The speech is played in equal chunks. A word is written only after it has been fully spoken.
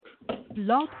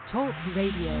Blog Talk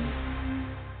Radio.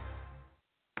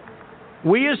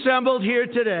 We assembled here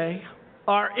today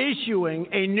are issuing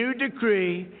a new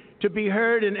decree to be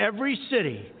heard in every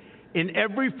city, in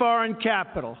every foreign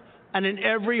capital, and in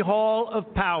every hall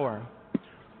of power.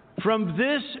 From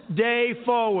this day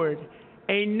forward,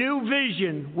 a new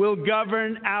vision will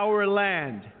govern our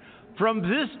land. From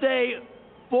this day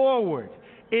forward,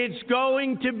 it's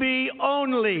going to be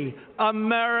only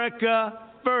America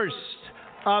first.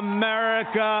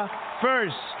 America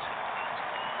first.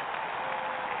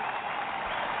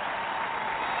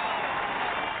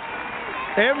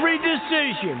 Every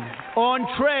decision on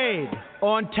trade,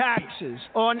 on taxes,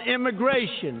 on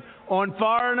immigration, on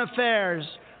foreign affairs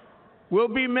will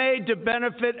be made to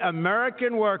benefit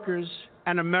American workers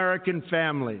and American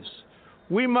families.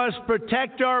 We must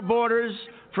protect our borders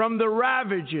from the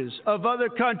ravages of other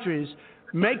countries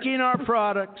making our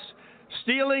products,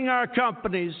 stealing our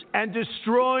companies, and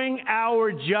destroying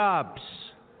our jobs.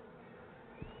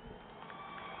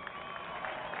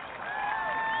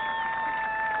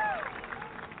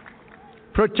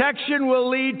 Protection will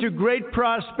lead to great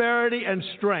prosperity and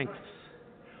strength.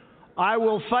 I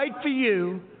will fight for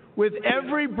you with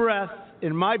every breath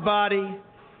in my body,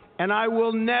 and I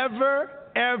will never,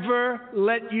 ever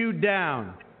let you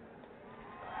down.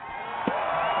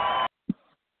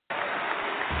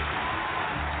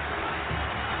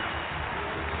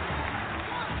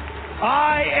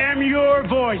 I am your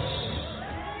voice.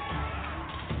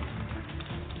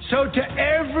 So to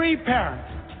every parent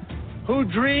who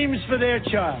dreams for their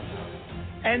child,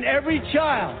 and every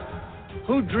child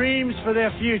who dreams for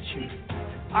their future,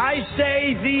 I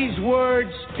say these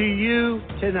words to you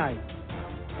tonight.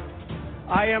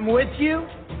 I am with you,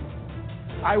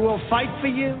 I will fight for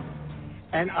you,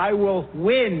 and I will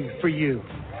win for you.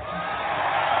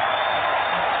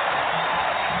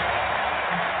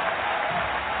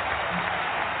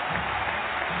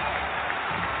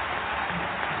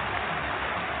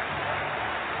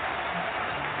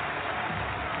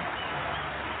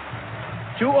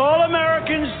 To all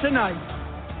Americans tonight,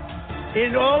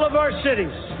 in all of our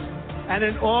cities and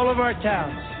in all of our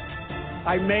towns,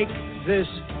 I make this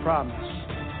promise.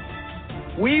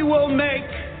 We will make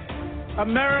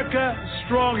America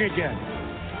strong again.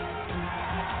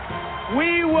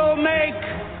 We will make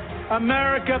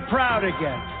America proud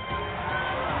again.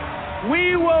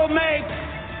 We will make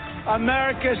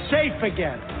America safe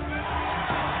again.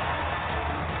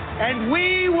 And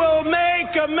we will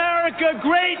make America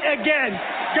great again.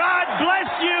 God bless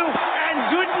you and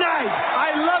good night.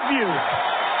 I love you.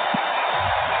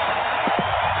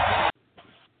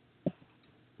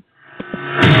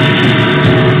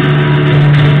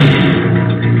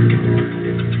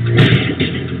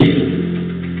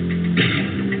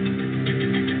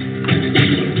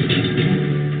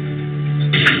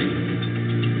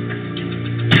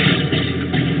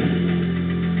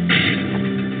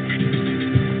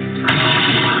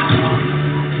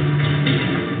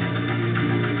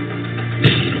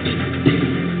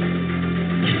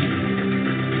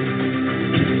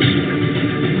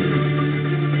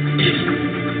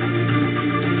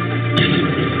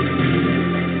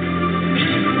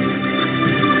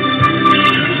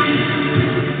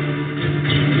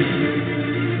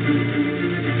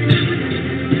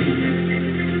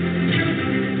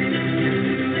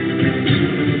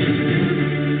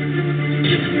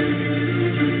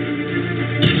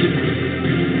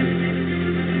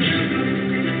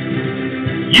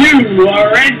 You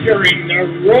are entering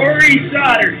the Rory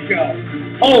Sauter Show,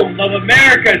 home of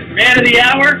America's Man of the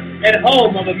Hour and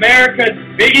home of America's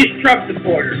biggest Trump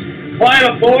supporters.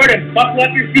 Climb aboard and buckle up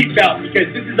your seatbelt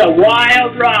because this is a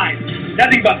wild ride.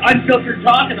 Nothing but unfiltered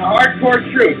talk and the hardcore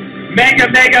truth.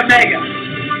 Mega, mega, mega.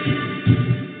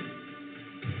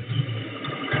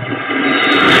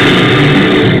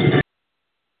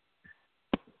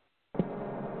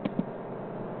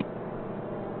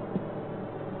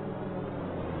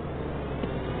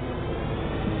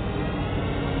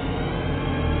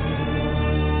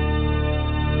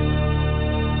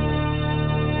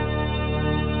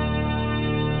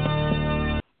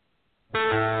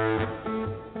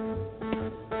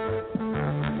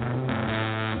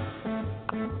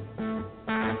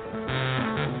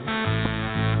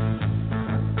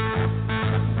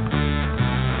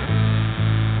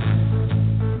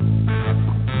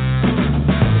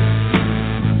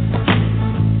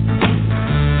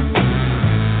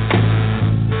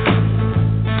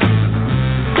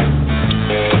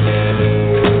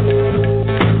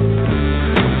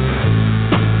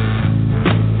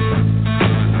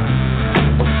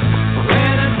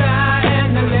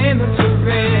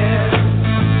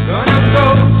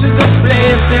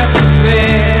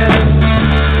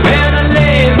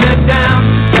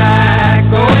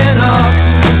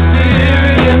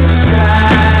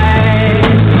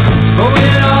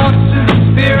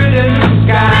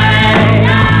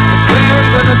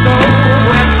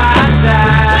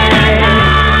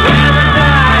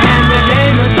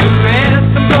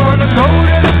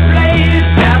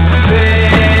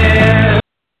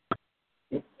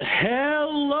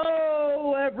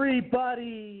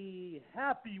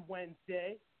 Happy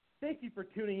Wednesday. Thank you for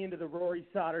tuning into the Rory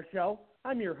Sauter Show.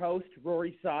 I'm your host,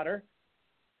 Rory Sauter.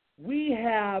 We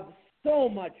have so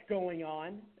much going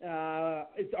on.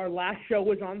 Our last show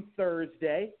was on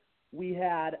Thursday. We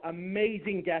had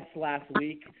amazing guests last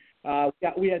week.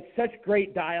 We had such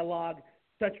great dialogue,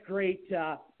 such great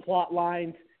plot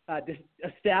lines,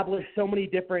 established so many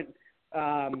different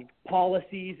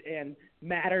policies and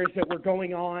matters that were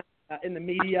going on in the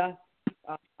media.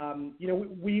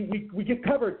 We just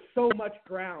covered so much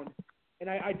ground. And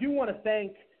I do want to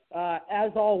thank,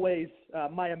 as always,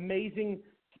 my amazing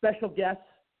special guests,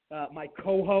 my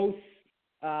co-hosts,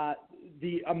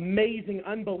 the amazing,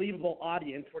 unbelievable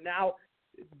audience. We're now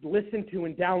listened to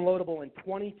and downloadable in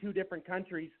 22 different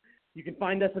countries. You can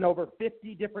find us on over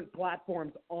 50 different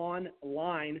platforms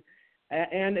online,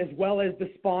 and as well as the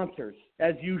sponsors,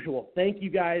 as usual. Thank you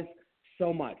guys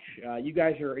so much. You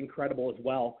guys are incredible as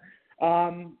well.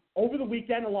 Over the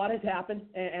weekend, a lot has happened,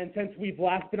 and since we've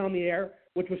last been on the air,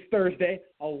 which was Thursday,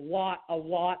 a lot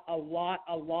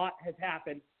has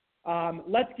happened.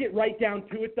 Let's get right down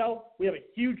to it, though. We have a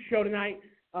huge show tonight.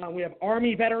 We have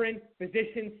Army veteran,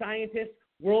 physician, scientist,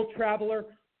 world traveler,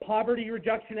 poverty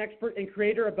reduction expert, and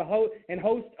creator of the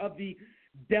host of the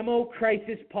Demo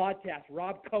Crisis podcast,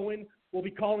 Rob Cohen, will be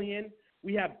calling in.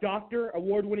 We have doctor,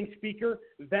 award-winning speaker,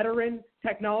 veteran,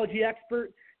 technology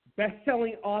expert,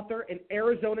 best-selling author, and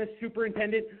Arizona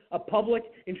superintendent of public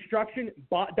instruction,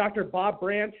 Dr. Bob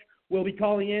Branch, will be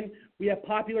calling in. We have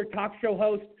popular talk show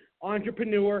host,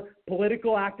 entrepreneur,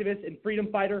 political activist, and freedom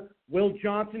fighter Will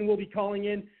Johnson will be calling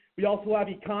in. We also have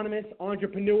economist,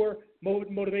 entrepreneur,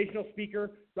 motivational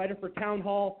speaker, writer for Town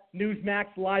Hall, Newsmax,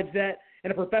 LiveZet,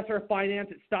 and a professor of finance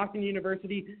at Stockton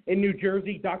University in New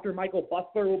Jersey. Dr. Michael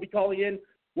Bustler will be calling in.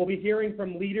 We'll be hearing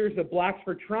from leaders of Blacks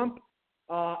for Trump.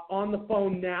 On the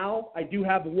phone now, I do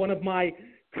have one of my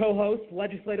co-hosts,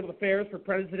 legislative affairs for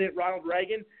President Ronald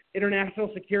Reagan, international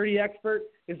security expert,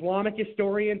 Islamic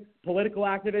historian, political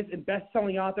activist, and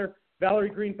best-selling author, Valerie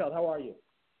Greenfeld. How are you?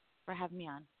 For having me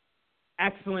on.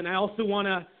 Excellent. I also want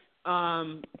to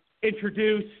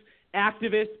introduce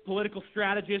activist, political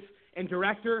strategist, and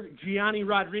director, Gianni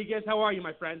Rodriguez. How are you,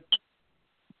 my friend?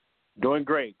 Doing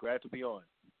great. Glad to be on.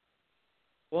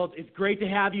 Well, it's great to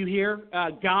have you here.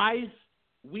 Guys,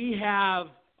 we have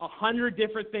 100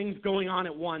 different things going on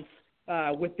at once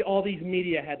with all these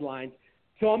media headlines.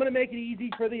 So I'm going to make it easy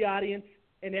for the audience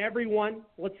and everyone.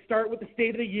 Let's start with the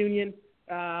State of the Union,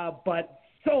 but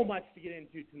so much to get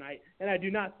into tonight, and I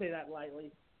do not say that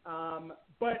lightly.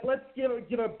 But let's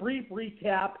give a brief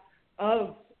recap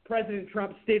of President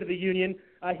Trump's State of the Union.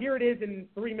 Here it is in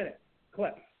 3-minute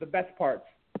clips, the best parts.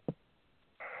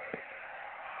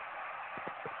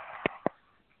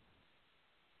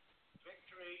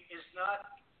 Not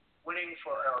winning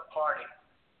for our party.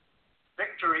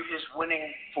 Victory is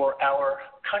winning for our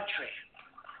country.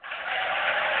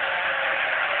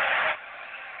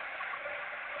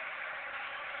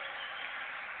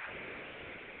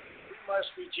 We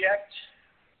must reject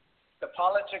the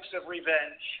politics of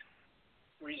revenge,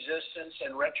 resistance,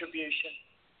 and retribution,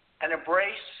 and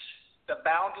embrace the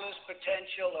boundless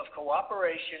potential of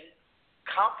cooperation,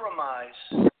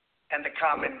 compromise, and the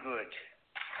common good.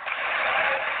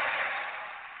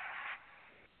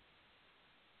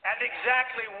 And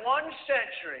exactly 1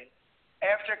 century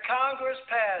after Congress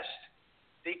passed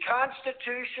the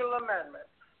constitutional amendment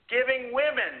giving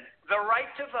women the right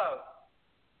to vote,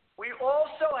 we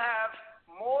also have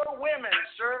more women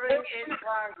serving in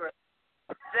Congress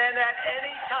than at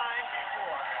any time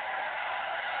before.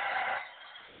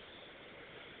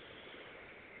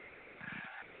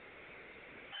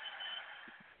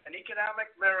 An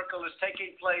economic miracle is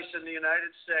taking place in the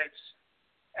United States.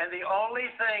 And the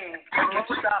only thing that can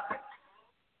stop it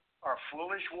are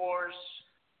foolish wars,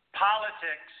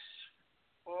 politics,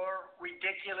 or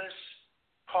ridiculous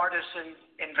partisan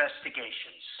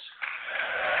investigations.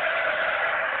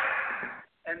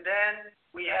 And then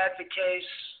we had the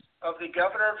case of the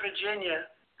governor of Virginia,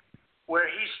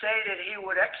 where he stated he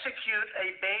would execute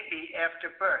a baby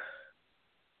after birth.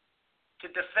 To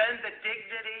defend the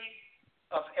dignity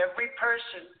of every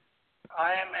person,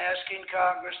 I am asking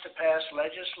Congress to pass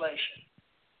legislation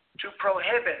to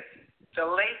prohibit the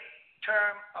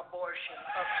late-term abortion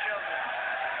of children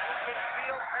who can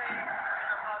feel pain in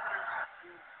their mother's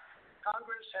womb.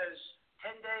 Congress has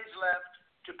 10 days left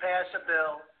to pass a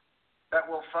bill that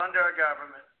will fund our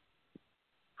government,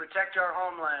 protect our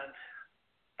homeland,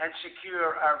 and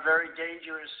secure our very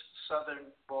dangerous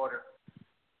southern border.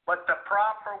 But the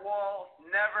proper wall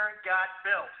never got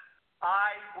built.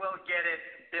 I will get it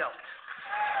built.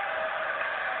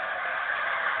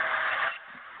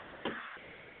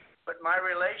 but my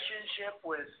relationship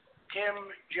with Kim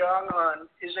Jong-un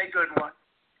is a good one.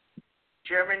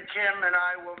 Chairman Kim and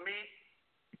I will meet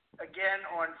again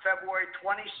on February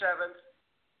 27th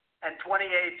and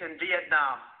 28th in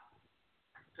Vietnam.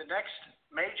 The next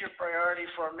major priority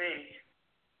for me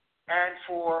and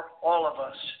for all of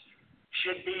us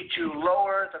should be to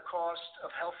lower the cost of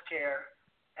health care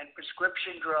and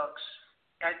prescription drugs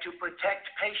and to protect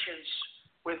patients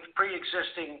with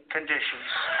pre-existing conditions.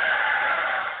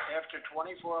 After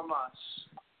 24 months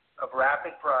of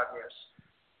rapid progress,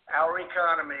 our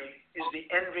economy is the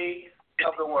envy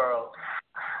of the world.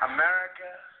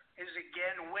 America is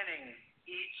again winning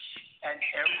each and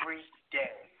every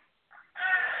day.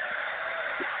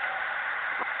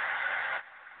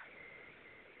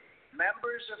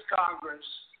 Members of Congress,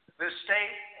 the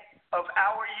state of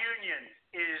our union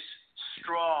is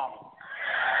strong.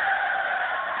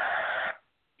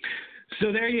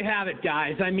 So there you have it,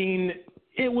 guys. I mean,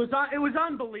 it was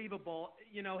unbelievable.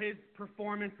 You know, his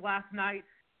performance last night,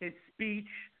 his speech,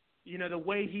 you know, the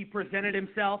way he presented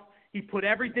himself. He put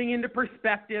everything into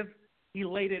perspective. He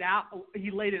laid it out.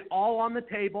 He laid it all on the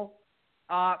table.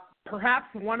 Perhaps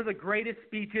one of the greatest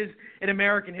speeches in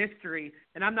American history,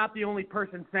 and I'm not the only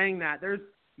person saying that. There's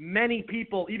many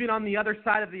people, even on the other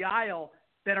side of the aisle,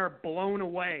 that are blown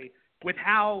away with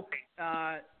how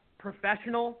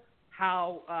professional,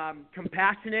 how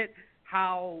compassionate,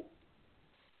 how,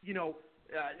 you know,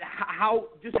 how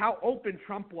open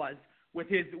Trump was with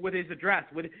his address,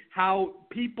 with how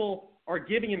people are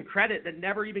giving him credit that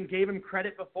never even gave him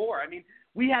credit before. I mean,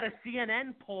 we had a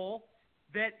CNN poll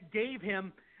that gave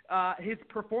him his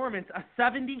performance a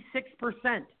 76%.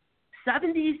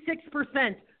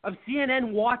 76% of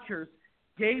CNN watchers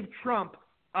gave Trump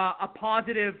a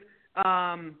positive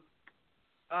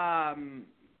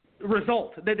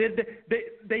result.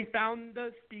 They found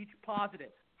the speech positive.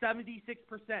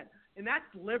 76%. And that's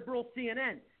liberal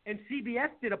CNN. And CBS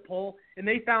did a poll, and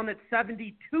they found that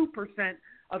 72%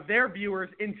 of their viewers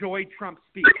enjoyed Trump's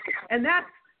speech. And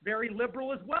that's very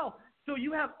liberal as well. So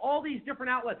you have all these different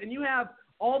outlets, and you have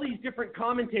all these different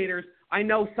commentators. I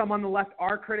know some on the left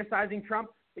are criticizing Trump,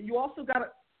 but you also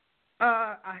got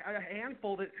a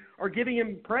handful that are giving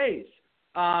him praise.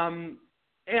 And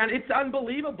it's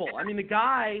unbelievable. I mean, the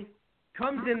guy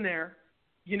comes in there,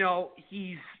 you know,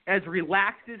 he's as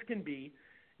relaxed as can be.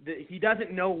 He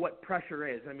doesn't know what pressure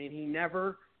is. I mean, he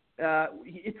never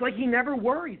it's like he never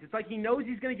worries. It's like he knows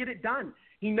he's going to get it done.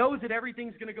 He knows that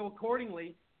everything's going to go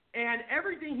accordingly. And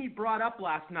everything he brought up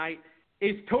last night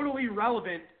is totally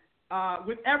relevant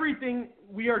with everything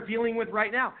we are dealing with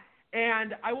right now.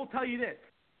 And I will tell you this.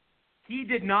 He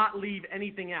did not leave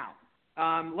anything out.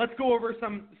 Let's go over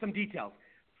some details.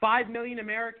 5 million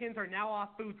Americans are now off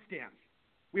food stamps.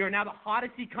 We are now the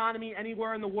hottest economy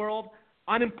anywhere in the world.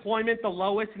 Unemployment the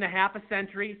lowest in a half a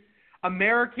century.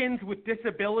 Americans with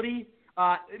disability,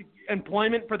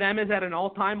 employment for them is at an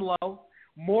all-time low.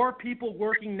 More people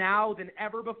working now than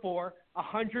ever before,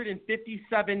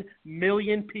 157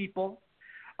 million people.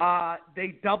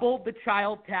 They doubled the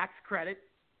child tax credit.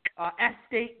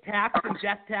 Estate tax and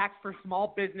death tax for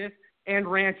small business and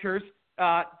ranchers,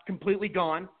 completely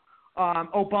gone.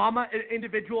 Obama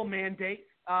individual mandate,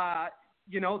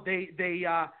 they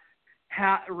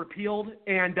repealed,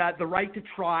 and the right to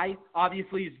try,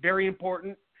 obviously, is very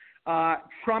important.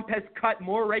 Trump has cut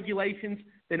more regulations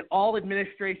than all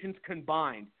administrations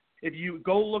combined. If you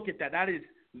go look at that, that is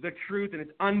the truth, and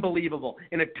it's unbelievable.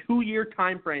 In a 2-year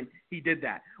time frame, he did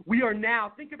that. We are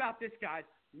now, think about this, guys.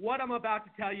 What I'm about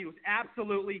to tell you is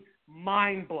absolutely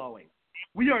mind-blowing.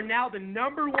 We are now the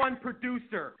 #1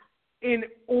 producer in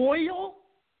oil.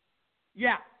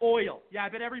 Yeah, oil. Yeah, I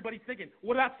bet everybody's thinking,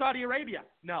 what about Saudi Arabia?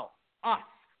 No, us.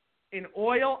 In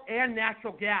oil and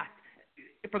natural gas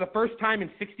for the first time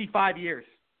in 65 years.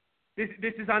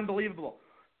 This is unbelievable.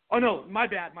 Oh, no, my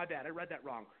bad. I read that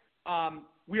wrong.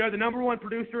 We are the #1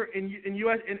 producer in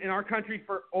U.S. in our country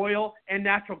for oil and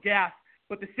natural gas,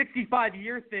 but the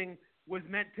 65-year thing was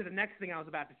meant to the next thing I was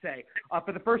about to say.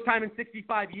 For the first time in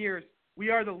 65 years, we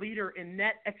are the leader in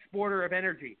net exporter of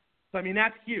energy. So, I mean,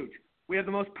 that's huge. We have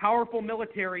the most powerful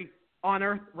military on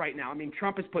earth right now. I mean,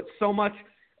 Trump has put so much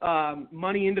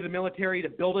money into the military to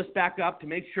build us back up, to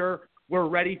make sure we're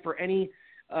ready for any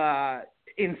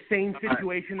insane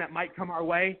situation that might come our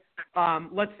way.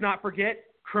 Let's not forget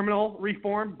criminal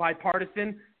reform,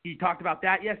 bipartisan. He talked about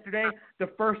that yesterday. The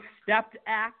First Step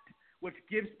Act, which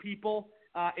gives people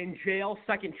in jail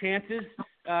second chances,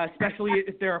 especially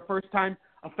if they're a first-time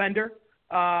offender.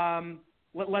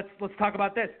 Let's talk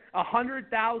about this.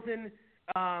 100,000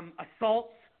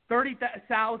 assaults,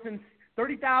 30,000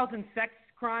 sex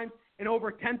crimes, and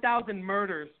over 10,000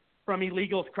 murders from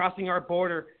illegals crossing our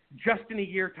border just in a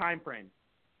year time frame.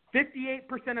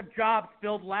 58% of jobs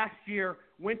filled last year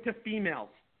went to females.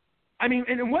 I mean,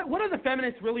 and what are the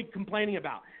feminists really complaining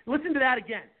about? Listen to that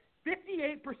again.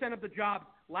 58% of the jobs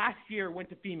last year went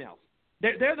to females.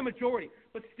 They're the majority.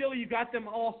 But still, you got them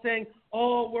all saying,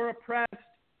 oh, we're oppressed.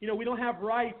 You know, we don't have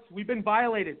rights. We've been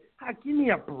violated. Give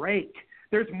me a break.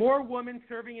 There's more women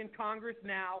serving in Congress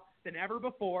now than ever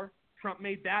before. Trump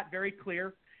made that very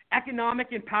clear.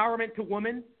 Economic empowerment to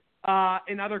women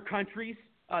in other countries.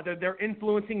 They're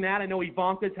influencing that. I know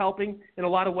Ivanka's helping in a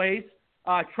lot of ways.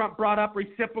 Trump brought up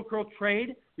reciprocal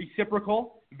trade.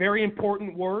 Reciprocal, very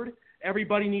important word.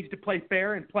 Everybody needs to play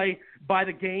fair and play by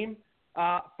the game.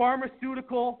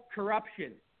 Pharmaceutical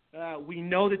corruption. We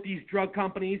know that these drug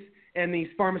companies and these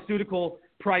pharmaceutical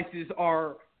prices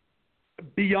are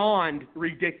beyond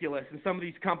ridiculous, and some of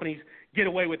these companies get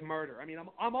away with murder. I mean,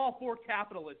 I'm all for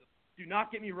capitalism. Do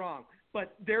not get me wrong.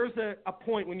 But there's a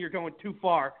point when you're going too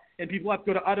far, and people have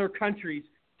to go to other countries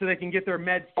so they can get their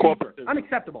meds cheaper.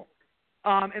 Unacceptable.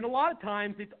 And a lot of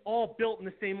times it's all built in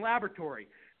the same laboratory.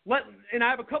 And I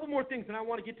have a couple more things, and I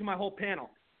want to get to my whole panel.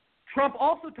 Trump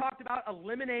also talked about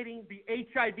eliminating the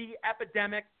HIV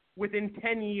epidemic within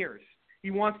 10 years.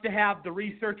 He wants to have the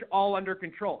research all under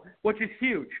control, which is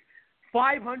huge.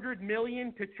 $500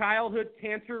 million to childhood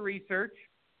cancer research,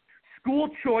 school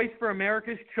choice for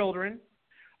America's children.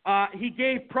 He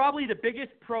gave probably the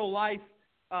biggest pro-life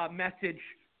message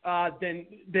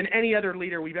than any other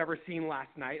leader we've ever seen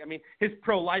last night. I mean, his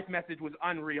pro-life message was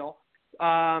unreal.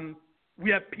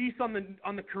 We have peace on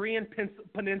the Korean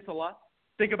Peninsula.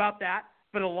 Think about that.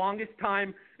 For the longest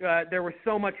time, there was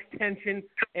so much tension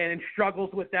and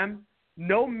struggles with them.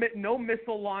 No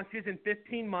missile launches in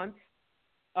 15 months.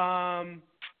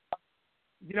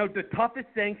 You know, the toughest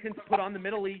sanctions put on the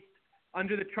Middle East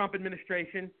under the Trump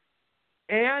administration.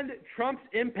 And Trump's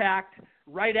impact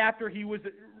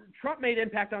Trump made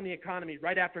impact on the economy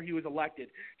right after he was elected.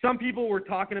 Some people were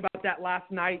talking about that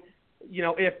last night. You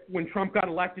know, when Trump got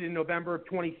elected in November of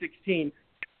 2016,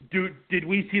 did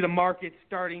we see the market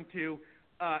starting to,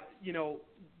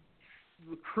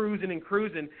 cruising?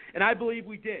 And I believe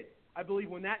we did. I believe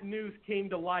when that news came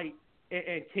to light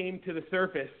and came to the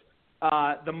surface,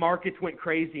 the markets went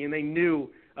crazy, and they knew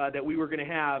that we were going to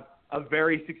have a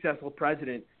very successful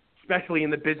president, especially in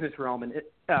the business realm and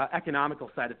economical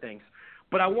side of things.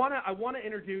 But I want to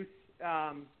introduce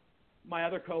my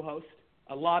other co-host,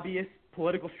 a lobbyist,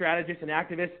 political strategist, and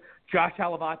activist, Josh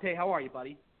Halavate. How are you,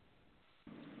 buddy?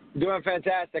 Doing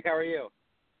fantastic. How are you?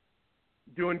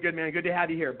 Doing good, man. Good to have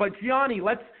you here. But Gianni,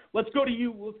 let's go to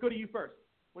you. Let's go to you first.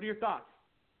 What are your thoughts?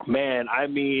 Man, I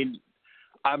mean,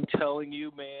 I'm telling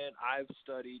you, man, I've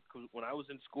studied, cause when I was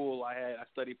in school, I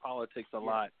studied politics a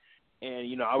lot. And,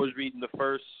 you know, I was reading the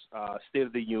first State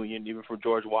of the Union, even from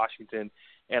George Washington,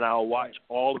 and I'll watch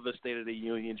all of the State of the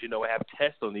Unions, you know, have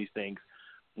tests on these things.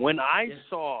 When I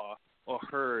saw or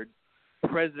heard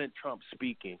President Trump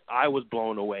speaking, I was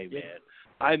blown away, man.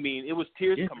 I mean, it was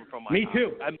tears coming from my eyes. Me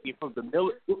too. I mean, from the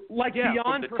military. Like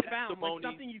beyond profound, like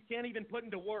something you can't even put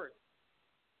into words.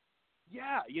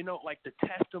 Yeah, you know, like the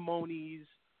testimonies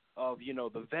of, you know,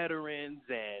 the veterans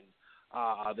and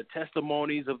the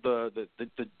testimonies of the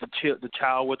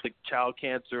child with the child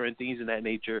cancer and things of that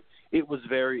nature. It was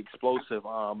very explosive.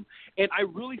 And I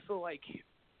really feel like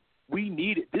we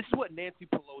needed – this is what Nancy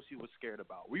Pelosi was scared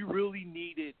about. We really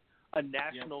needed a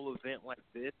national event like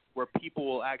this where people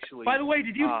will actually – By the way,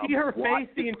 did you see her face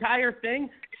the entire thing?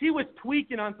 She was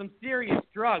tweaking on some serious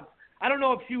drugs. I don't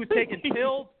know if she was taking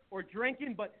pills or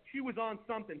drinking, but she was on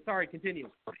something. Sorry, continue.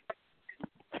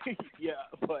 Yeah,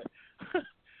 but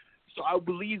so I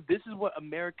believe this is what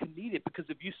America needed, because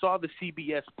if you saw the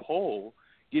CBS poll,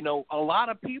 you know, a lot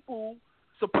of people,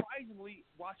 surprisingly,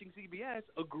 watching CBS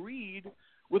agreed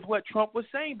with what Trump was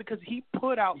saying, because he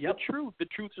put out the truth. The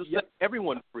truth to set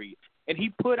everyone free. And he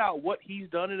put out what he's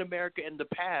done in America in the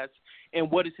past and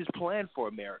what is his plan for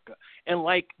America. And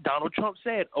like Donald Trump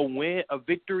said, a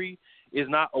victory is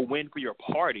not a win for your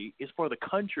party, it's for the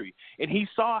country. And he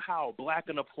saw how black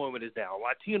unemployment is down,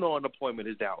 Latino unemployment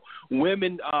is down.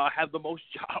 Women have the most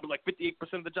jobs, like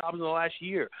 58% of the jobs in the last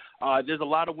year. There's a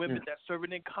lot of women that's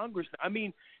serving in Congress. I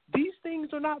mean, these things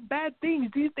are not bad things.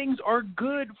 These things are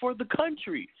good for the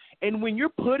country. And when you're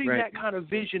putting that kind of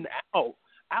vision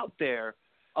out there,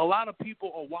 a lot of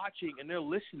people are watching and they're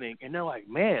listening and they're like,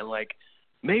 man, like,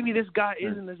 maybe this guy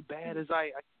isn't as bad as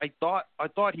I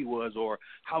thought he was, or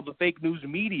how the fake news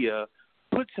media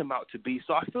puts him out to be.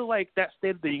 So I feel like that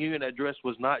State of the Union address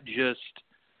was not just,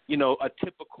 you know, a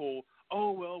typical,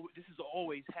 oh, well, this has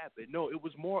always happened. No, it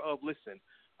was more of, listen,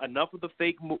 enough of the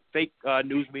fake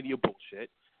news media bullshit.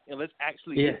 and let's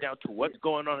actually Yeah. get down to what's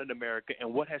going on in America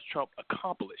and what has Trump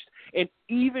accomplished. And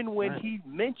even when Right. he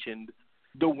mentioned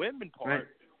the women part, Right.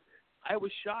 I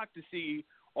was shocked to see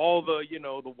all the,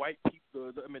 the white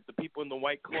people, the people in the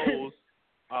white clothes,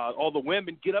 all the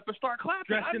women get up and start clapping.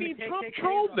 Dressed in the Trump KKK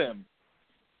trolled robes. them.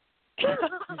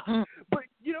 But,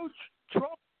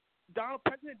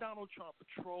 President Donald Trump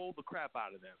trolled the crap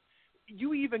out of them.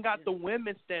 You even got the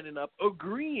women standing up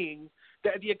agreeing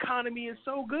that the economy is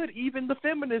so good, even the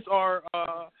feminists are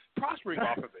prospering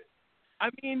off of it. I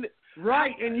mean,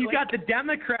 right, and you got the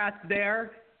Democrats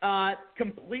there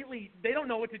completely, they don't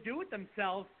know what to do with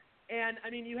themselves. And, I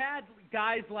mean, you had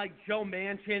guys like Joe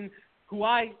Manchin, who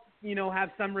I, have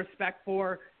some respect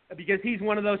for because he's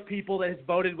one of those people that has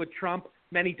voted with Trump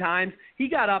many times. He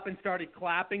got up and started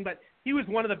clapping, but he was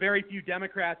one of the very few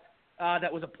Democrats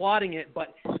that was applauding it.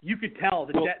 But you could tell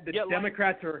the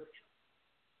Democrats are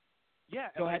 – Yeah,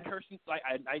 Go and ahead. Kirsten,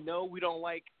 I know we don't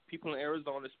like people in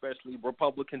Arizona, especially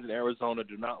Republicans in Arizona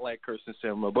do not like Kirsten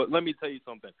Sinema. But let me tell you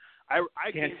something.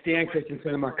 I can't stand Kirsten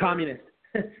Sinema, communist.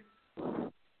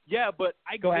 Yeah, but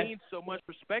I Go ahead. gained so much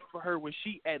respect for her when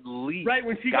she at least Right,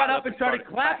 when she got up and started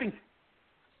clapping.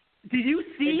 Did you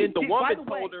see? And then the woman by the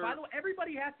way, told her. By the way,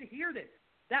 everybody has to hear this.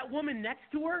 That woman next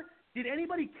to her, did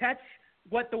anybody catch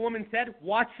what the woman said?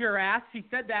 Watch your ass. She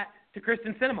said that to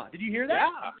Kristen Sinema. Did you hear that?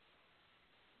 Yeah.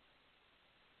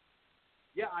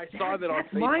 Yeah, I saw that on That's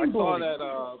Facebook. I saw mind-blowing.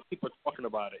 that people talking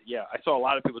about it. Yeah, I saw a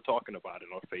lot of people talking about it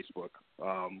on Facebook,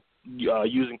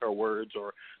 using her words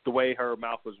or the way her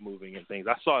mouth was moving and things.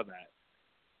 I saw that.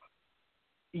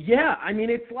 Yeah, I mean,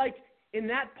 it's like in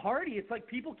that party, it's like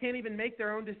people can't even make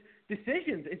their own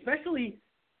decisions, especially,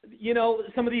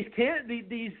 some of these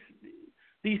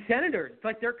these senators. It's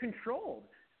like they're controlled.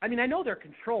 I mean, I know they're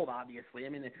controlled, obviously. I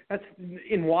mean, that's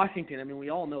in Washington. I mean, we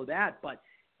all know that, but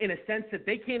in a sense that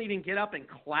they can't even get up and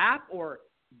clap or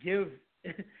give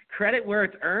credit where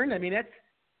it's earned. I mean,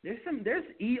 there's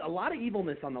a lot of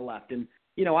evilness on the left, and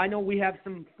I know we have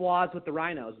some flaws with the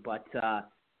rhinos, but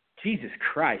Jesus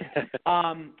Christ.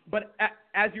 But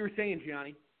as you were saying,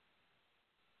 Gianni.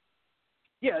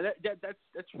 Yeah,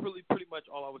 that's really pretty much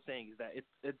all I was saying is that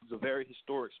it's a very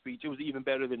historic speech. It was even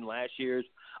better than last year's.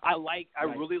 I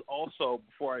really also,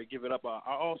 before I give it up, I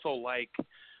also like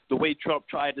the way Trump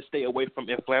tried to stay away from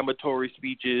inflammatory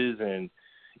speeches and,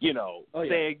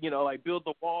 saying, like build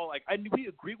the wall. Like we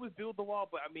agree with build the wall,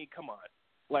 but I mean, come on,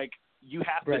 like you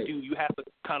have to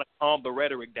kind of calm the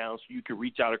rhetoric down so you can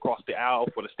reach out across the aisle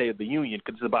for the State of the Union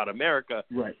because it's about America.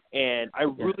 Right. And I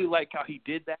really like how he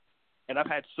did that. And I've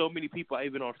had so many people,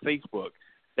 even on Facebook,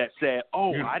 that said,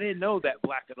 I didn't know that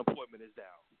black unemployment is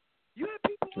down. You have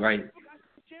people on Facebook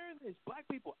sharing this. Black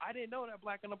people, I didn't know that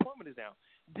black unemployment is down.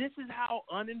 This is how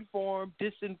uninformed,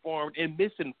 disinformed, and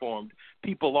misinformed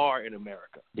people are in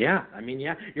America. Yeah, I mean,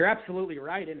 you're absolutely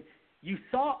right. And you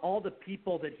saw all the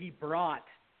people that he brought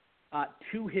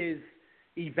to his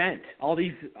event, all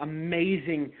these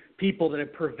amazing people that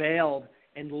have prevailed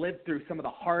and lived through some of the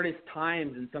hardest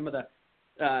times and some of the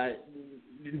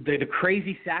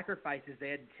crazy sacrifices they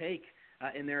had to take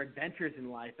in their adventures in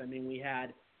life. I mean, we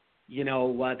had,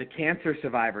 the cancer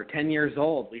survivor, 10 years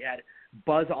old. We had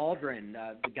Buzz Aldrin,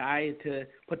 the guy to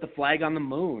put the flag on the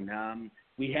moon.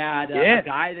 We had a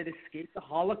guy that escaped the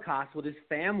Holocaust with his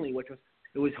family, which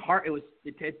was hard.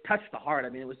 It touched the heart. I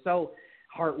mean, it was so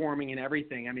heartwarming and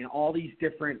everything. I mean, all these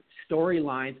different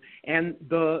storylines, and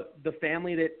the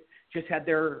family that just had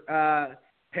their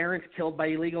parents killed by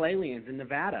illegal aliens in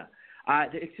Nevada.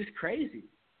 It's just crazy.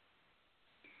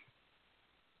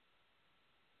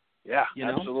 Yeah,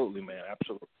 absolutely, man,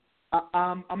 absolutely.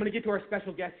 I'm going to get to our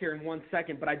special guest here in 1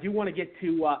 second, but I do want to get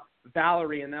to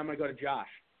Valerie, and then I'm going to go to Josh.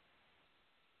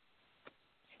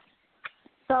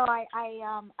 So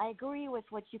I agree with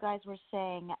what you guys were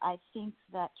saying. I think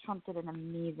that Trump did an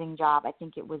amazing job. I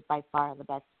think it was by far the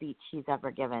best speech he's ever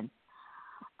given.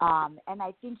 And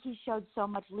I think he showed so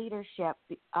much leadership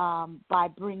by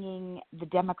bringing the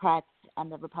Democrats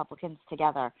and the Republicans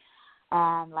together.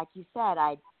 And like you said,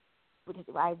 I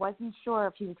wasn't sure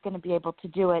if he was going to be able to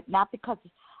do it, not because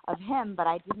of him, but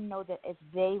I didn't know that if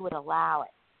they would allow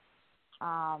it.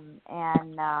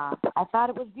 And I thought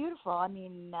it was beautiful. I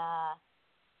mean,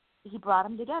 he brought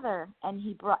them together, and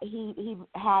he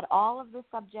had all of the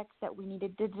subjects that we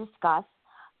needed to discuss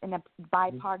in a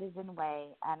bipartisan way.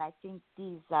 And I think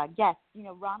these guests,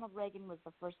 Ronald Reagan was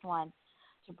the first one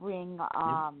to bring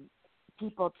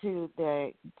people to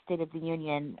the State of the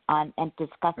Union and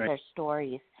discuss their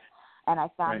stories. And I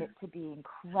found it to be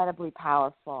incredibly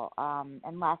powerful.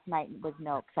 And last night was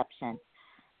no exception.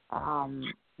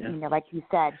 Like you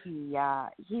said,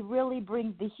 he really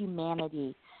brings the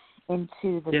humanity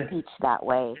into the speech that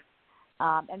way,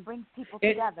 and brings people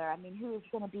together. I mean, who is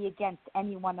going to be against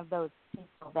any one of those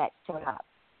people that showed up?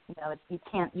 You know,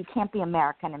 you can't be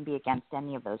American and be against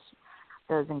any of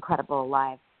those incredible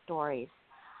live stories.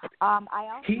 I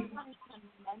also wanted to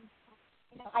mention,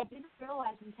 I didn't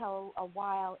realize until a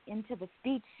while into the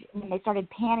speech when they started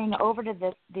panning over to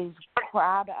this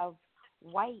crowd of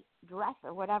white dress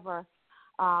or whatever,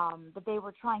 that they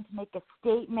were trying to make a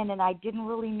statement, and I didn't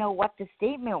really know what the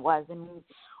statement was. I mean,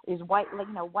 is white,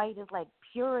 white is like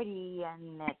purity,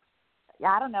 and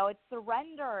I don't know, it's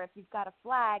surrender if you've got a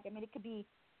flag. I mean, it could be,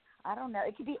 I don't know,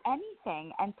 it could be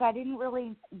anything. And so I didn't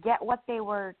really get what they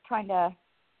were trying to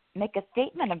make a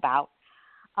statement about.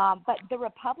 But the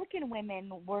Republican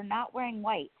women were not wearing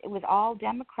white. It was all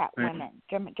Democrat women,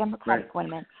 Democratic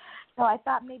women. So I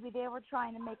thought maybe they were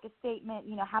trying to make a statement,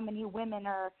 how many women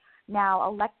are now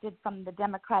elected from the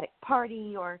Democratic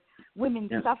Party, or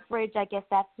women's suffrage. I guess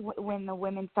that's when the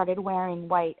women started wearing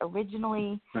white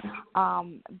originally.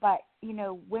 But,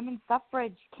 women's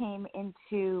suffrage came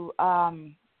into law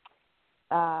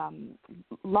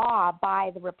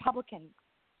by the Republican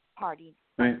Party.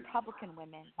 Republican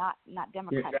women, not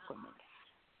Democratic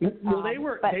women. Well, they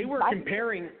were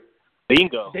comparing.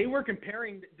 Bingo. They were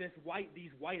comparing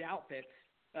these white outfits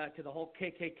to the whole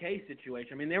KKK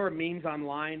situation. I mean, there were memes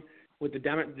online with the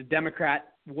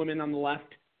Democrat women on the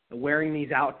left wearing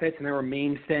these outfits, and there were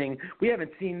memes saying, "We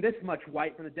haven't seen this much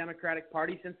white from the Democratic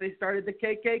Party since they started the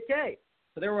KKK."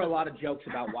 So there were a lot of jokes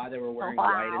about why they were wearing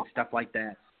white and stuff like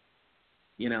that.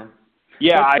 Yeah,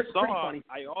 I saw.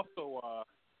 I also.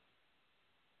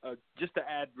 Just to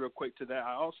add real quick to that,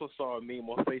 I also saw a meme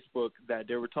on Facebook that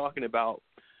they were talking about,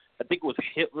 I think it was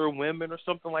Hitler women or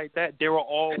something like that. They were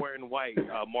all wearing white,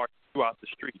 marching throughout the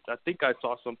streets. I think I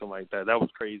saw something like that. That was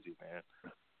crazy, man.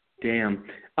 Damn.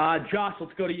 Josh,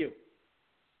 let's go to you.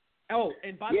 Oh,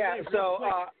 and by the way,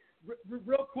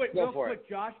 real quick,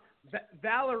 Josh,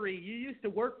 Valerie, you used to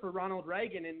work for Ronald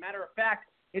Reagan, and matter of fact,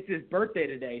 it's his birthday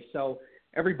today. So,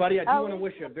 everybody, I do want to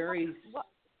wish a very...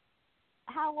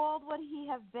 How old would he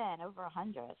have been? Over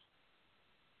 100.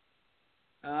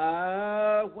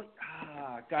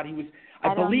 God, he was.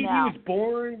 I believe he was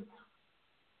born.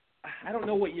 I don't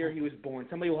know what year he was born.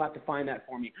 Somebody will have to find that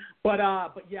for me. But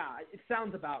yeah, it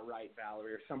sounds about right,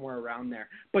 Valerie, or somewhere around there.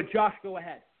 But Josh, go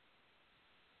ahead.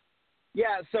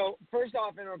 Yeah. So first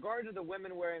off, in regard to the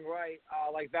women wearing white,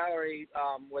 like Valerie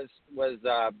was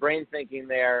brain thinking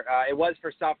there. It was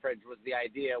for suffrage was the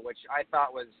idea, which I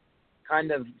thought was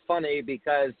kind of funny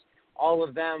because all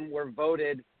of them were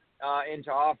voted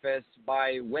into office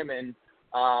by women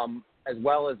as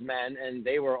well as men, and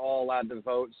they were all allowed to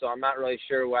vote. So I'm not really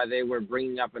sure why they were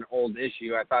bringing up an old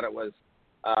issue. I thought it was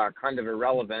kind of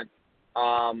irrelevant.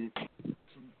 What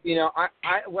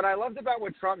I loved about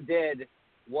what Trump did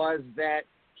was that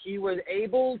he was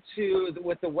able to,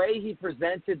 with the way he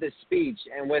presented the speech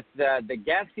and with the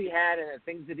guests he had and the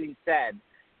things that he said,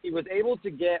 he was able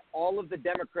to get all of the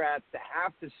Democrats to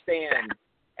have to stand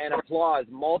and applaud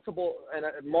multiple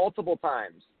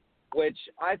times, which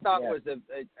I thought was a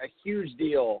huge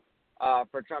deal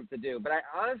for Trump to do. But I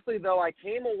honestly, though, I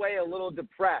came away a little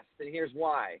depressed, and here's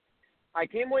why. I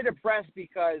came away depressed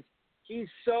because he's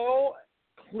so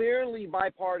clearly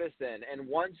bipartisan and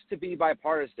wants to be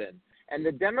bipartisan, and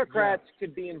the Democrats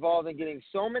could be involved in getting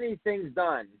so many things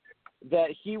done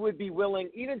that he would be willing,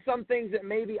 even some things that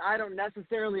maybe I don't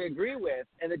necessarily agree with,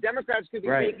 and the Democrats could be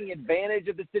taking advantage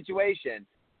of the situation,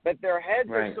 but their heads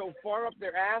are so far up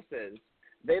their asses,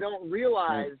 they don't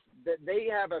realize that they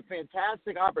have a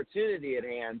fantastic opportunity at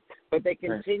hand, but they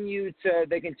continue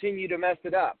to mess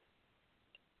it up.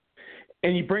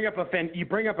 And you bring up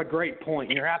a great point.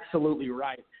 You're absolutely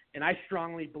right, and I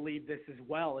strongly believe this as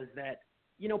well. Is that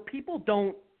people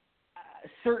don't,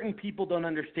 certain people don't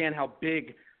understand how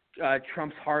big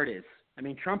Trump's heart is. I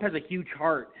mean, Trump has a huge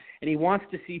heart, and he wants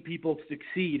to see people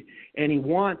succeed, and he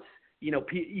wants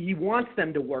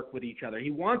them to work with each other.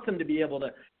 He wants them to be able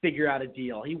to figure out a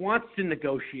deal. He wants to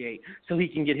negotiate so he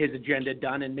can get his agenda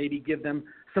done and maybe give them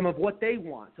some of what they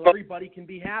want, so everybody can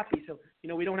be happy. So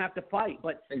we don't have to fight.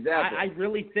 But exactly. I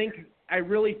really think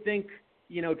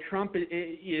Trump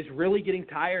is really getting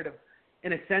tired of,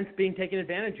 in a sense, being taken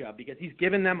advantage of, because he's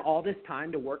given them all this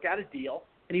time to work out a deal.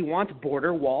 And he wants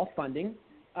border wall funding,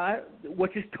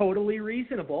 which is totally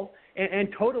reasonable and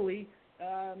totally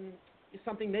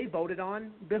something they voted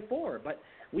on before. But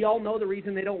we all know the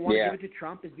reason they don't want to give it to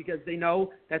Trump is because they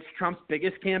know that's Trump's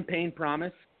biggest campaign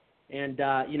promise. And,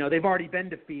 they've already been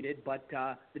defeated, but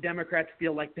the Democrats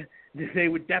feel like they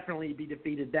would definitely be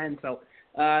defeated then. So,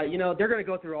 they're going to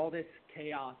go through all this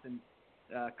chaos and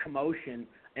commotion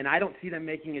and I don't see them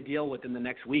making a deal within the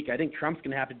next week. I think Trump's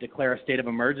going to have to declare a state of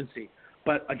emergency.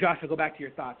 But, Josh, I'll go back to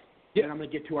your thoughts, and I'm going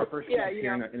to get to our first guest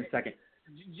here in a second.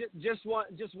 Just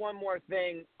one more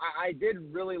thing. I did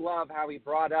really love how he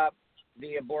brought up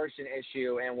the abortion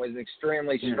issue and was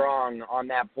extremely strong on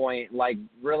that point. Like,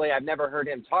 really, I've never heard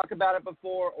him talk about it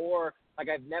before, or like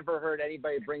I've never heard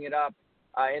anybody bring it up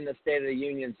in the State of the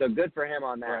Union. So good for him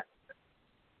on that.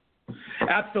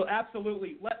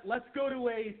 Absolutely. Let's go to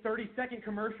a 30-second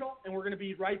commercial, and we're going to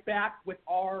be right back with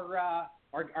our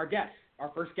guest, our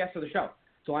first guest of the show.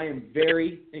 So I am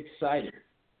very excited.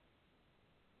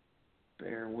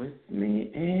 Bear with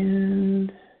me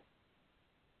and...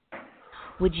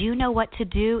 Would you know what to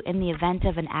do in the event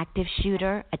of an active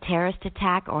shooter, a terrorist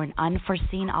attack, or an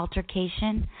unforeseen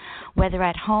altercation? Whether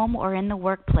at home or in the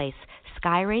workplace,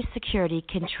 Skyray Security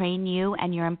can train you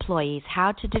and your employees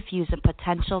how to defuse a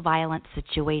potential violent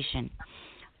situation.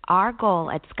 Our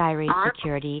goal at Skyray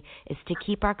Security is to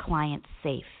keep our clients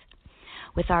safe.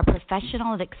 With our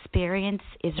professional and experienced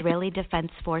Israeli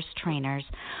Defense Force trainers,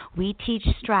 we teach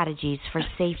strategies for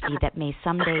safety that may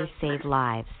someday save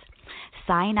lives.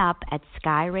 Sign up at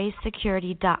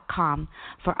SkyraySecurity.com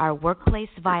for our workplace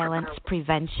violence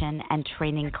prevention and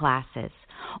training classes,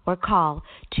 or call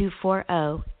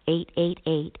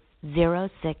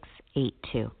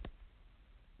 240-888-0682.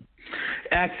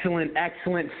 Excellent.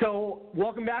 So,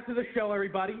 welcome back to the show,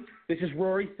 everybody. This is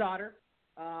Rory Sauter.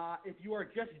 If you are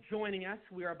just joining us,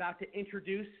 we are about to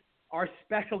introduce our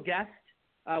special guest.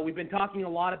 We've been talking a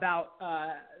lot about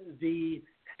the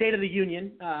State of the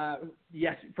Union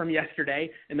from yesterday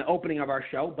in the opening of our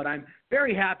show, but I'm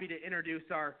very happy to introduce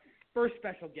our first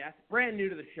special guest, brand new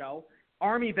to the show,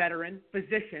 Army veteran,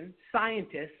 physician,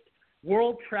 scientist,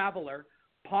 world traveler,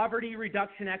 poverty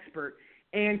reduction expert,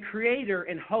 and creator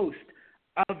and host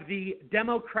of the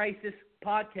Demo Crisis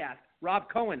podcast, Rob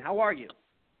Cohen. How are you?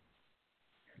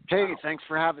 Hey, thanks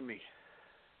for having me.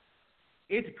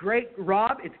 It's great,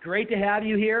 Rob. It's great to have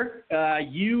you here.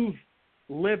 You've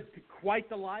lived quite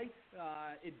the life,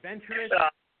 adventurous,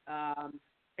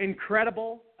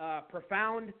 incredible,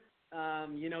 profound.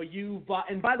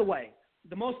 And by the way,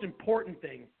 the most important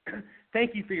thing,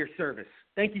 thank you for your service.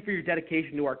 Thank you for your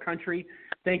dedication to our country.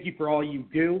 Thank you for all you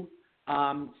do.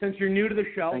 Since you're new to the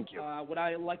show, what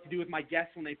I like to do with my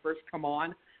guests when they first come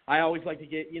on, I always like to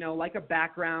get, like a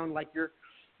background, like your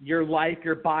life,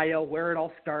 your bio, where it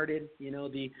all started,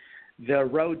 the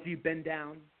roads you've been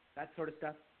down, that sort of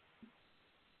stuff.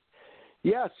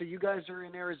 Yeah, so you guys are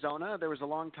in Arizona. There was a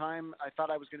long time I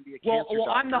thought I was going to be a cancer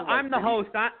doctor. I'm the host.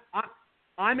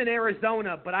 I'm in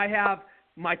Arizona, but I have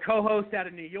my co-host out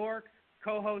of New York,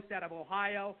 co-host out of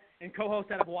Ohio, and co-host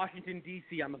out of Washington,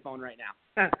 D.C. on the phone right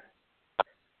now.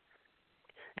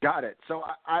 Got it. So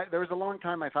there was a long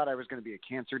time I thought I was going to be a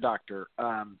cancer doctor,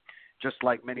 just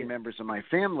like many members of my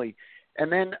family.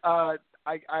 And then I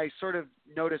sort of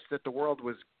noticed that the world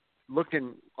was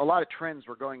looking, a lot of trends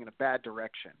were going in a bad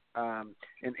direction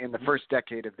in the first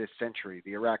decade of this century.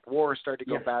 The Iraq War started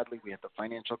to go badly. We had the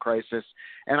financial crisis.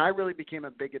 And I really became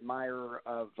a big admirer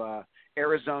of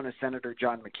Arizona Senator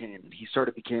John McCain. He sort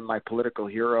of became my political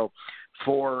hero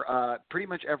for pretty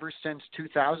much ever since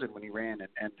 2000 when he ran,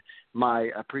 and my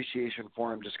appreciation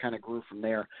for him just kind of grew from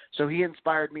there. So he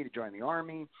inspired me to join the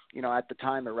Army. At the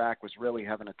time, Iraq was really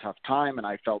having a tough time, and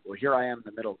I felt, well, here I am in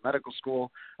the middle of medical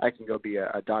school. I can go be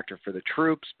a doctor for the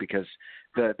troops because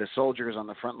the soldiers on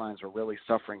the front lines were really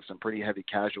suffering some pretty heavy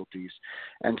casualties.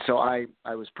 And so I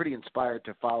was pretty inspired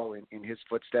to follow in his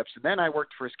footsteps. And then I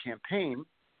worked for his campaign,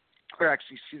 I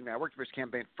worked for his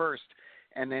campaign first.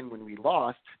 And then when we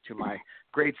lost, to my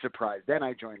great surprise, then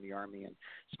I joined the Army and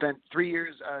spent 3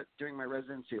 years doing my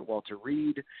residency at Walter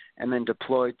Reed, and then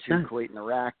deployed to Kuwait and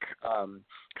Iraq a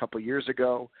couple of years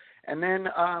ago. And then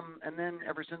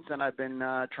ever since then, I've been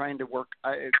trying to work.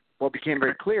 What became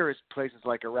very clear is places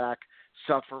like Iraq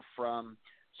suffer from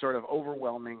sort of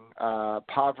overwhelming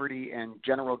poverty and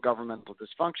general governmental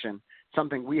dysfunction,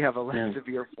 something we have a less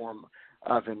severe form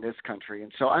of in this country.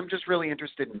 And so I'm just really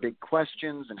interested in big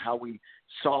questions and how we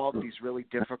solve these really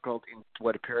difficult,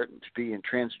 what appear to be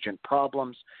intransigent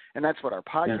problems. And that's what our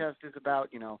podcast is about.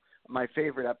 My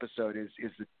favorite episode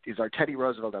is our Teddy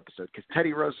Roosevelt episode, because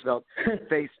Teddy Roosevelt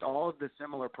faced all of the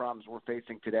similar problems we're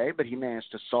facing today, but he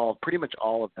managed to solve pretty much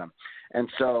all of them. And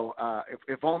so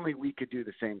if only we could do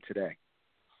the same today.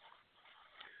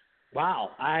 Wow,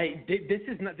 this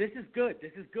is good.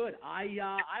 This is good. I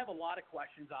have a lot of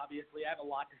questions. Obviously, I have a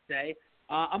lot to say.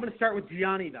 I'm going to start with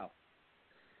Gianni,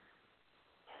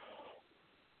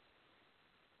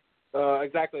 though.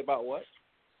 Exactly about what?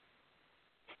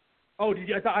 Oh, did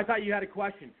you? I thought you had a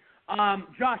question.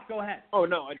 Josh, go ahead. Oh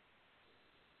no.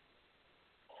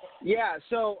 Yeah.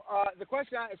 So the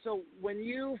question, so when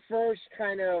you first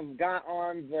kind of got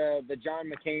on the John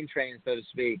McCain train, so to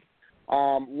speak,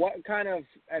 what kind of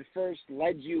at first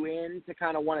led you in to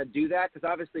kind of want to do that? Because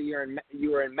obviously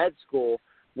you were in med school.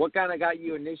 What kind of got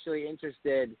you initially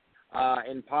interested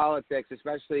in politics,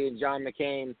 especially in John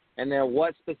McCain? And then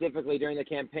what specifically during the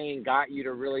campaign got you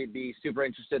to really be super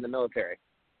interested in the military?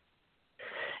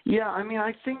 Yeah, I mean,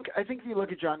 I think if you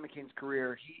look at John McCain's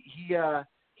career,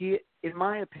 he, in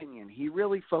my opinion, he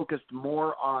really focused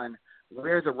more on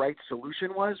where the right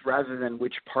solution was rather than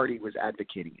which party was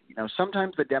advocating it. You know,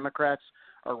 sometimes the Democrats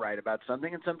are right about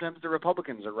something and sometimes the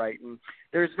Republicans are right. And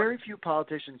there's very few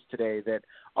politicians today that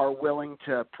are willing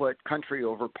to put country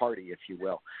over party, if you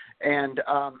will. And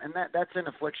that's an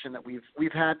affliction that we've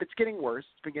had. It's getting worse.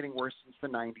 It's been getting worse since the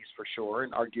 90s for sure.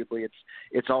 And arguably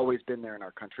it's always been there in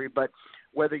our country. But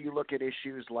whether you look at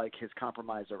issues like his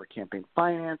compromise over campaign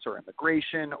finance or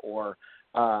immigration or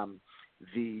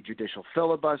the judicial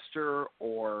filibuster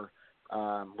or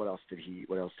what else did he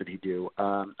do?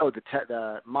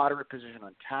 The moderate position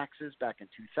on taxes back in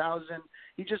 2000.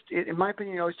 He just, in my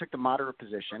opinion, he always took the moderate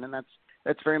position, and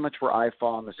that's very much where I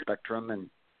fall on the spectrum. And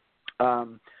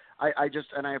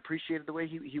I appreciated the way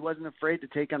he wasn't afraid to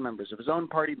take on members of his own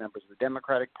party, members of the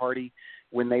Democratic Party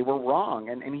when they were wrong,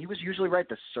 and he was usually right.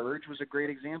 The surge was a great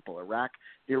example.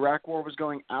 The Iraq War was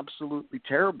going absolutely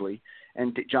terribly,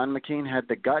 and John McCain had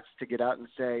the guts to get out and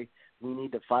say, we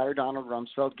need to fire Donald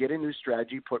Rumsfeld, get a new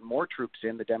strategy, put more troops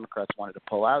in. The Democrats wanted to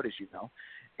pull out, as you know,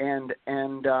 and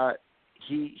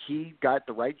he got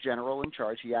the right general in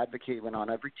charge. He advocated, went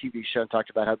on every TV show and talked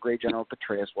about how great General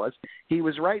Petraeus was. He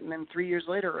was right, and then 3 years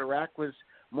later, Iraq was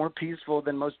more peaceful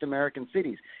than most American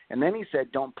cities. And then he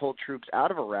said, don't pull troops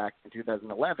out of Iraq in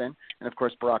 2011. And, of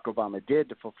course, Barack Obama did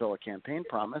to fulfill a campaign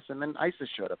promise, and then ISIS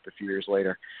showed up a few years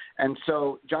later. And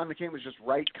so John McCain was just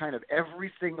right kind of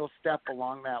every single step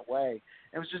along that way.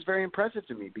 It was just very impressive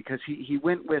to me because he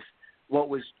went with what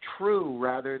was true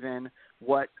rather than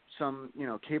what some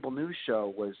cable news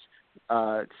show was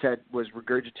said was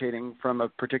regurgitating from a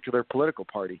particular political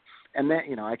party. And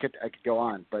then I could go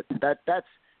on, but that's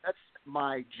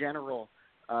my general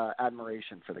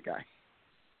admiration for the guy.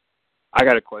 I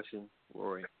got a question,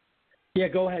 Rory. Yeah,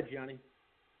 go ahead, Johnny.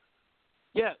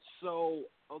 Yeah, so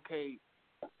okay,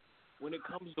 when it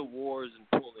comes to wars and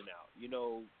pulling out,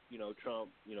 Trump,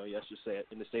 yesterday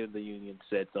in the State of the Union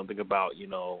said something about,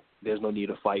 there's no need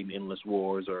to fight in endless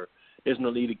wars, or there's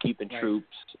no need to keeping troops,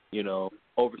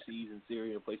 overseas in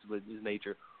Syria and places of this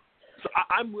nature. So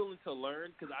I'm willing to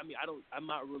learn because I'm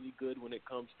not really good when it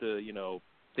comes to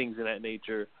things in that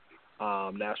nature,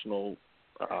 national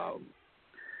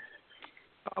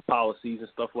policies and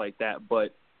stuff like that.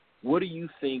 But what do you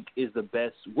think is the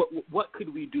best? What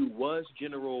could we do? Was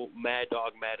General Mad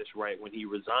Dog Mattis right when he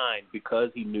resigned because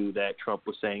he knew that Trump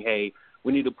was saying, hey,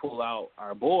 we need to pull out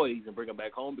our boys and bring them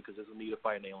back home because there's a need to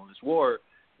fight an endless war?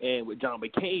 And with John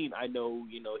McCain, I know,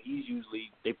 he's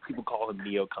usually, people call him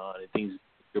neocon and things,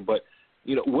 but,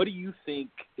 what do you think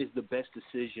is the best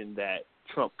decision that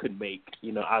Trump could make,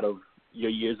 out of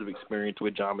your years of experience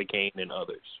with John McCain and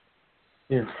others?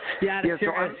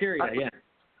 Syria, yeah.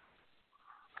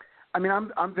 I mean,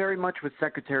 I'm very much with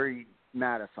Secretary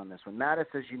Mattis on this one. Mattis,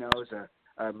 as you know, is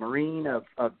a Marine of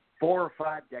 4 or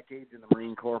 5 decades in the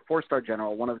Marine Corps, 4-star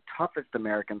general, one of the toughest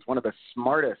Americans, one of the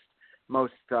smartest,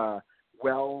 most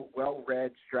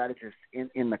well-read strategists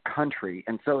in the country,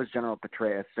 and so is General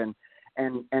Petraeus.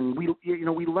 And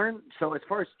we learned. So as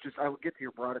far as I will get to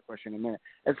your broader question in a minute.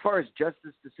 As far as just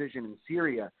this decision in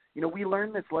Syria, we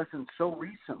learned this lesson so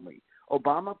recently.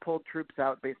 Obama pulled troops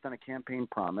out based on a campaign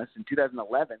promise in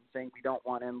 2011, saying we don't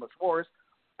want endless wars.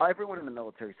 Everyone in the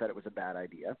military said it was a bad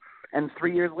idea. And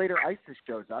 3 years later, ISIS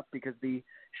shows up because the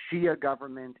Shia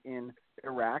government in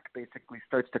Iraq basically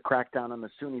starts to crack down on the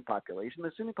Sunni population.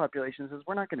 The Sunni population says,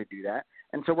 we're not going to do that,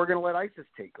 and so we're going to let ISIS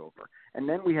take over. And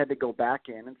then we had to go back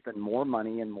in and spend more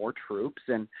money and more troops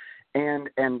and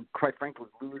quite frankly,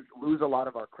 lose a lot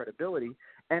of our credibility.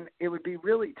 And it would be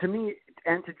really, to me,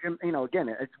 and to Jim, again,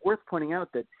 it's worth pointing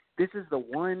out that this is the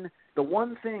one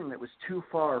thing that was too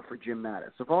far for Jim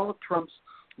Mattis. Of all of Trump's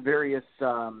various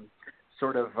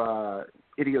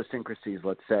idiosyncrasies,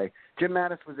 let's say, Jim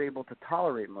Mattis was able to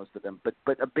tolerate most of them, but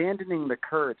abandoning the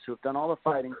Kurds, who have done all the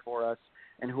fighting for us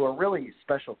and who are really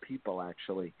special people,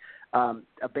 actually,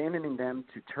 abandoning them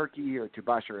to Turkey or to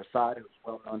Bashar Assad, who's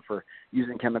well known for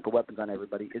using chemical weapons on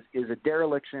everybody, is a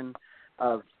dereliction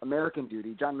of American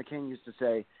duty. John McCain used to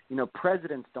say,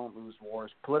 presidents don't lose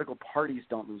wars, political parties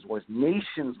don't lose wars,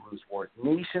 nations lose wars,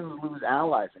 nations lose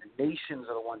allies, and nations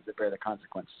are the ones that bear the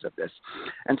consequences of this.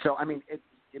 And so,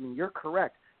 you're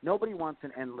correct. Nobody wants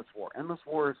an endless war. Endless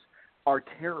wars are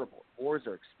terrible. Wars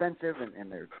are expensive,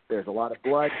 and there's a lot of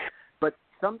blood. But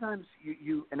sometimes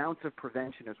an ounce of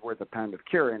prevention is worth a pound of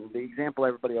cure. And the example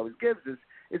everybody always gives is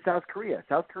South Korea.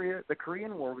 The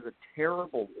Korean War was a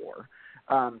terrible war.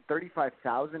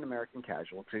 35,000 American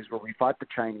casualties where we fought the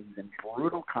Chinese in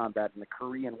brutal combat in the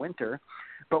Korean winter.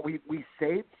 But we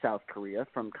saved South Korea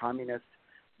from communist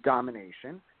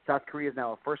domination. South Korea is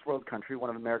now a first world country, one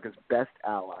of America's best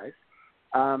allies.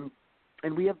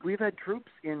 And we've had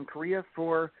troops in Korea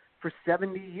for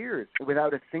 70 years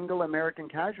without a single American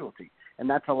casualty. And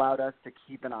that's allowed us to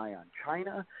keep an eye on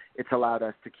China. It's allowed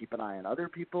us to keep an eye on other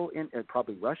people,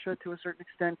 probably Russia to a certain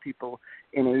extent, people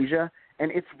in Asia.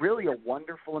 And it's really a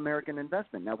wonderful American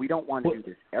investment. Now, we don't want to do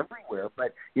this everywhere,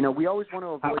 but, we always want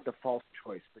to avoid the false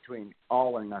choice between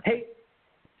all or nothing.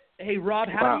 Hey, Rob,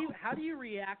 how do you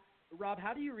react? Rob,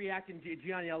 how do you react? And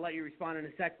Gianni, I'll let you respond in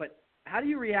a sec. But how do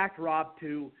you react, Rob,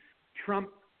 to Trump,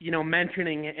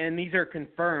 mentioning, and these are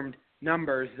confirmed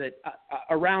numbers, that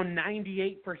around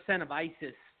 98% of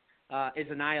ISIS is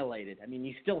annihilated? I mean,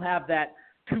 you still have that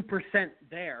 2%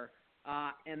 there,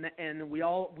 and we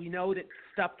know that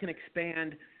stuff can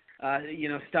expand.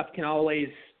 Stuff can always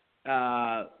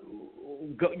go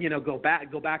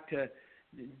back to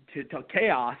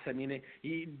chaos. I mean,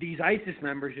 these ISIS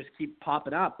members just keep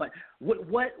popping up. But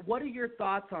what are your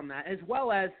thoughts on that? As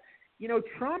well as,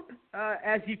 Trump,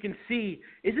 as you can see,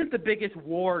 isn't the biggest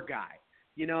war guy.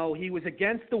 He was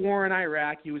against the war in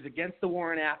Iraq. He was against the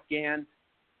war in Afghan,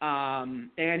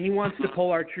 and he wants to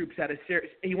pull our troops out of Syria.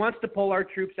 He wants to pull our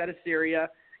troops out of Syria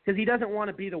because he doesn't want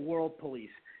to be the world police.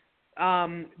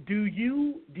 Do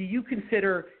you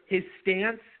consider his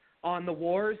stance on the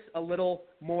wars a little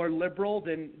more liberal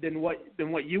than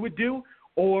what you would do,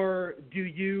 or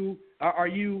are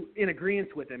you in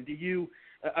agreement with him? Do you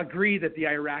agree that the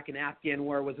Iraq and Afghan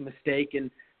war was a mistake and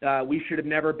we should have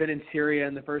never been in Syria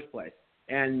in the first place?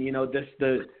 And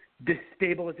the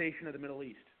destabilization of the Middle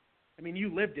East. I mean,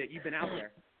 you lived it. You've been out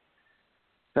there.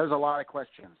 There's a lot of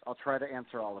questions. I'll try to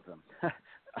answer all of them.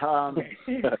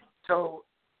 So,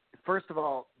 first of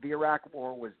all, the Iraq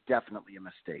War was definitely a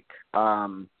mistake.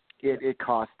 It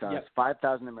cost us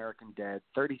 5,000 American dead,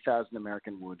 30,000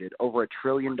 American wounded, over $1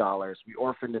 trillion. We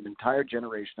orphaned an entire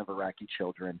generation of Iraqi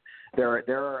children. There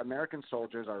are American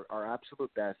soldiers, our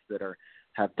absolute best, that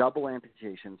have double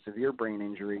amputation, severe brain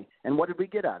injury. And what did we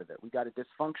get out of it? We got a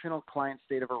dysfunctional client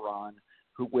state of Iran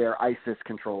where ISIS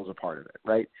controls a part of it,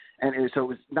 right? And so it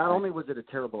was, not only was it a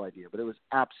terrible idea, but it was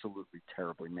absolutely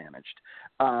terribly managed.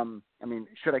 I mean,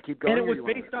 should I keep going? And it was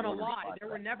based on a lie. There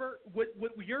were never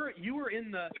you were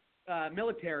in the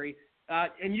military,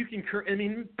 and you can. I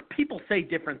mean, people say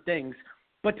different things,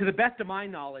 but to the best of my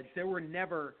knowledge, there were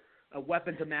never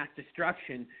weapons of mass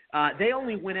destruction. They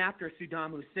only went after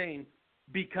Saddam Hussein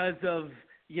because of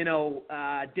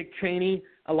Dick Cheney,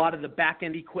 a lot of the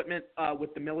back-end equipment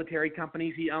with the military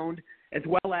companies he owned, as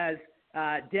well as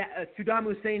Saddam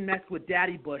Hussein messed with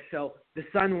Daddy Bush, so the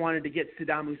son wanted to get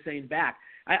Saddam Hussein back.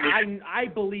 I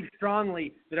believe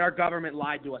strongly that our government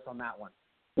lied to us on that one.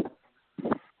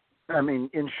 I mean,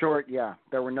 in short, yeah,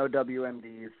 there were no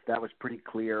WMDs. That was pretty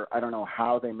clear. I don't know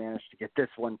how they managed to get this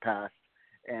one passed,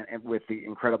 and with the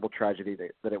incredible tragedy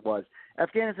that it was.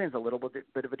 Afghanistan's a little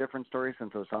bit of a different story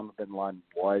since Osama bin Laden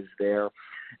was there.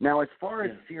 Now, as far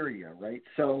as Syria, right?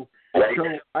 So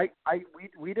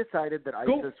we decided that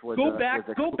ISIS was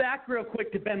go back real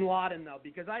quick to bin Laden though,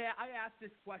 because I asked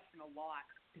this question a lot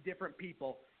to different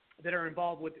people that are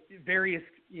involved with various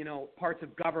parts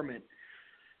of government.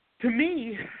 To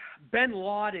me, bin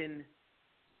Laden,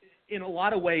 in a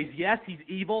lot of ways, yes, he's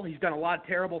evil. He's done a lot of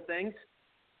terrible things.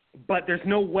 But there's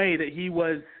no way that he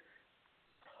was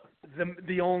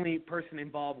the only person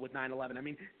involved with 9/11. I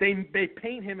mean, they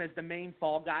paint him as the main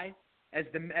fall guy, as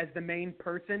the main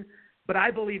person. But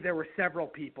I believe there were several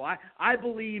people. I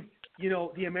believe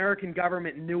the American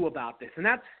government knew about this, and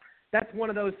that's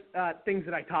one of those things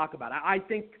that I talk about. I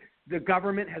think the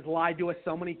government has lied to us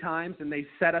so many times, and they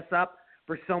set us up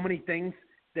for so many things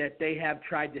that they have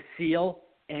tried to seal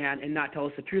and not tell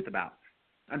us the truth about,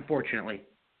 unfortunately.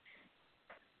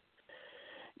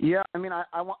 Yeah, I mean, I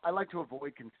like to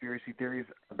avoid conspiracy theories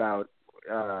about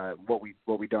what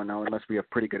we don't know unless we have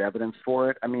pretty good evidence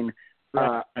for it. I mean,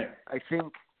 I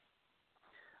think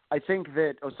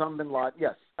that Osama bin Laden.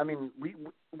 Yes, I mean,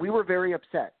 we were very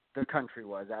upset. The country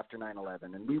was after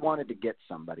 9/11, and we wanted to get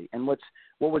somebody. And what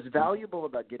was valuable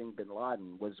about getting bin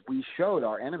Laden was we showed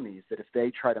our enemies that if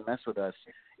they try to mess with us,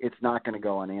 it's not going to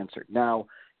go unanswered. Now,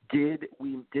 Did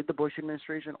the Bush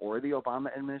administration or the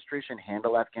Obama administration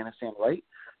handle Afghanistan right?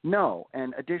 No.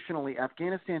 And additionally,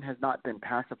 Afghanistan has not been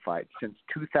pacified since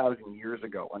 2,000 years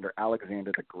ago under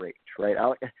Alexander the Great, right?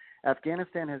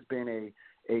 Afghanistan has been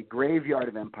a graveyard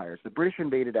of empires. The British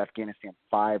invaded Afghanistan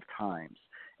 5 times.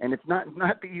 And it's not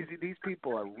easy. These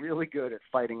people are really good at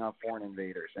fighting off foreign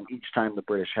invaders, and each time the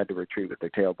British had to retreat with their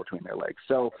tail between their legs.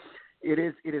 So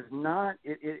it was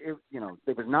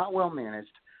not well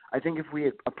managed. I think if we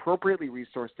had appropriately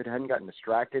resourced it, hadn't gotten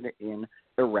distracted in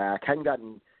Iraq, hadn't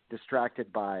gotten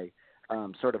distracted by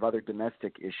sort of other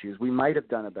domestic issues, we might have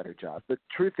done a better job. The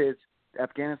truth is,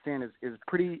 Afghanistan is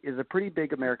a pretty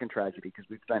big American tragedy because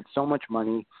we've spent so much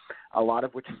money, a lot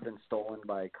of which has been stolen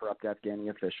by corrupt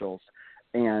Afghani officials,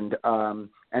 and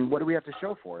what do we have to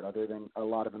show for it other than a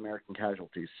lot of American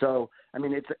casualties? So I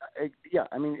mean,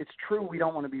 it's true we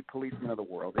don't want to be policemen of the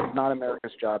world. It's not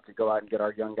America's job to go out and get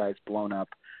our young guys blown up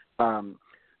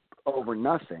over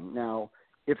nothing. Now,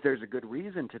 if there's a good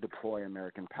reason to deploy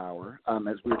American power,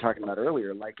 as we were talking about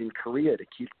earlier, like in Korea to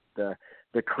keep the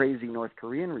crazy North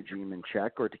Korean regime in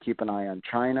check, or to keep an eye on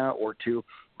China, or to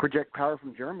project power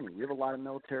from Germany. We have a lot of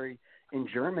military in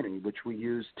Germany, which we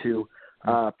use to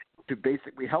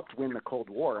basically helped win the Cold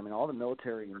War. I mean, all the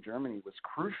military in Germany was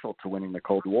crucial to winning the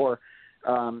Cold War.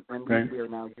 And we are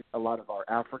now, a lot of our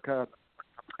Africa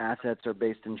assets are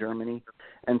based in Germany.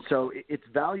 And so it's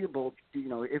valuable,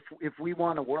 if we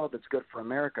want a world that's good for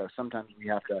America, sometimes we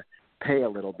have to pay a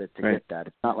little bit to get that.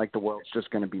 It's not like the world's just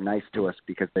going to be nice to us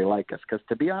because they like us. Because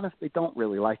to be honest, they don't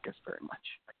really like us very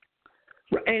much.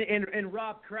 And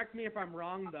Rob, correct me if I'm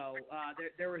wrong, though.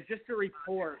 There was just a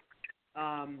report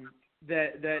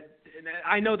that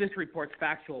I know this report's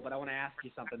factual, but I want to ask you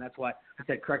something. That's why I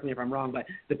said correct me if I'm wrong. But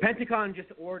the Pentagon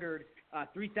just ordered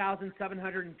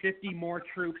 3,750 more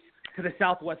troops to the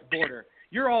southwest border.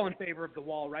 You're all in favor of the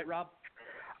wall, right, Rob?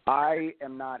 I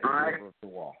am not in favor of the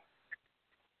wall.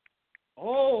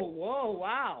 Oh, whoa,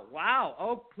 wow.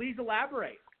 Oh, please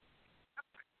elaborate.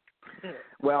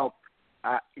 Well,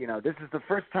 this is the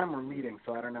first time we're meeting,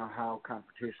 so I don't know how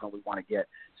confrontational we want to get.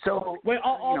 So wait,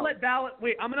 I'm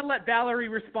going to let Valerie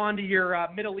respond to your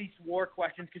Middle East war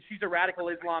questions because she's a radical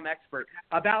Islam expert.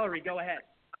 Valerie, go ahead.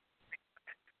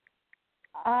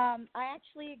 I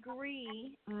actually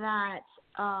agree that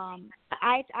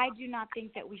I do not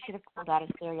think that we should have pulled out of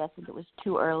Syria. I think it was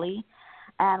too early.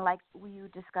 And like we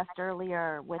discussed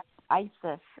earlier with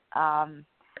ISIS,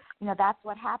 that's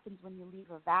what happens when you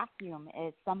leave a vacuum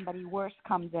is somebody worse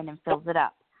comes in and fills it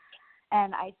up.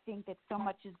 And I think that so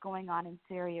much is going on in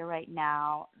Syria right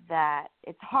now that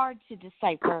it's hard to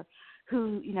decipher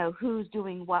who's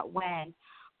doing what when.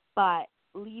 But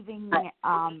leaving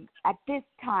at this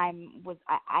time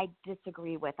I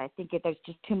disagree with. I think there's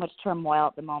just too much turmoil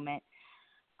at the moment.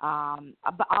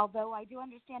 But although I do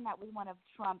understand that was one of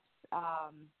Trump's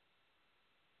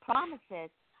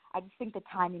promises, I just think the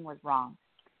timing was wrong.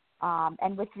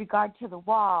 And with regard to the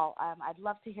wall, I'd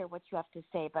love to hear what you have to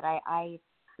say. But I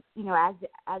as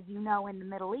you know, in the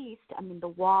Middle East, I mean, the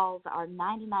walls are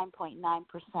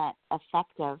 99.9%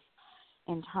 effective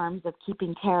in terms of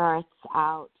keeping terrorists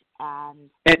out. And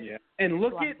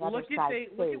look at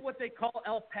what they call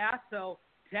El Paso,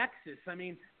 Texas. I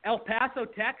mean, El Paso,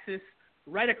 Texas,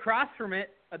 right across from it,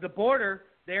 at the border,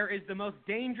 there is the most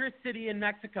dangerous city in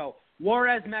Mexico,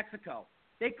 Juarez, Mexico.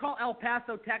 They call El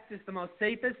Paso, Texas, the most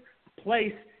safest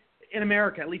place in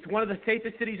America, at least one of the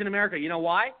safest cities in America. You know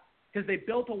why? Because they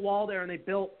built a wall there and they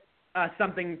built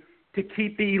something to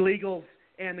keep the illegals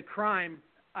and the crime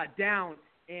down,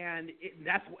 and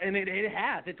it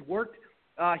has. It's worked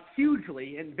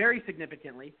hugely and very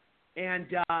significantly, and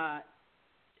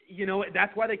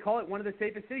that's why they call it one of the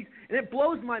safest cities. And it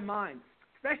blows my mind,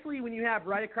 especially when you have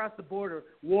right across the border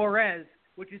Juarez,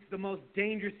 which is the most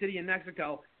dangerous city in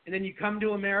Mexico, and then you come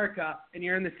to America and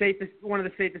you're in one of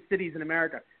the safest cities in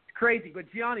America. It's crazy. But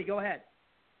Gianni, go ahead.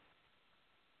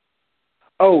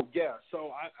 Oh yeah,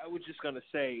 so I was just gonna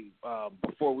say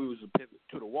before we was a pivot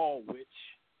to the wall, which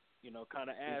kind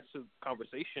of adds to the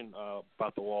conversation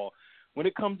about the wall. When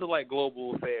it comes to like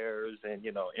global affairs and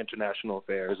international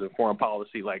affairs and foreign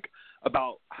policy, like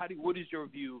what is your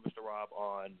view, Mr. Rob,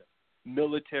 on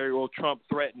Trump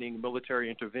threatening military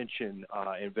intervention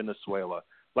in Venezuela?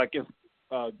 Like if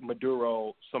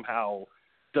Maduro somehow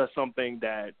does something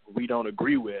that we don't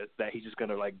agree with, that he's just going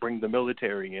to like bring the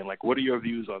military in. Like, what are your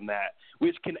views on that?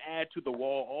 Which can add to the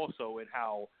wall also, and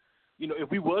how,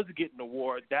 if we was to get in a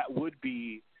war, that would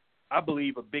be, I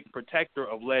believe, a big protector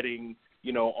of letting,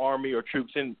 army or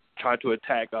troops in try to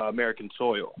attack American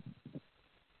soil.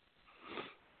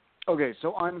 Okay,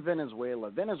 so on Venezuela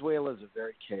is a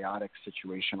very chaotic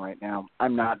situation right now.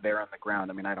 I'm not there on the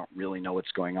ground. I mean, I don't really know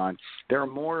what's going on. There are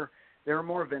more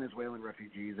Venezuelan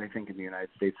refugees, I think, in the United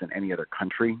States than any other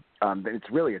country. It's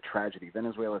really a tragedy.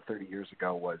 Venezuela 30 years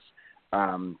ago was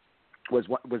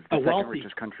the second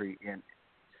richest country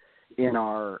in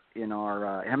our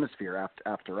hemisphere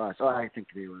after us. Oh, I think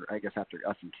I guess after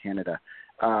us in Canada.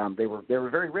 They were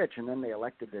very rich, and then they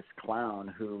elected this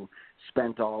clown who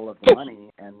spent all of the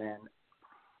money, and then.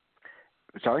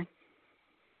 Sorry?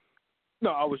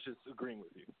 No, I was just agreeing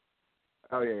with you.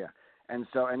 Oh yeah. And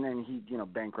then he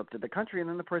bankrupted the country, and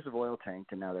then the price of oil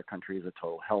tanked, and now their country is a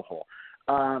total hellhole.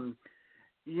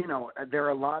 There are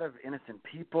a lot of innocent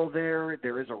people there.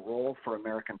 There is a role for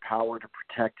American power to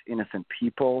protect innocent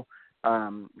people.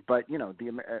 But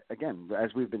again,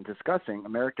 as we've been discussing,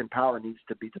 American power needs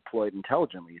to be deployed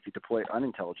intelligently. If you deploy it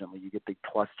unintelligently, you get the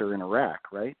cluster in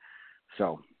Iraq, right?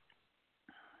 So.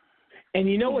 And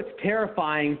what's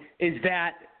terrifying is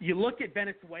that you look at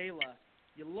Venezuela,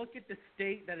 you look at the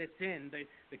state that it's in,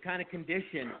 the kind of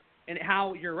condition, and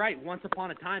how you're right. Once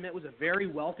upon a time, it was a very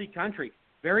wealthy country,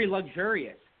 very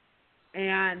luxurious,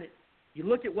 and you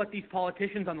look at what these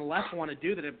politicians on the left want to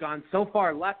do that have gone so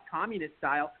far left, communist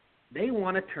style. They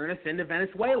want to turn us into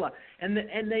Venezuela. And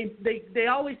they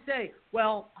always say,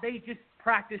 well, they just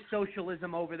practice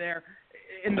socialism over there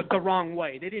in the wrong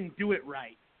way. They didn't do it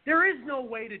right. There is no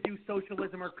way to do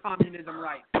socialism or communism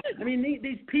right. I mean,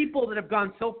 these people that have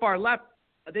gone so far left,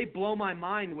 they blow my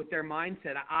mind with their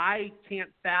mindset. I can't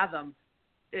fathom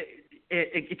it,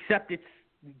 except it's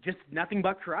just nothing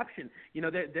but corruption.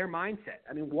 Their mindset.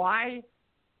 I mean, why?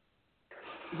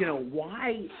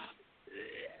 Why?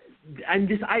 And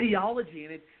this ideology,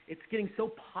 and it's getting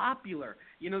so popular.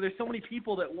 There's so many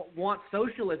people that want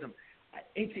socialism.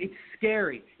 It's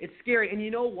scary. It's scary. And you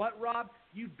know what, Rob?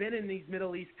 You've been in these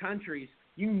Middle East countries.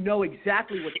 You know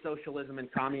exactly what socialism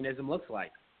and communism looks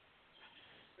like.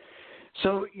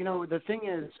 So, the thing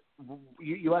is,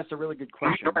 you asked a really good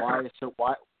question.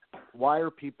 Why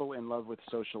are people in love with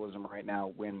socialism right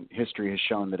now when history has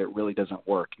shown that it really doesn't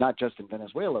work? Not just in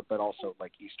Venezuela, but also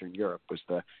like Eastern Europe was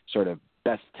the sort of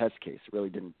best test case. It really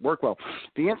didn't work well.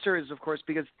 The answer is, of course,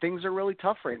 because things are really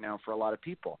tough right now for a lot of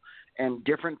people, and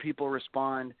different people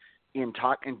respond in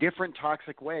different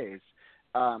toxic ways.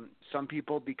 Some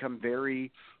people become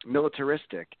very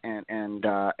militaristic, and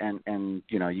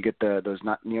you get those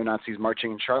neo-Nazis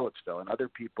marching in Charlottesville, and other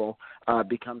people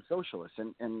become socialists.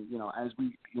 And as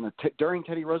we during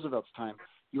Teddy Roosevelt's time,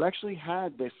 you actually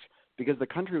had this, because the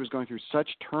country was going through such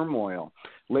turmoil.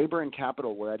 Labor and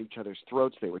capital were at each other's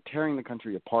throats. They were tearing the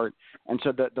country apart. And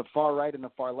so the far right and the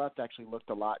far left actually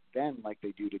looked a lot then like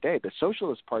they do today. The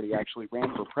Socialist Party actually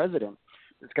ran for president.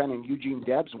 This guy named Eugene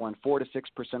Debs won 4 to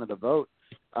 6% of the vote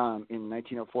in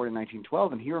 1904 to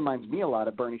 1912, and he reminds me a lot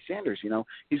of Bernie Sanders.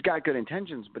 He's got good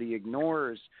intentions, but he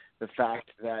ignores the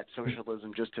fact that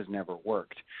socialism just has never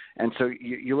worked. And so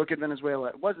you look at Venezuela.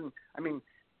 It wasn't. I mean,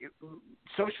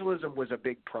 socialism was a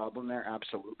big problem there,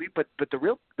 absolutely. But the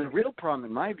real problem,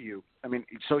 in my view, I mean,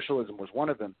 socialism was one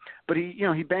of them. But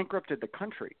he bankrupted the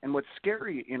country. And what's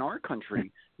scary in our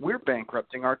country, we're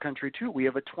bankrupting our country too. We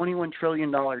have a $21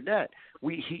 trillion debt.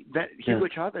 Hugo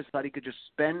Chavez thought he could just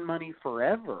spend money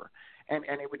forever, and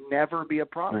it would never be a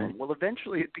problem. Right. Well,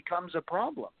 eventually it becomes a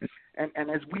problem. And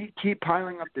as we keep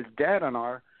piling up this debt on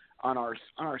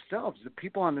ourselves, the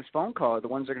people on this phone call are the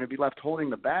ones that are going to be left holding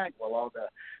the bag while all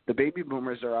the baby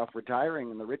boomers are off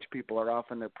retiring and the rich people are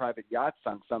off in their private yachts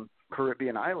on some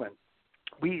Caribbean island.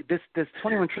 This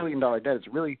 $21 trillion debt is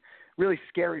a really, really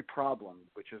scary problem,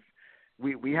 which is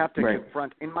we have to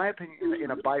confront, in my opinion, in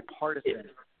a bipartisan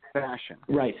fashion.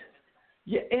 Right.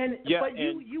 Yeah, but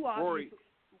you obviously, Rory,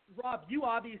 Rob, you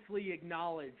obviously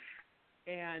acknowledge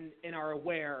and are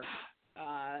aware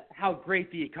how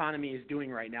great the economy is doing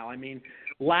right now. I mean,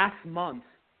 last month,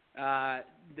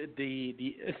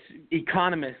 the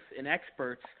economists and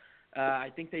experts,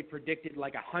 I think they predicted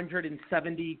like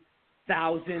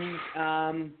 170,000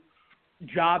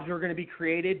 jobs were going to be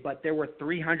created, but there were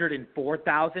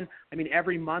 304,000. I mean,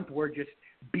 every month we're just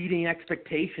beating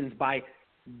expectations by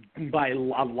a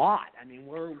lot. I mean,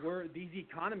 these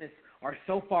economists are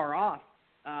so far off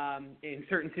in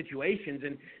certain situations,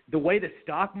 and the way the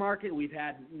stock market, we've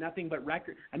had nothing but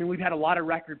record. I mean, we've had a lot of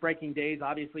record-breaking days.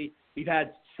 Obviously, we've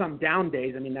had some down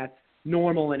days. I mean, that's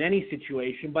normal in any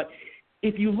situation. But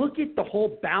if you look at the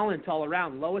whole balance all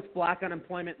around, lowest black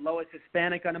unemployment, lowest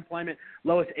Hispanic unemployment,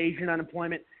 lowest Asian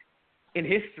unemployment in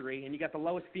history, and you got the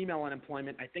lowest female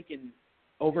unemployment, I think, in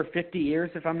over 50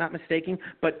 years, if I'm not mistaken.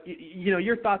 But,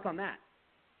 your thoughts on that?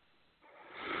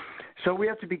 So we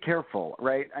have to be careful,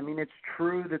 right? I mean, it's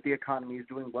true that the economy is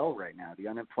doing well right now. The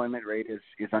unemployment rate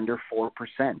is under 4%,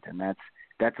 and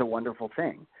that's a wonderful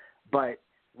thing. But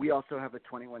we also have a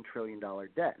 $21 trillion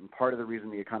debt, and part of the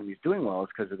reason the economy is doing well is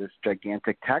because of this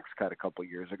gigantic tax cut a couple of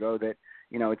years ago. That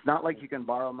it's not like you can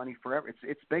borrow money forever.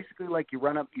 It's basically like you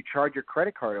charge your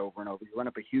credit card over and over. You run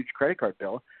up a huge credit card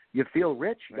bill. You feel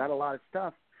rich. You got a lot of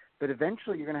stuff. But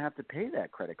eventually, you're going to have to pay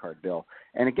that credit card bill.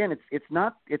 And again, it's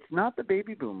not the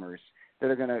baby boomers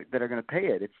that are going to pay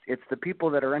it. It's the people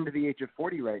that are under the age of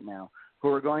 40 right now who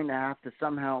are going to have to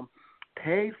somehow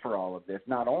pay for all of this.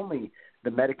 Not only the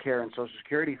Medicare and Social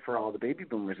Security for all the baby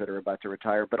boomers that are about to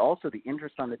retire, but also the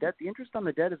interest on the debt. The interest on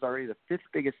the debt is already the fifth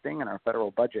biggest thing in our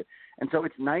federal budget. And so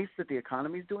it's nice that the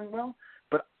economy is doing well,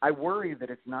 but I worry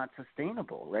that it's not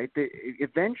sustainable, right?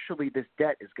 Eventually, this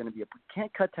debt is going to we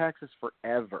can't cut taxes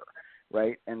forever,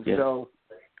 right? And so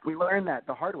we learned that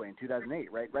the hard way in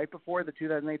 2008, right? Right before the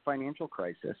 2008 financial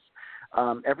crisis,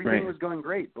 everything was going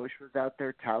great. Bush was out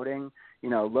there touting,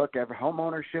 look, home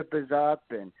ownership is up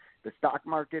and the stock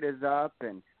market is up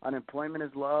and unemployment is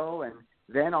low, and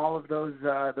then all of those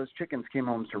chickens came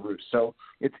home to roost. So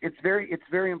it's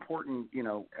very important.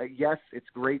 Yes, it's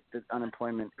great that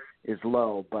unemployment is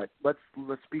low, but let's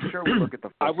be sure we look at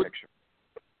the full picture.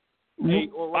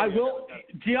 I will,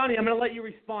 Gianni. I'm going to let you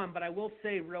respond, but I will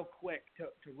say real quick to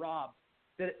Rob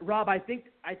that Rob, I think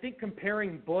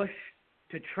comparing Bush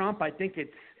to Trump, I think it's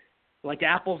like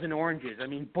apples and oranges. I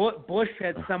mean, Bush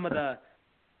had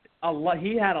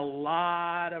he had a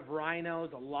lot of rhinos,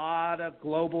 a lot of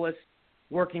globalists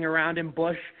working around him.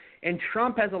 Bush and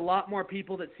Trump has a lot more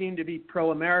people that seem to be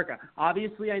pro-America.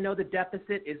 Obviously, I know the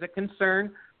deficit is a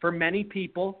concern for many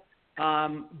people,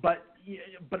 but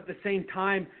at the same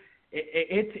time,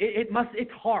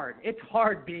 it's hard. It's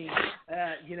hard being,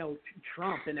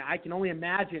 Trump, and I can only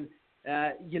imagine,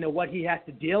 what he has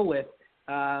to deal with.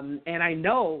 And I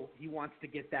know he wants to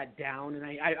get that down, and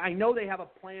I know they have a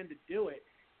plan to do it.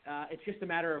 It's just a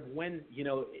matter of when,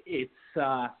 it's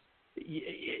going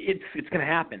to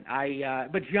happen.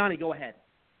 But Gianni, go ahead.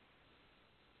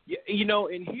 Yeah,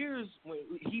 and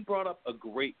he brought up a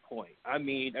great point. I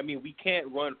mean, we can't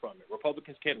run from it.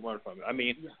 Republicans can't run from it. I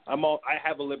mean, I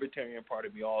have a libertarian part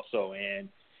of me also, and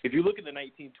if you look at the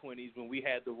 1920s when we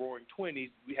had the Roaring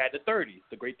 20s, we had the 30s,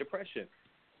 the Great Depression.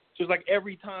 So it's like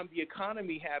every time the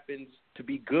economy happens to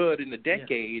be good in the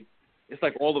decade, it's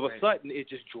like all of a sudden it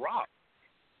just drops.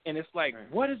 And it's like,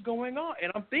 what is going on?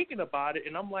 And I'm thinking about it,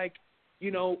 and I'm like,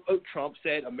 Trump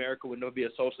said America would never be a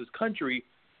socialist country.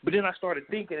 But then I started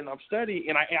thinking, and I'm studying,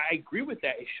 and I agree with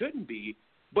that. It shouldn't be.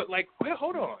 But,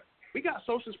 hold on. We got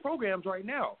socialist programs right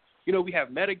now. We have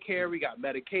Medicare, we got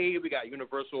Medicaid, we got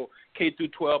universal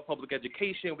K-12 public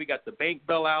education, we got the bank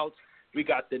bailouts, we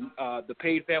got the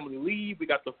paid family leave, we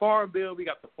got the farm bill, we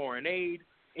got the foreign aid,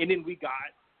 and then we got,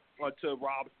 to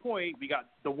Rob's point, we got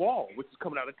the wall, which is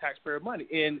coming out of taxpayer money.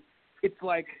 And it's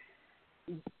like,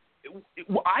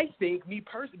 I think, me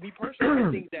personally,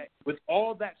 I think that with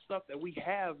all that stuff that we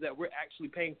have that we're actually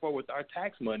paying for with our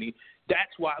tax money,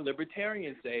 that's why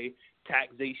libertarians say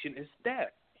taxation is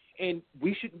theft. And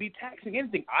we shouldn't be taxing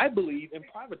anything. I believe in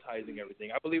privatizing everything.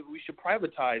 I believe we should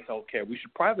privatize healthcare. We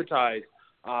should privatize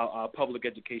public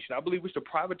education. I believe we should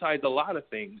privatize a lot of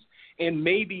things and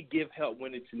maybe give help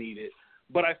when it's needed.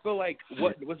 But I feel like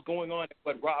what's going on,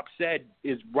 what Rob said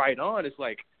is right on. It's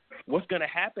like, what's going to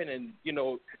happen in,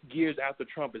 years after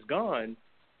Trump is gone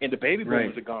and the baby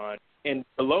boomers are gone, and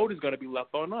the load is going to be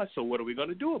left on us. So what are we going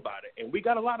to do about it? And we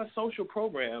got a lot of social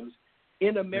programs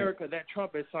in America that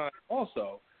Trump has signed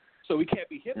also. So we can't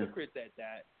be hypocrites at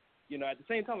that. At the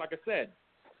same time, like I said,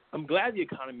 I'm glad the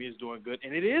economy is doing good,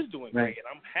 and it is doing great, and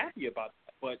I'm happy about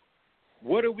that. But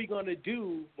what are we going to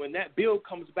do when that bill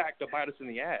comes back to bite us in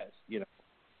the ass,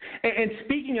 And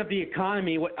speaking of the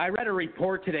economy, I read a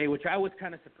report today, which I was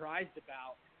kind of surprised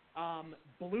about.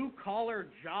 Blue-collar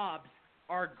jobs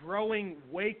are growing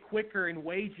way quicker in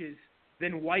wages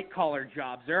than white-collar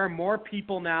jobs. There are more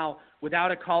people now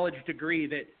without a college degree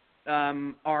that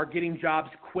are getting jobs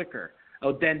quicker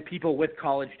than people with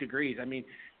college degrees. I mean,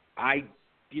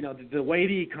 the way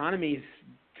the economy is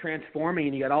transforming,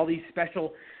 and you got all these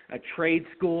special trade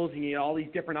schools, and you got all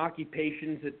these different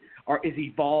occupations that is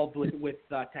evolved with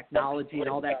technology and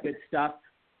all that good stuff.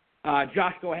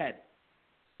 Josh, go ahead.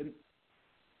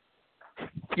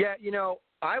 Yeah,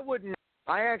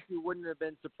 I actually wouldn't have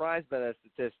been surprised by that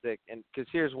statistic, and because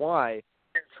here's why.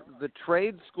 The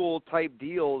trade school type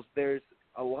deals, there's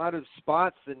a lot of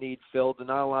spots that need filled and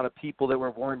not a lot of people that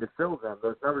were willing to fill them.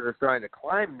 Those numbers are starting to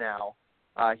climb now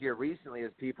here recently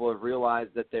as people have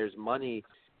realized that there's money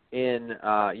in,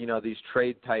 these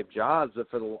trade type jobs. But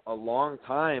for a long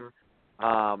time,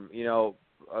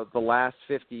 the last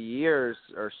 50 years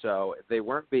or so, they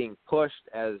weren't being pushed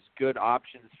as good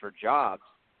options for jobs.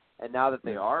 And now that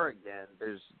they are again,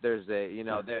 there's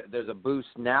a boost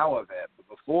now of it. But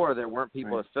before, there weren't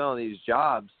people filling these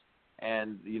jobs,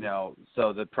 and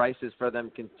so the prices for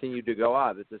them continue to go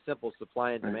up. It's a simple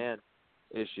supply and demand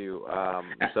issue.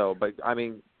 But I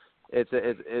mean,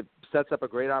 it sets up a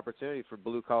great opportunity for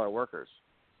blue collar workers.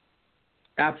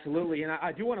 Absolutely, and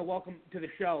I do want to welcome to the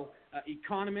show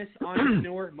economist,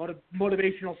 entrepreneur,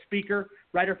 motivational speaker,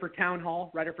 writer for Town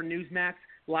Hall, writer for Newsmax,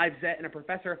 LiveZet, and a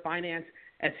professor of finance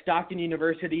at Stockton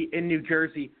University in New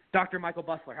Jersey. Dr. Michael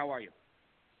Busler, how are you?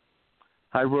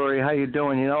 Hi, Rory. How you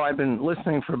doing? I've been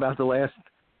listening for about the last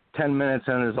 10 minutes,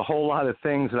 and there's a whole lot of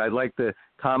things that I'd like to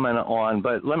comment on.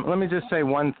 But let me just say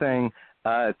one thing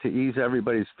to ease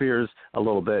everybody's fears a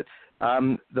little bit.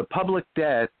 The public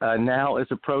debt now is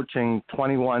approaching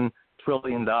 $21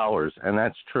 trillion, and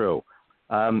that's true.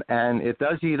 And it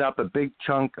does eat up a big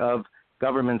chunk of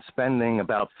government spending.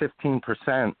 About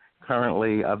 15%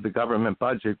 currently of the government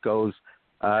budget goes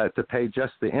to pay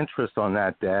just the interest on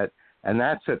that debt, and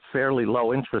that's at fairly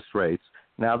low interest rates.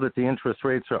 Now that the interest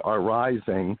rates are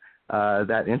rising,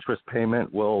 that interest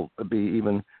payment will be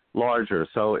even larger.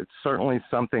 So it's certainly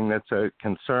something that's a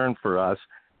concern for us,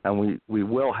 and we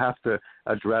will have to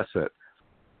address it.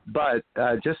 But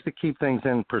just to keep things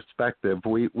in perspective,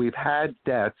 we've had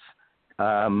debts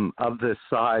of this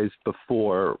size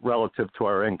before relative to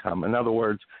our income. In other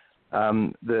words,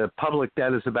 the public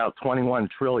debt is about $21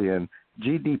 trillion.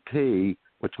 GDP,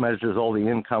 which measures all the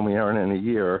income we earn in a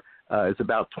year, is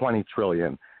about $20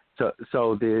 trillion.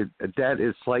 So the debt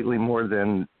is slightly more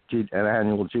than an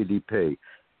annual GDP.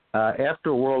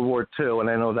 After World War II, and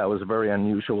I know that was a very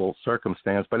unusual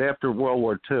circumstance, but after World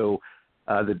War II,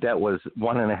 the debt was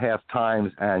 1.5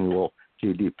 times annual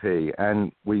GDP,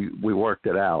 and we worked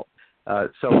it out.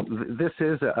 So this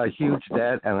is a huge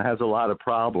debt and it has a lot of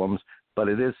problems, but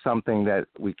it is something that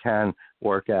we can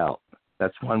work out.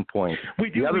 That's one point.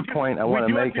 The other point I want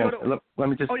to make, let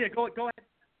me just... Oh, yeah, go ahead.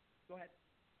 Go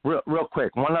ahead. Real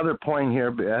quick, one other point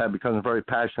here, because I'm very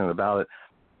passionate about it.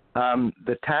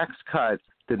 The tax cut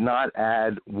did not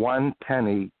add 1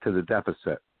 penny to the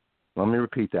deficit. Let me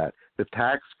repeat that. The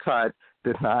tax cut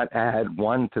did not add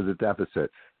 1 to the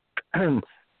deficit.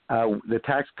 The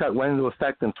tax cut went into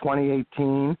effect in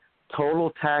 2018.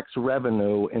 Total tax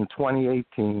revenue in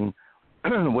 2018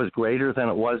 was greater than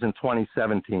it was in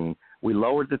 2017. We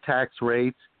lowered the tax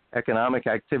rates. Economic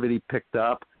activity picked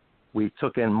up. We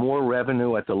took in more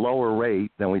revenue at the lower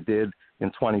rate than we did in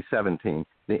 2017.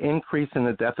 The increase in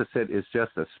the deficit is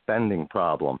just a spending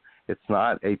problem. It's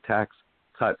not a tax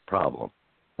cut problem.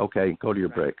 Okay, go to your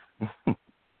break.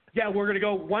 Yeah, we're going to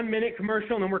go 1 minute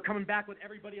commercial, and then we're coming back with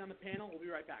everybody on the panel. We'll be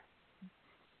right back.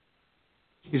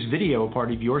 Is video a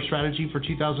part of your strategy for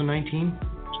 2019?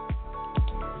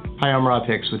 Hi, I'm Rob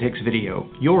Hicks with Hicks Video,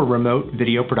 your remote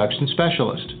video production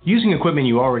specialist. Using equipment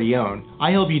you already own,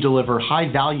 I help you deliver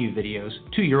high-value videos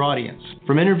to your audience.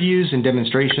 From interviews and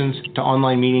demonstrations to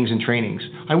online meetings and trainings,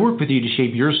 I work with you to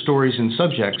shape your stories and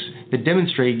subjects that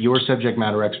demonstrate your subject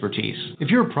matter expertise. If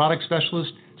you're a product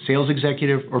specialist, sales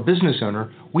executive, or business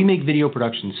owner, we make video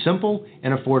production simple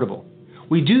and affordable.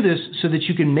 We do this so that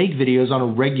you can make videos on a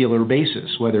regular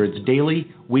basis, whether it's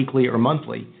daily, weekly, or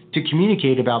monthly, to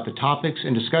communicate about the topics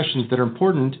and discussions that are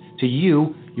important to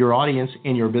you, your audience,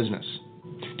 and your business.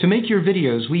 To make your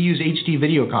videos, we use HD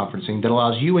video conferencing that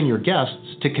allows you and your guests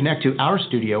to connect to our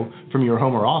studio from your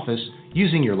home or office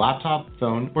using your laptop,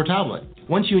 phone, or tablet.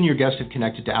 Once you and your guests have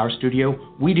connected to our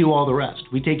studio, we do all the rest.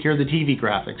 We take care of the TV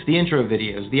graphics, the intro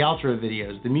videos, the outro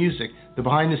videos, the music, the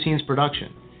behind-the-scenes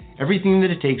production. Everything that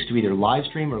it takes to either live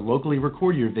stream or locally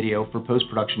record your video for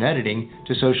post-production editing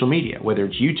to social media, whether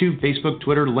it's YouTube, Facebook,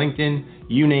 Twitter, LinkedIn,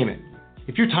 you name it.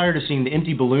 If you're tired of seeing the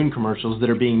empty balloon commercials that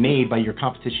are being made by your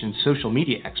competition's social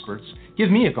media experts,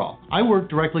 give me a call. I work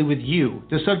directly with you,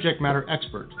 the subject matter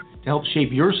expert, to help shape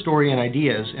your story and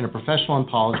ideas in a professional and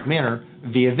polished manner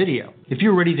via video. If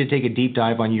you're ready to take a deep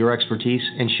dive on your expertise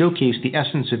and showcase the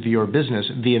essence of your business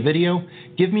via video,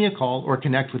 give me a call or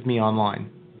connect with me online.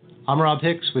 I'm Rob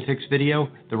Hicks with Hicks Video,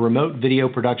 the remote video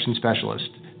production specialist,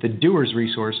 the doer's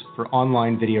resource for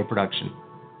online video production.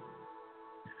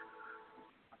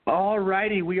 All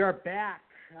righty, we are back.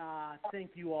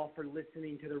 Thank you all for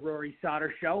listening to the Rory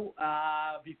Sauter Show.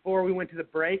 Before we went to the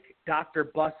break, Dr.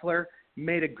 Busler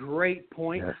made a great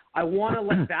point. Yes. I want to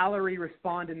let Valerie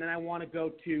respond, and then I want to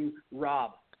go to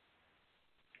Rob.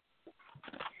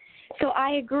 So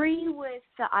I agree with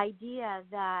the idea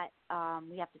that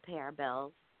we have to pay our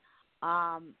bills.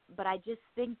 But I just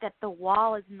think that the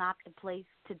wall is not the place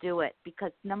to do it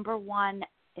because, number one,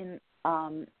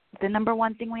 the number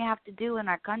one thing we have to do in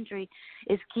our country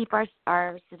is keep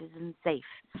our citizens safe.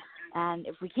 And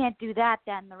if we can't do that,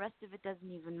 then the rest of it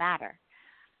doesn't even matter.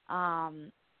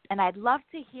 And I'd love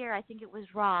to hear, I think it was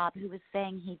Rob who was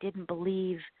saying he didn't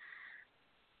believe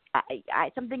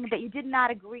something that you did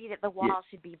not agree that the wall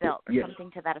should be built or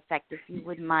something to that effect, if you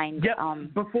wouldn't mind.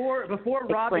 Before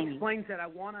Rob explaining. explains that, I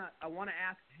wanna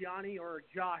ask Gianni or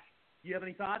Josh, do you have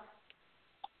any thoughts?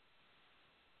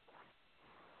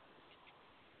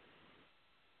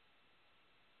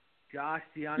 Josh,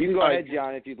 Gianni? You can go ahead,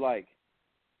 John, if you'd like.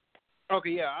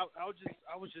 Okay, yeah, I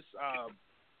was just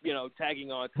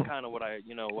tagging on to kind of what I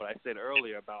said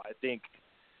earlier about, I think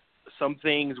some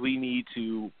things we need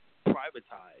to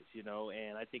privatize,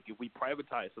 and I think if we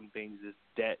privatize some things, this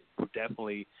debt will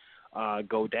definitely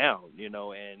go down,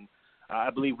 and I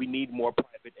believe we need more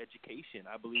private education.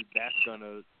 I believe that's going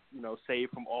to, save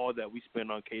from all that we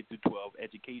spend on K through 12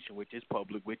 education, which is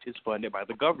public, which is funded by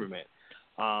the government.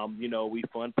 We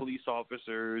fund police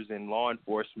officers and law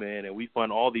enforcement, and we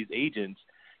fund all these agents.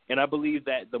 And I believe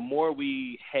that the more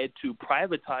we head to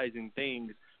privatizing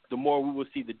things, the more we will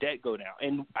see the debt go down.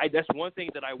 And that's one thing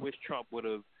that I wish Trump would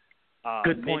have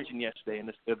mentioned yesterday in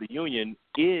the State of the Union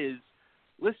is,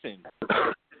 listen,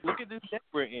 look at this debt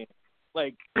we're in.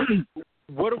 Like,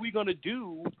 what are we going to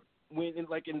do when, in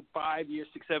 5 years,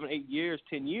 6, 7, 8 years,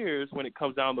 10 years, when it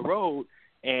comes down the road,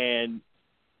 and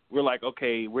we're like,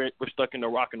 okay, we're stuck in a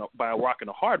rock and a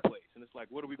hard place, and it's like,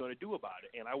 what are we going to do about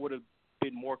it? And I would have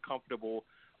been more comfortable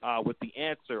with the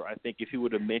answer, I think, if he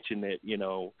would have mentioned it,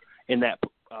 in that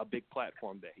big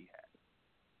platform that he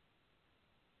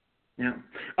had.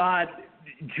 Yeah.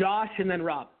 Josh and then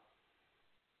Rob.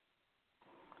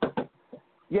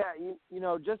 Yeah,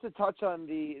 just to touch on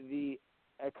the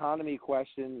economy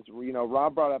questions,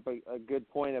 Rob brought up a good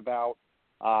point about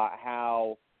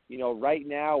how, right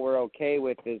now we're okay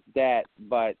with this debt,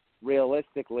 but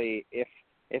realistically, if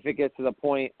it gets to the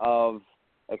point of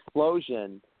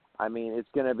explosion, I mean, it's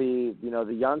going to be,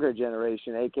 the younger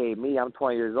generation, aka me. I'm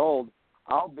 20 years old.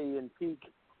 I'll be in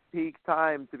peak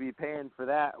time to be paying for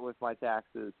that with my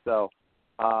taxes. So,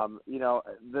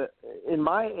 in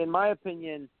my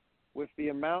opinion, with the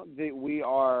amount that we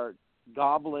are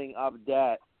gobbling up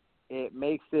debt, it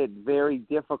makes it very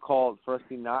difficult for us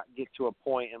to not get to a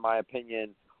point, in my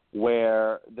opinion,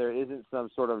 where there isn't some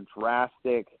sort of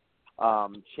drastic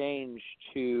change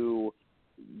to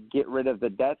get rid of the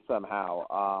debt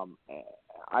somehow.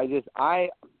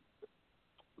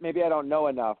 Maybe I don't know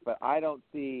enough, but I don't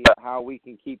see how we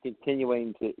can keep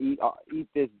continuing to eat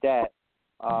this debt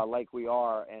like we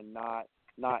are and not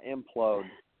implode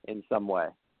in some way.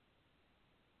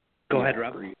 Go ahead,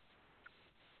 Rob.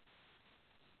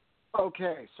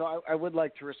 Okay, so I would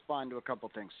like to respond to a couple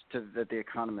things that the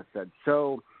economist said.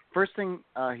 So first thing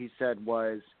he said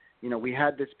was, we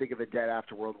had this big of a debt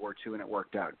after World War II and it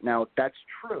worked out. Now, that's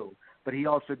true, but he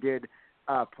also did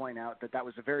point out that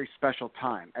was a very special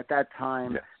time. At that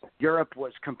time, Europe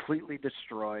was completely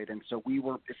destroyed, and so we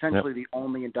were essentially the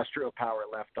only industrial power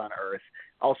left on Earth.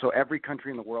 Also, every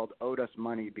country in the world owed us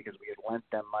money because we had lent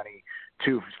them money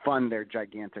to fund their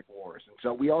gigantic wars. And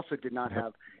so we also did not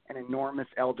have an enormous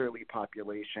elderly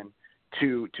population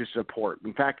to support.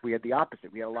 In fact, we had the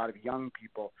opposite. We had a lot of young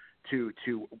people to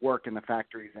work in the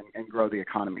factories and grow the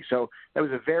economy. So that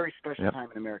was a very special time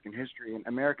in American history, and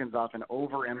Americans often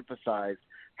overemphasize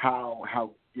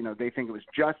how they think it was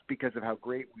just because of how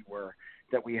great we were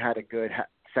that we had a good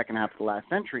second half of the last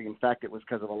century. In fact, it was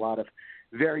because of a lot of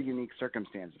very unique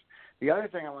circumstances. The other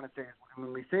thing I want to say is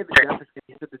when we say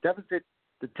the deficit,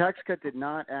 the tax cut did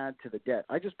not add to the debt.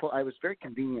 I was very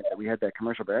convenient that we had that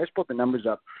commercial break. I just pulled the numbers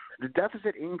up. The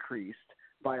deficit increased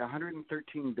by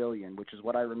 $113 billion, which is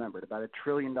what I remembered, about $1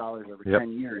 trillion over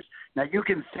 10 years. Now, you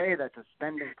can say that's a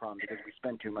spending problem because we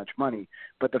spend too much money,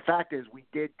 but the fact is we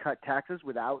did cut taxes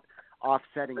without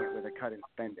offsetting it with a cut in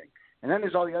spending. And then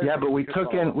there's all the other things but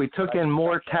we took in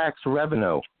more tax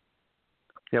revenue.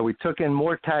 Yeah, we took in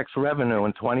more tax revenue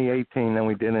in 2018 than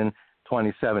we did in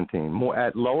 2017. More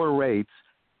at lower rates,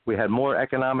 we had more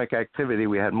economic activity,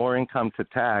 we had more income to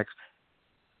tax.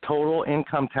 Total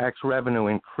income tax revenue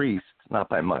increased, not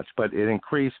by much, but it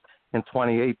increased in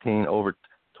 2018 over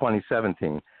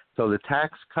 2017. So the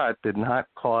tax cut did not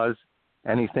cause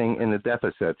anything in the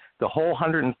deficit. The whole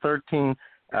 $113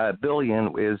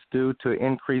 billion is due to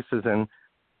increases in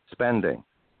spending.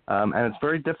 And it's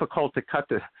very difficult to cut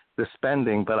the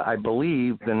spending, but I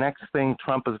believe the next thing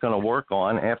Trump is going to work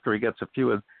on after he gets a few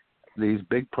of these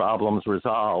big problems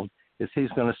resolved is he's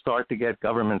going to start to get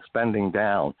government spending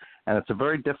down. And it's a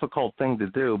very difficult thing to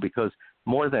do because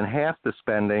more than half the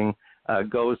spending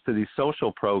goes to these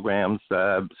social programs,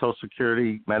 Social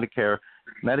Security, Medicare,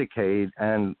 Medicaid,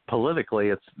 and politically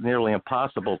it's nearly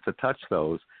impossible to touch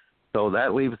those. So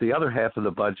that leaves the other half of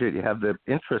the budget. You have the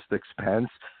interest expense,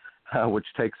 which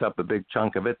takes up a big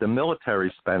chunk of it, the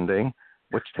military spending,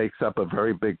 which takes up a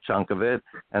very big chunk of it,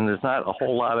 and there's not a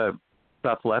whole lot of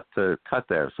stuff left to cut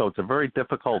there. So it's a very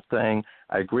difficult thing.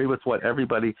 I agree with what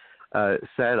everybody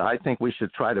said. I think we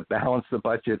should try to balance the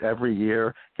budget every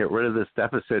year, get rid of this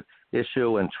deficit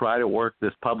issue, and try to work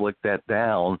this public debt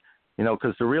down,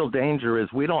 because the real danger is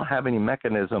we don't have any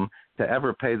mechanism to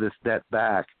ever pay this debt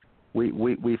back.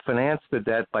 We finance the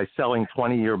debt by selling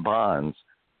 20-year bonds.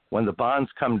 When the bonds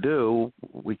come due,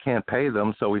 we can't pay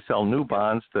them, so we sell new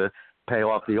bonds to pay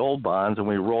off the old bonds, and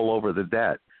we roll over the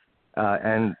debt.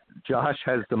 And Josh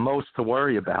has the most to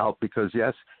worry about because,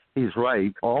 yes, he's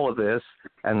right. All of this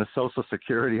and the Social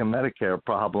Security and Medicare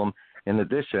problem, in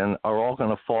addition, are all going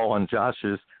to fall on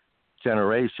Josh's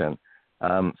generation.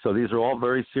 So these are all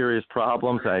very serious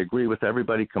problems. I agree with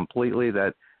everybody completely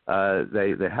that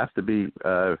they have to be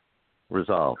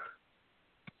resolved.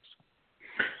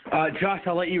 Josh,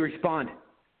 I'll let you respond.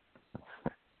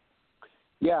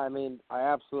 Yeah, I mean, I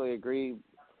absolutely agree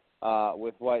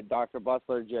with what Dr.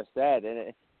 Butler just said,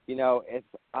 and the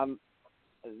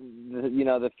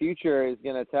future is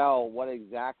going to tell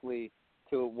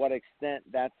to what extent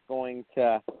that's going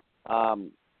to,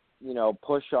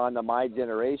 push on to my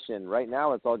generation. Right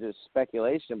now, it's all just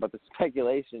speculation, but the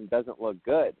speculation doesn't look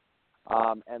good.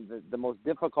 And the most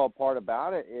difficult part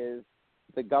about it is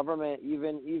the government,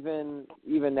 even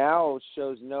now,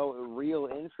 shows no real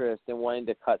interest in wanting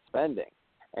to cut spending.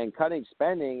 And cutting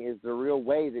spending is the real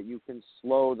way that you can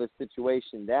slow the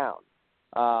situation down.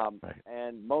 Right.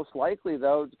 And most likely,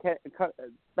 though,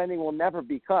 spending will never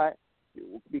be cut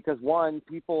because, one,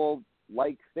 people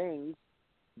like things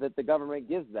that the government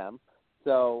gives them.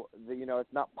 So,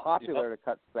 it's not popular to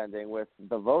cut spending with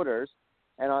the voters.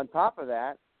 And on top of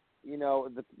that,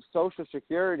 the Social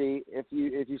Security, if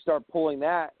you start pulling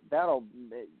that'll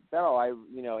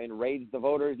enrage the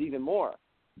voters even more.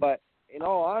 But in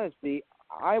all honesty,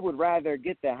 I would rather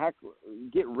get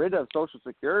rid of Social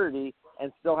Security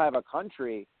and still have a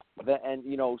country and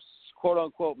quote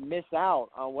unquote miss out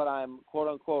on what I'm quote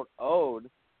unquote owed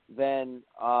than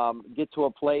get to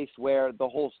a place where the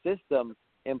whole system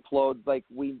implodes like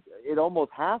it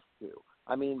almost has to.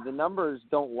 I mean, the numbers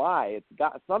don't lie.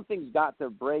 Something's got to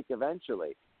break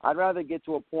eventually. I'd rather get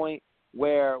to a point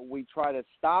where we try to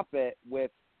stop it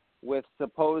with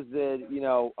supposed,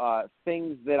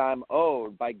 things that I'm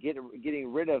owed by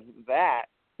getting rid of that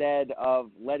instead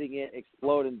of letting it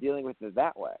explode and dealing with it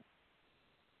that way.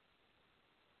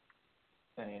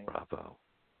 Bravo.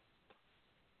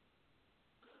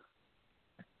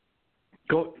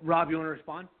 Go, Rob. You want to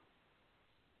respond?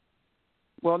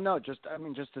 Well, no, just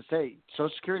to say,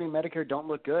 Social Security and Medicare don't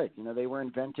look good. They were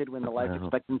invented when the life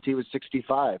expectancy was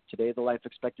 65. Today, the life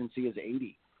expectancy is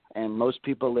 80, and most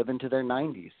people live into their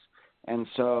 90s. And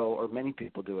so, or many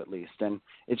people do at least. And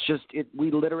it's just,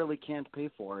 we literally can't pay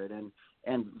for it. And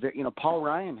Paul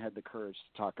Ryan had the courage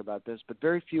to talk about this, but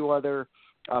very few other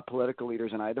political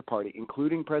leaders in either party,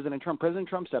 including President Trump. President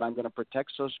Trump said, I'm going to protect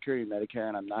Social Security and Medicare,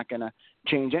 and I'm not going to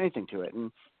change anything to it.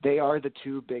 And they are the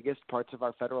two biggest parts of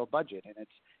our federal budget. And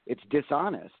it's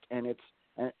dishonest. And it's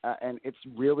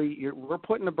really, we're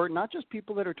putting a burden, not just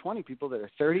people that are 20, people that are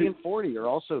 30 and 40 are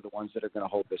also the ones that are going to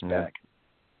hold this back.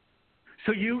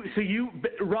 So you,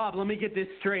 Rob, let me get this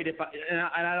straight.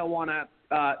 I don't want to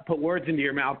put words into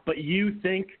your mouth, but you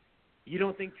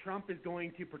don't think Trump is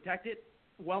going to protect it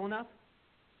well enough?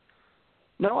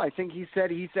 No, I think he said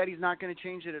he's not going to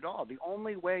change it at all. The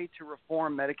only way to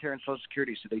reform Medicare and Social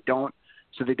Security so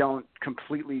they don't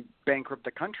completely bankrupt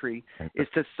the country is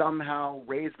to somehow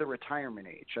raise the retirement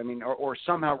age. I mean, or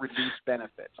somehow reduce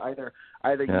benefits. Either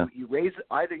you raise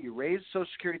Social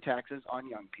Security taxes on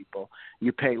young people,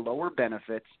 you pay lower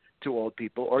benefits to old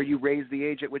people, or you raise the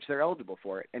age at which they're eligible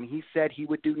for it. And he said he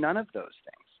would do none of those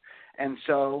things. And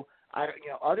so,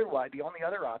 otherwise, the only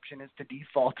other option is to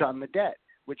default on the debt,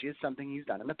 which is something he's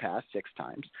done in the past 6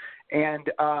 times. And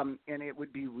it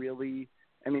would be really,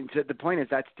 the point is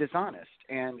that's dishonest.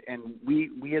 And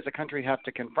we as a country have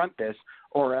to confront this,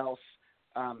 or else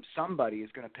somebody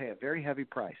is going to pay a very heavy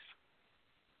price.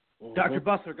 Dr.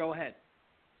 Butler, go ahead.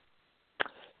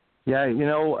 Yeah,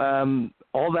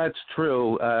 all that's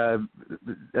true.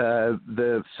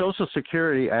 The Social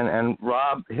Security, and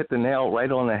Rob hit the nail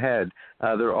right on the head.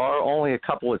 There are only a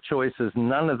couple of choices.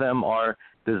 None of them are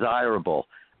desirable.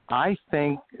 I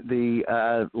think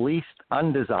the least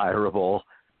undesirable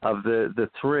of the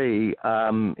three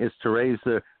is to raise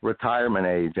the retirement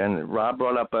age. And Rob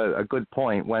brought up a good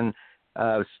point. When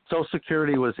Social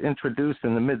Security was introduced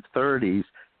in the mid-30s.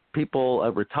 People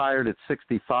retired at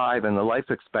 65, and the life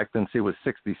expectancy was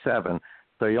 67.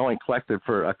 So you only collected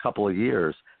for a couple of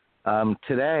years.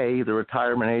 Today, the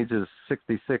retirement age is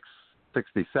 66,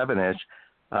 67-ish.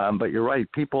 But you're right.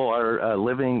 People are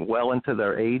living well into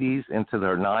their 80s, into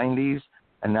their 90s,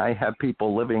 and now you have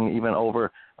people living even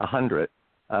over 100.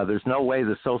 There's no way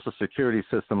the Social Security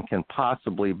system can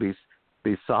possibly be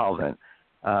solvent.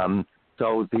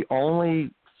 So the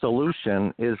only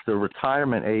solution is the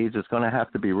retirement age is going to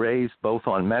have to be raised both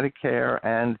on Medicare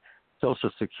and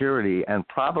Social Security, and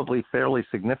probably fairly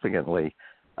significantly,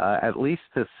 at least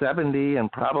to 70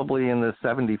 and probably in the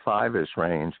 75-ish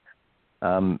range.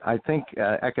 I think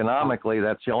economically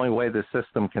that's the only way the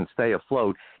system can stay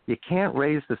afloat. You can't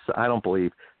raise I don't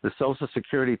believe, the Social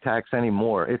Security tax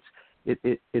anymore. It's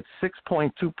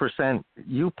 6.2%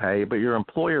 you pay, but your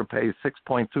employer pays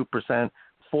 6.2%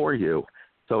 for you.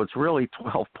 So it's really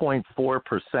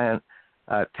 12.4%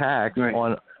 tax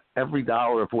on every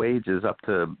dollar of wages up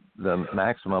to the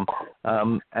maximum.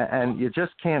 And you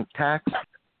just can't tax,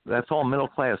 that's all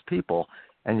middle-class people,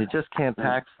 and you just can't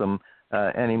tax them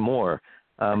anymore.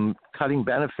 Cutting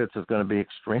benefits is going to be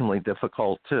extremely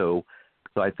difficult, too.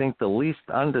 So I think the least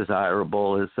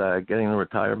undesirable is getting the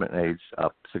retirement age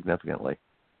up significantly.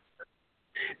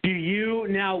 Do you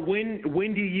now? When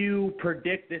do you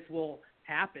predict this will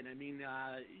happen? I mean,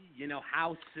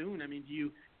 how soon? I mean, do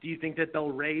you think that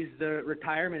they'll raise the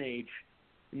retirement age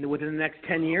within the next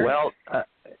 10 years? Well,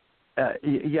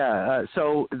 yeah.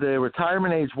 So the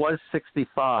retirement age was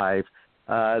 65.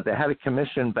 They had a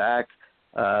commission back.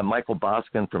 Michael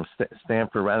Boskin from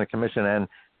Stanford ran a commission, and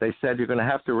they said you're going to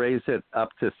have to raise it up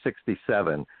to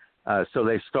 67. So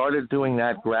they started doing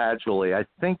that gradually. I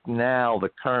think now the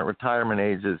current retirement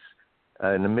age is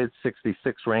in the mid-66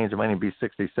 range. It might even be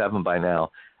 67 by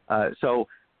now. And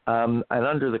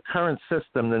under the current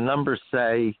system, the numbers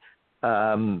say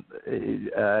the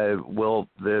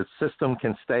system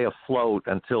can stay afloat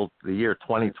until the year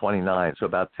 2029, so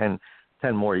about 10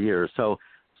 more years. So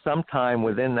sometime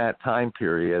within that time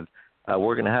period,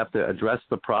 we're going to have to address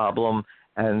the problem.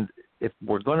 And if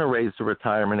we're going to raise the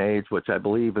retirement age, which I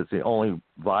believe is the only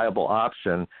viable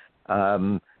option,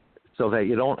 so that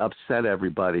you don't upset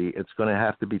everybody, it's going to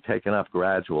have to be taken up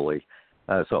gradually.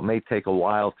 So it may take a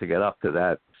while to get up to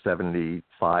that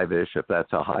 75-ish, if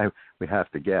that's how high we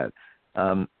have to get.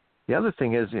 The other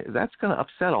thing is that's going to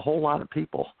upset a whole lot of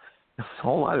people. A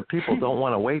whole lot of people don't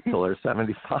want to wait till they're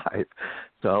 75.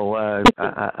 So I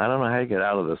don't know how you get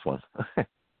out of this one.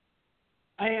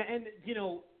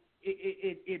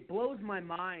 It blows my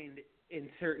mind in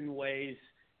certain ways.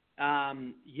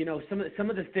 Some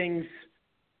of the things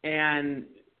and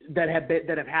that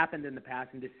have happened in the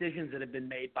past, and decisions that have been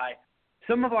made by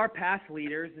some of our past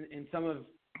leaders, and some of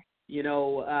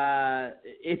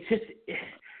it's just.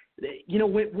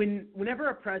 Whenever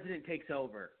a president takes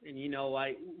over, and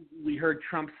we heard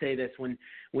Trump say this when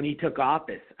he took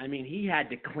office. I mean, he had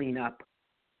to clean up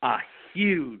a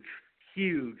huge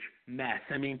mess.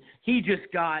 I mean, he just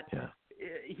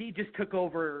took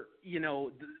over,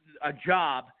 a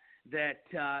job that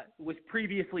was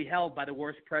previously held by the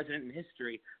worst president in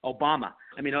history, Obama.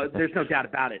 I mean, there's no doubt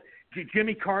about it.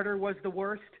 Jimmy Carter was the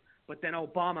worst, but then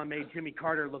Obama made Jimmy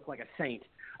Carter look like a saint.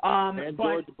 And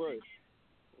George Bush.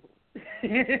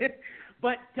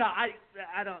 But I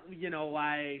don't,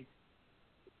 it's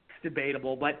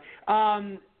debatable. But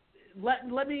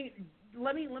let me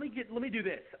do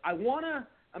this. I'm going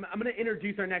to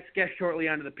introduce our next guest shortly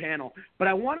onto the panel, but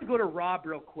I want to go to Rob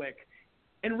real quick.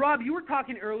 And Rob, you were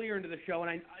talking earlier into the show,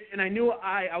 and I knew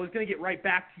I was going to get right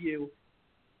back to you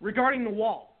regarding the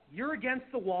wall. You're against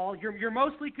the wall. You're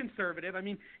mostly conservative. I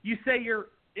mean, you say you're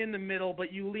in the middle,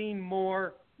 but you lean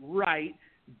more right.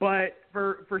 But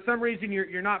for some reason,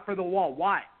 you're not for the wall.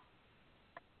 Why?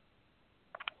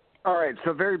 All right.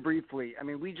 So very briefly, I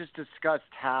mean, we just discussed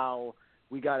how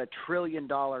we got $1 trillion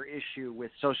issue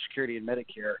with Social Security and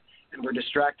Medicare, and we're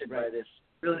distracted by this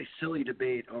really silly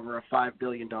debate over a $5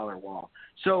 billion wall.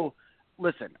 So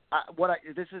listen,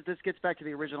 this gets back to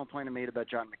the original point I made about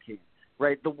John McCain.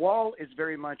 Right, the wall is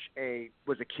very much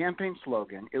was a campaign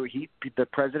slogan. The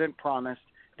president promised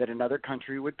that another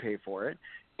country would pay for it,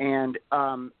 and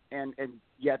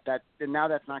yet now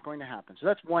that's not going to happen. So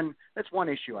that's one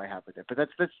issue I have with it. But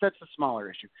that's a smaller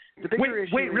issue. The bigger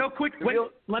issue. Wait, real quick.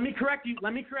 Let me correct you.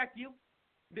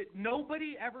 That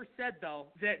nobody ever said though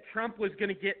that Trump was going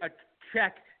to get a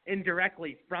check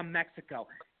indirectly from Mexico.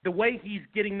 The way he's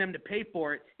getting them to pay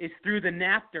for it is through the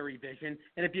NAFTA revision,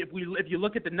 and if you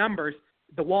look at the numbers,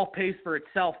 the wall pays for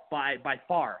itself by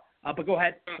far. But go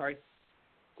ahead. Sorry.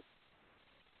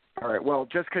 All right. Well,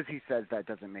 just because he says that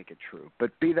doesn't make it true.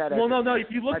 But be that as well, it no. may,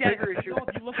 If you look at it, issue. you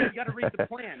got to read the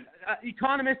plan.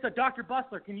 Economist Dr.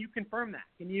 Bustler, can you confirm that?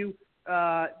 Can you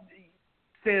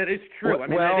say that it's true? I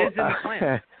mean, that is in the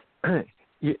plan.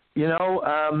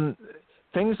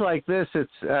 Things like this,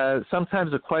 it's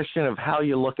sometimes a question of how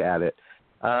you look at it.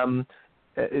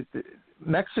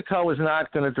 Mexico is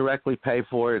not going to directly pay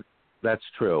for it. That's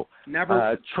true.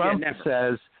 Never. Trump never.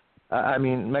 says,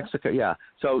 Mexico, yeah.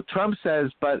 So Trump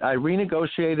says, but I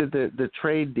renegotiated the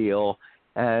trade deal,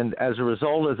 and as a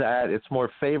result of that, it's more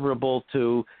favorable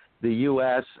to the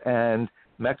U.S., and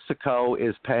Mexico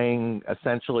is paying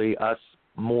essentially us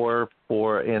more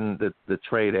for in the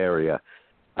trade area.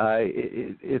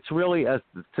 It's really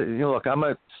look, I'm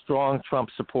a strong Trump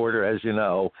supporter, as you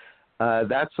know.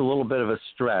 That's a little bit of a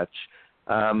stretch.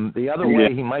 The other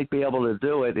way he might be able to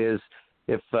do it is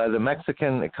if the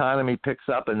Mexican economy picks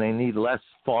up and they need less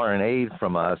foreign aid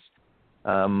from us.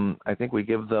 I think we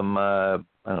give them a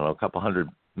couple $100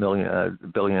 billion. I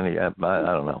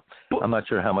don't know. I'm not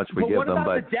sure how much we give them,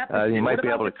 but you might be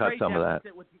able to cut some of that.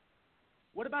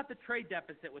 What about the trade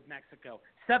deficit with Mexico?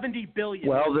 $70 billion.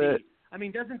 Well,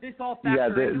 doesn't this all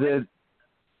factor into it?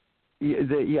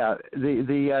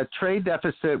 The trade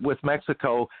deficit with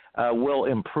Mexico will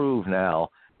improve now.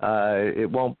 It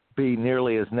won't be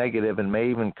nearly as negative and may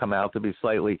even come out to be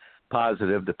slightly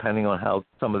positive depending on how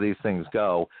some of these things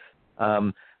go.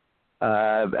 And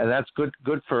that's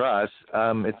good for us.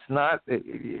 It's not,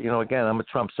 again, I'm a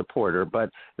Trump supporter, but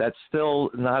that's still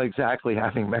not exactly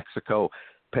having Mexico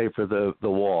pay for the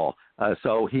wall.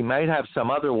 So he might have some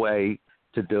other way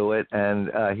to do it, and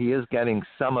he is getting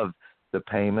some of the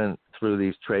payment through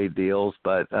these trade deals,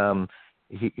 but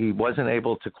he wasn't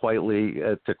able to quite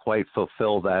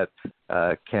fulfill that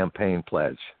campaign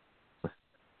pledge.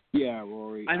 Yeah,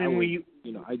 Rory.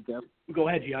 Go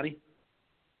ahead, Gianni.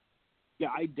 Yeah,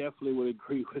 I definitely would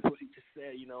agree with what he just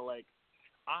said.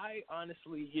 I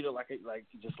honestly,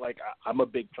 I'm a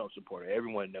big Trump supporter.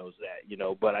 Everyone knows that,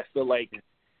 but I feel like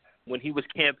when he was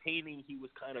campaigning, he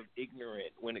was kind of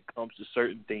ignorant when it comes to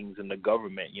certain things in the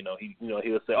government. He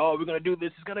would say, "Oh, we're going to do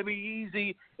this. It's going to be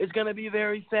easy. It's going to be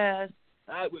very fast.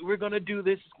 We're going to do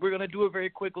this. We're going to do it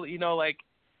very quickly."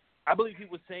 I believe he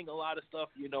was saying a lot of stuff,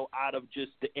 out of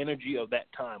just the energy of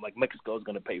that time, like Mexico is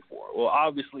going to pay for it. Well,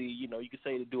 obviously, you could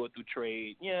say to do it through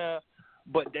trade, yeah,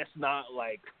 but that's not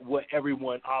like what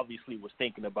everyone obviously was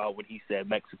thinking about when he said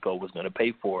Mexico was going to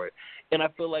pay for it. And I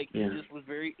feel like he just was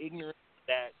very ignorant of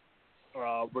that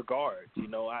regard.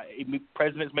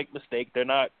 Presidents make mistakes. They're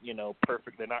not,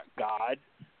 perfect. They're not God.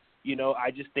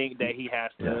 I just think that he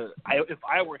has to. If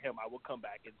I were him, I would come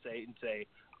back and say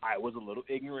I was a little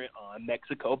ignorant on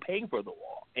Mexico paying for the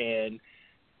wall, and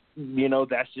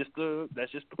that's just the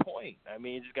point. I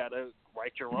mean, you just gotta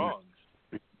right your wrongs.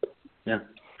 Yeah.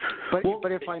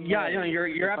 But if I may,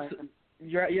 you're absolutely.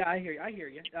 I hear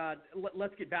you.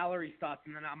 Let's get Valerie's thoughts,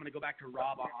 and then I'm going to go back to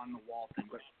Rob on the wall thing.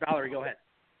 Valerie, go ahead.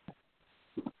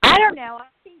 I don't know. I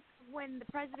think when the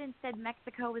president said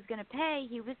Mexico was going to pay,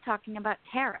 he was talking about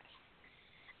tariffs.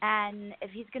 And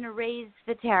if he's going to raise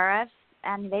the tariffs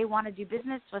and they want to do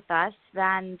business with us,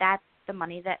 then that's the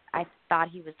money that I thought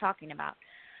he was talking about.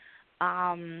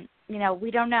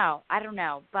 We don't know. I don't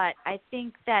know. But I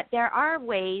think that there are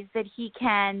ways that he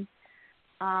can,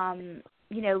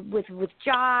 with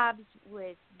jobs,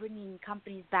 with bringing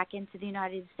companies back into the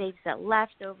United States that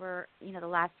left over, the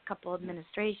last couple of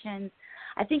administrations.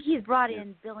 I think he's brought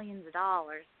in billions of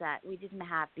dollars that we didn't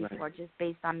have before, just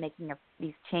based on making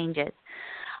these changes.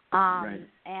 And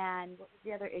what was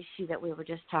the other issue that we were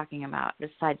just talking about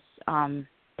besides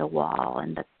the wall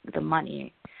and the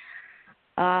money?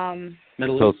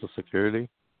 Social Security.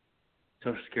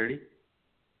 Social Security.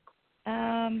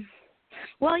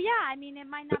 Well, yeah, I mean, it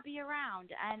might not be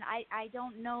around, and I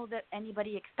don't know that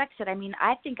anybody expects it. I mean,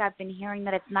 I think I've been hearing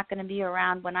that it's not going to be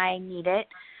around when I need it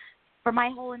for my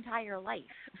whole entire life.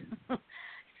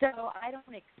 So I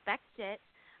don't expect it.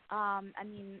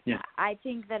 I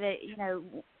think that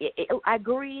I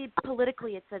agree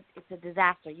politically it's a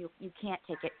disaster. You can't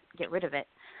get rid of it.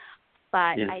 But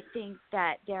I think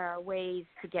that there are ways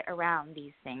to get around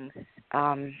these things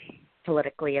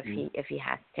politically if he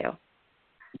has to.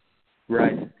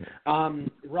 Right.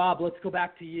 Rob, let's go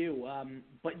back to you.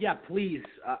 But yeah, please,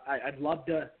 I'd love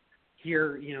to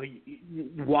hear,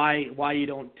 why you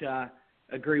don't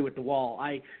agree with the wall.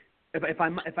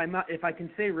 If I can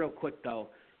say real quick though,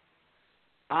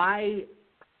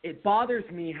 it bothers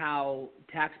me how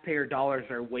taxpayer dollars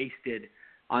are wasted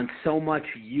on so much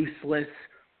useless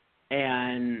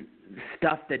and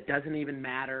stuff that doesn't even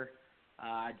matter,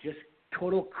 just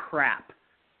total crap.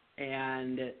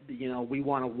 And we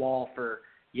want a wall for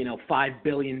 $5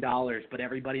 billion, but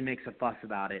everybody makes a fuss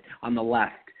about it on the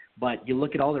left. But you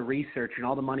look at all the research and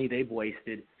all the money they've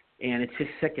wasted, and it's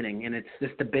just sickening, and it's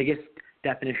just the biggest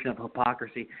definition of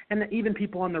hypocrisy. And even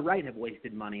people on the right have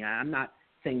wasted money. I'm not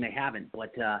saying they haven't,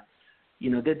 but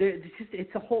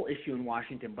it's a whole issue in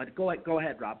Washington. But go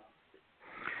ahead, Rob.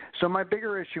 So my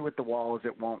bigger issue with the wall is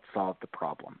it won't solve the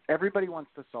problem. Everybody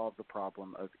wants to solve the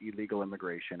problem of illegal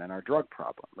immigration and our drug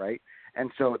problem, right?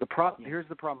 And so here's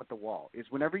the problem with the wall is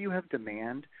whenever you have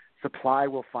demand, supply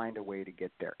will find a way to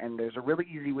get there. And there's a really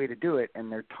easy way to do it, and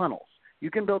they're tunnels.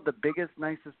 You can build the biggest,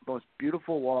 nicest, most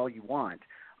beautiful wall you want.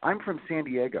 I'm from San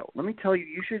Diego. Let me tell you,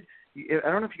 I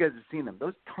don't know if you guys have seen them.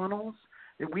 Those tunnels,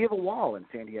 we have a wall in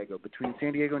San Diego between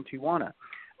San Diego and Tijuana.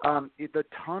 The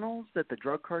tunnels that the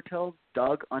drug cartels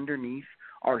dug underneath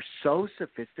are so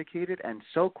sophisticated and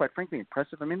so, quite frankly,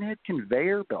 impressive. I mean, they had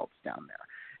conveyor belts down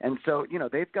there. And so,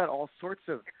 they've got all sorts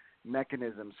of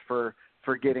mechanisms for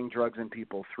getting drugs and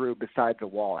people through besides a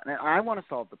wall. And I want to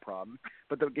solve the problem.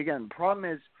 But, again, the problem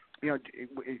is,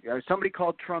 somebody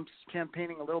called Trump's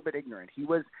campaigning a little bit ignorant.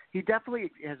 He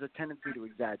definitely has a tendency to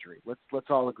exaggerate. Let's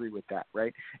all agree with that,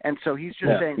 right? And so he's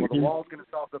just saying, well, the wall's going to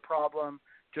solve the problem.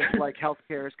 Just like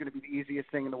healthcare is going to be the easiest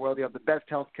thing in the world. You have the best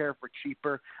healthcare for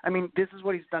cheaper. I mean, this is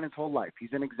what he's done his whole life.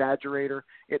 He's an exaggerator.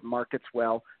 It markets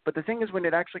well. But the thing is, when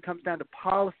it actually comes down to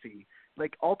policy,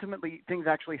 ultimately things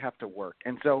actually have to work.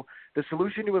 And so the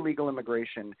solution to illegal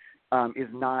immigration is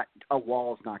not a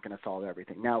wall is not going to solve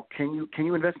everything. Now, can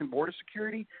you invest in border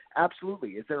security?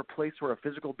 Absolutely. Is there a place where a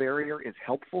physical barrier is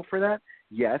helpful for that?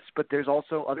 Yes, but there's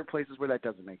also other places where that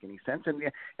doesn't make any sense, and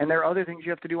there are other things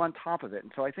you have to do on top of it.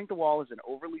 And so I think the wall is an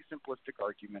overly simplistic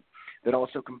argument that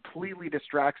also completely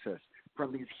distracts us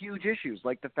from these huge issues,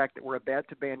 like the fact that we're about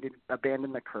to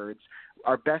abandon the Kurds.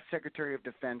 Our best Secretary of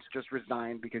Defense just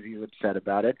resigned because he's upset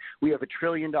about it. We have $1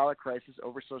 trillion crisis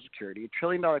over Social Security, $1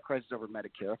 trillion crisis over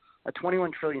Medicare, a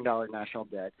 $21 trillion national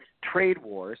debt, trade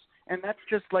wars, and that's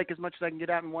just as much as I can get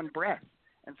out in one breath.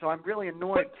 And so I'm really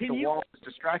annoyed that the wall is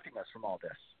distracting us from all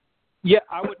this. Yeah,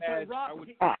 I would add.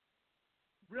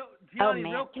 Gianni,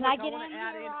 man. real quick, Can I I get want in to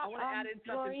add here, in. I want to add in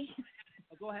something. Rory?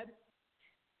 Go ahead.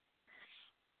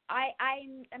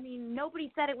 I mean,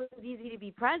 nobody said it was easy to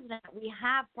be president. We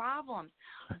have problems,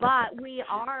 but we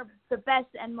are the best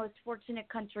and most fortunate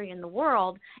country in the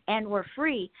world, and we're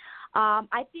free.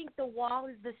 I think the wall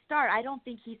is the start. I don't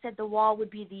think he said the wall would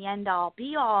be the end-all,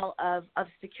 be-all of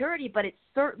security, but it's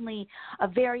certainly a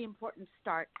very important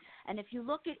start. And if you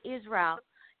look at Israel,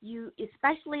 you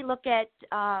especially look at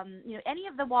any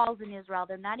of the walls in Israel,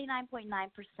 they're 99.9%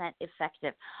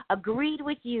 effective. Agreed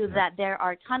with you that there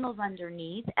are tunnels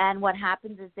underneath, and what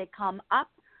happens is they come up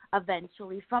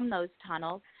eventually from those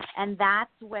tunnels, and that's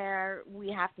where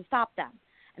we have to stop them,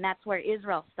 and that's where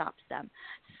Israel stops them.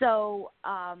 So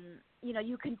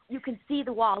you can see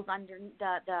the walls under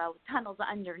the tunnels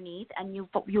underneath, and you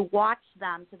watch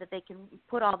them so that they can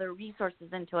put all their resources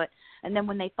into it, and then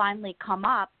when they finally come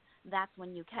up, that's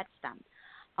when you catch them.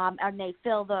 And they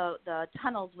fill the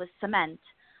tunnels with cement,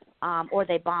 or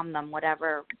they bomb them,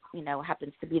 whatever,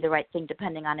 happens to be the right thing,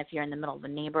 depending on if you're in the middle of a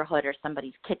neighborhood or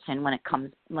somebody's kitchen when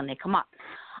they come up.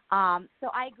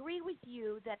 So I agree with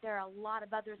you that there are a lot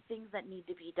of other things that need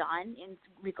to be done in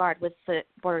regard with the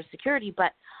border security,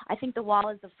 but I think the wall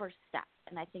is the first step,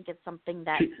 and I think it's something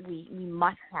that we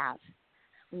must have.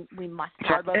 We must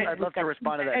have. So I'd love to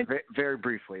respond to that very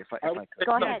briefly, if I could.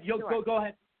 Go ahead. Go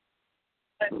ahead.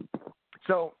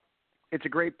 So it's a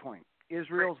great point.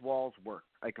 Israel's walls work.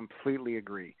 I completely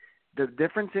agree. The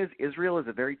difference is Israel is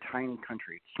a very tiny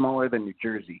country. It's smaller than New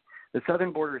Jersey. The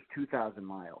southern border is 2,000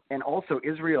 miles. And also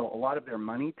Israel, a lot of their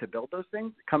money to build those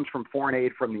things comes from foreign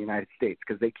aid from the United States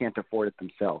because they can't afford it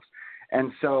themselves.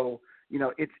 And so,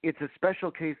 it's a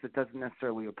special case that doesn't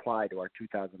necessarily apply to our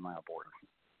 2,000-mile border.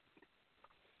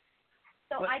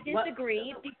 So I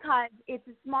disagree because it's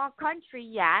a small country,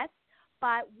 yes,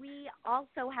 but we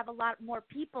also have a lot more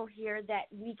people here that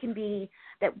we can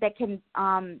that can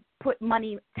put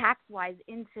money tax-wise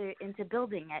into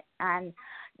building it. And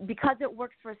because it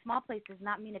works for a small place does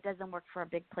not mean it doesn't work for a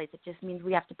big place. It just means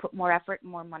we have to put more effort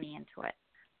and more money into it.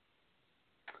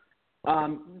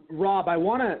 Rob, I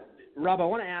want to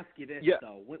ask you this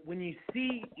though. When you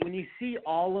see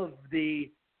all of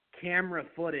the camera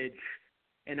footage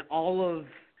and all of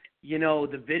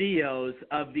the videos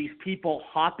of these people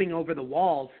hopping over the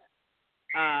walls,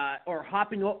 or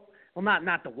hopping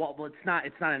not the wall. Well, it's not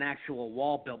an actual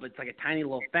wall built, but it's like a tiny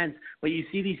little fence. But you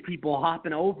see these people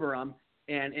hopping over them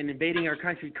and invading our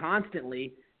country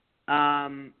constantly. I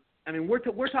mean,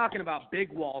 we're talking about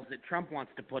big walls that Trump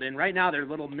wants to put in. Right now, they're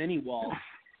little mini walls.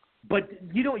 But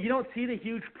you don't see the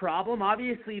huge problem.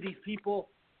 Obviously, these people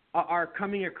are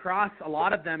coming across, a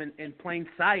lot of them in plain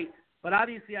sight. But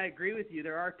obviously, I agree with you.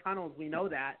 There are tunnels. We know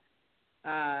that.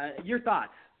 Your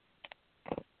thoughts?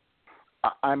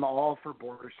 I'm all for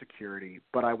border security,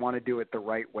 but I want to do it the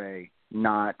right way,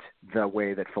 not the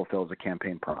way that fulfills a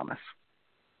campaign promise.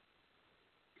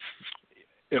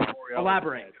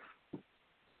 Elaborate.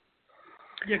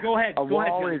 Yeah, go ahead. Go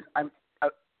ahead.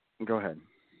 Go ahead.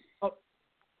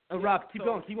 Rob, keep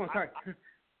going. Sorry.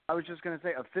 I was just going to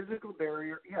say a physical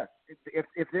barrier. Yes,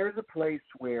 if there's a place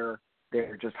where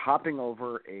they're just hopping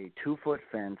over a 2-foot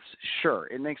fence, sure,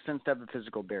 it makes sense to have a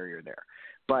physical barrier there.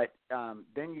 But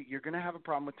then you're going to have a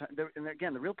problem with. And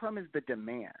again, the real problem is the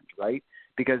demand, right?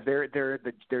 Because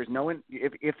there's no.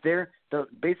 If the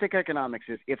basic economics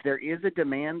is if there is a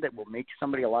demand that will make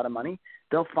somebody a lot of money,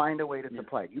 they'll find a way to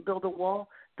supply it. You build a wall,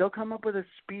 they'll come up with a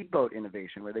speedboat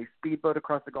innovation where they speedboat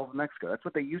across the Gulf of Mexico. That's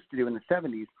what they used to do in the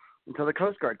 70s until the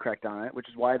Coast Guard cracked down on it, which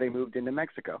is why they moved into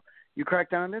Mexico. You crack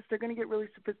down on this, they're going to get really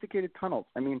sophisticated tunnels.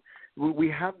 I mean, we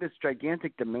have this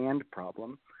gigantic demand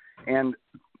problem, and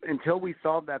until we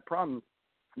solve that problem,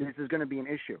 this is going to be an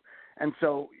issue. And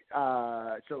so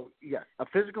yes, a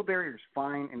physical barrier is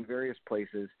fine in various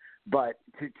places, but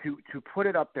to put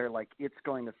it up there like it's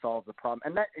going to solve the problem,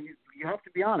 and that you have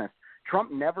to be honest,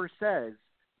 Trump never says,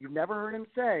 you've never heard him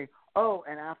say, oh,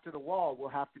 and after the wall, we'll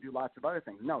have to do lots of other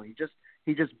things. No, he just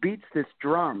beats this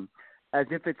drum as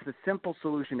if it's the simple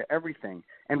solution to everything.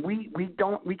 And we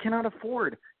cannot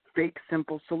afford fake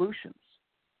simple solutions.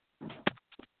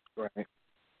 Right.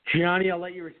 Gianni, I'll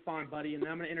let you respond, buddy, and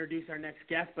then I'm going to introduce our next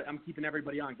guest, but I'm keeping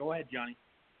everybody on. Go ahead, Gianni.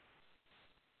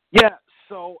 Yeah,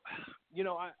 so,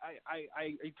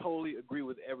 I totally agree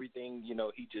with everything,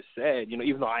 he just said,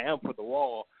 even though I am for the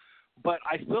wall. But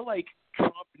I feel like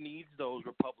Trump needs those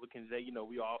Republicans that,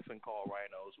 we often call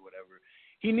rhinos or whatever.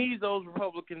 He needs those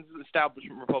Republicans,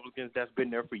 establishment Republicans that's been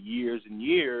there for years and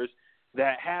years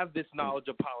that have this knowledge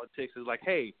of politics. Is like,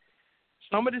 hey,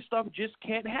 some of this stuff just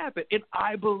can't happen. And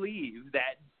I believe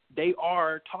that they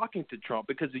are talking to Trump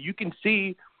because you can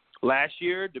see last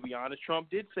year, to be honest, Trump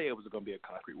did say it was going to be a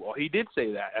concrete wall. He did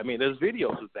say that. I mean, there's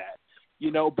videos of that,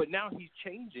 but now he's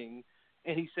changing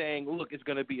and he's saying, look, it's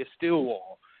going to be a steel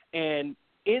wall. And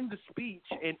in the speech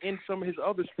and in some of his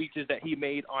other speeches that he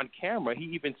made on camera, he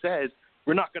even says,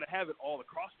 we're not going to have it all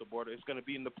across the border. It's going to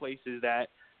be in the places that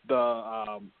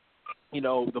the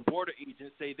border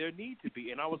agents say there need to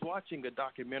be. And I was watching a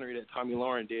documentary that Tommy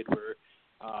Lauren did where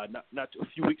not a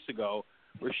few weeks ago,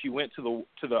 where she went to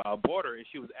the border and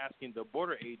she was asking the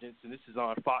border agents, and this is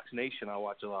on Fox Nation, I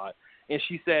watch a lot, and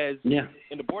she says, and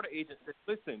the border agent said,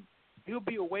 listen, it'll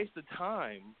be a waste of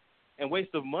time and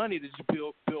waste of money to just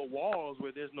build walls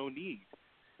where there's no need.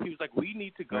 He was like, we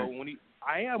need to go.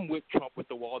 I am with Trump with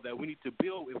the wall that we need to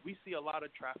build. If we see a lot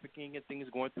of trafficking and things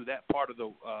going through that part of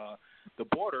the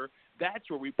border, that's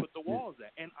where we put the walls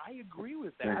at. And I agree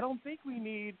with that. I don't think we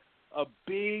need a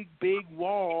big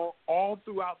wall all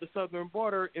throughout the southern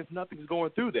border if nothing's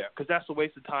going through there, because that's a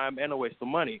waste of time and a waste of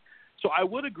money. So I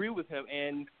would agree with him.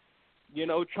 And,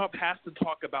 Trump has to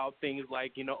talk about things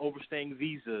like, overstaying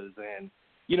visas and,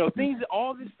 things,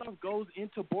 all this stuff goes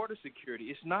into border security.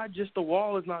 It's not just the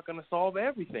wall is not going to solve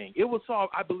everything. It will solve,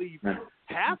 I believe,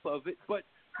 half of it, but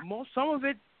most of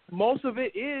it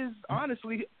is,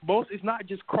 honestly, it's not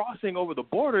just crossing over the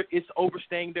border, it's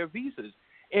overstaying their visas.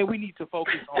 And we need to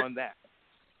focus on that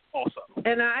also.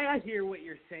 And I hear what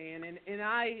you're saying, and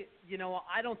I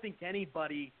don't think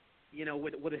anybody,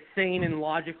 with a sane and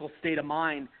logical state of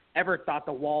mind ever thought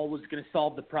the wall was going to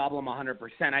solve the problem 100%.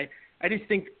 I just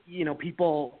think,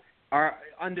 people are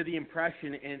under the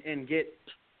impression and get,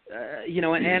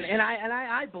 and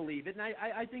I believe it, and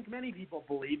I think many people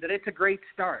believe that it's a great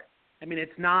start. I mean,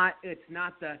 it's not 100%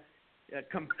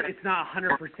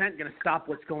 going to stop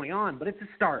what's going on, but it's a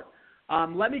start.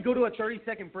 Let me go to a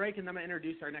 30-second break, and then I'm going to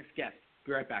introduce our next guest.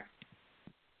 Be right back.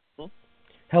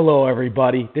 Hello,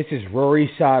 everybody. This is Rory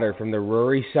Sauter from The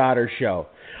Rory Sauter Show.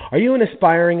 Are you an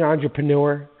aspiring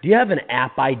entrepreneur? Do you have an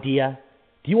app idea?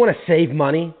 Do you want to save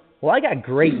money? Well, I got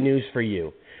great news for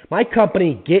you. My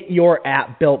company,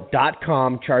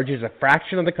 GetYourAppBuilt.com, charges a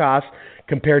fraction of the cost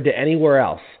compared to anywhere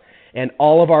else. And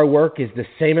all of our work is the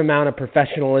same amount of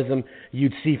professionalism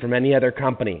you'd see from any other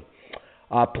company.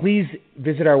 Please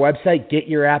visit our website,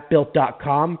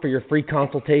 GetYourAppBuilt.com, for your free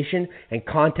consultation and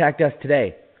contact us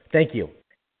today. Thank you.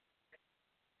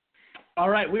 All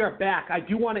right, we are back. I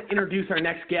do want to introduce our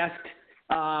next guest,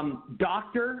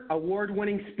 doctor,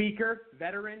 award-winning speaker,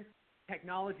 veteran,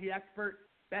 technology expert,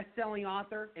 best-selling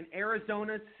author, and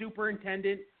Arizona's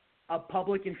superintendent of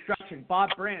public instruction, Bob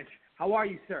Branch. How are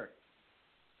you, sir?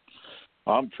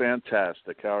 I'm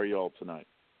fantastic. How are you all tonight?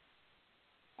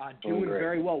 Doing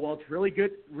very well. Well, it's really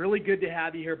good to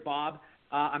have you here, Bob.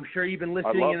 I'm sure you've been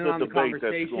listening in on the conversation. I love the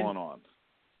debate that's going on.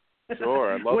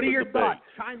 Sure, I love What are the your debate. thoughts?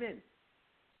 Chime in.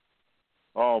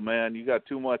 Oh, man, you got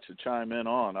too much to chime in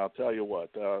on. I'll tell you what.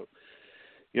 I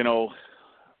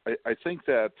think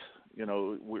that,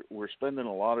 we're spending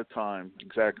a lot of time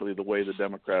exactly the way the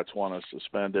Democrats want us to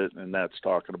spend it, and that's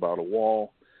talking about a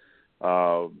wall.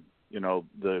 The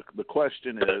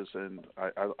question is, and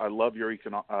I love your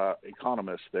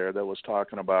economist there that was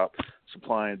talking about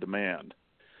supply and demand.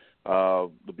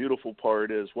 The beautiful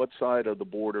part is, what side of the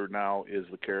border now is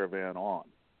the caravan on?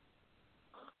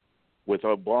 With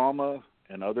Obama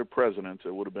and other presidents,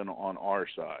 it would have been on our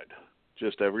side.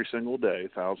 Just every single day,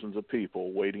 thousands of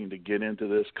people waiting to get into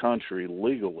this country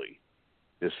legally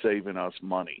is saving us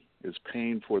money, is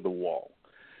paying for the wall.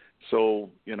 So,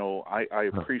 I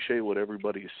appreciate what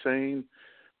everybody's saying,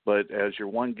 but as your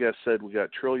one guest said, we got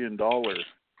 $1 trillion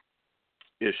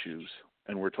issues,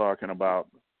 and we're talking about,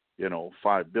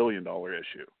 $5 billion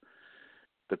issue.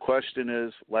 The question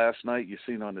is, last night you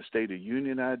seen on the State of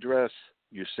Union address,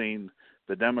 you seen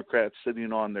the Democrats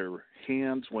sitting on their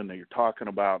hands when they're talking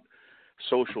about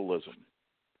socialism.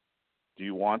 Do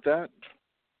you want that?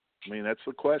 I mean, that's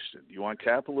the question. Do you want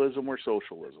capitalism or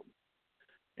socialism?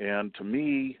 And to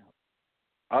me,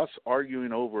 us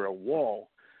arguing over a wall,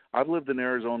 I've lived in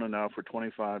Arizona now for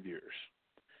 25 years.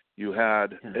 You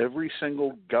had every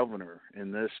single governor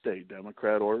in this state,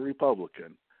 Democrat or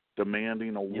Republican,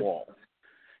 demanding a wall.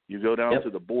 You go down to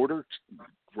the border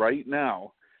right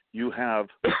now, you have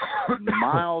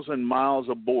miles and miles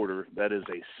of border that is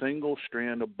a single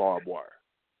strand of barbed wire.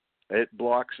 It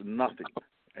blocks nothing.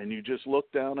 And you just look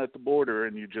down at the border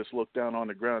and you just look down on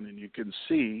the ground and you can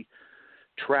see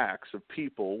tracks of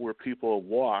people where people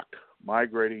walk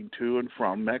migrating to and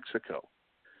from Mexico.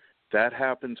 That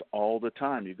happens all the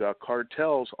time. You got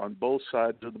cartels on both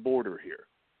sides of the border here.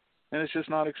 And it's just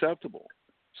not acceptable.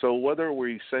 So whether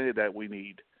we say that we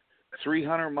need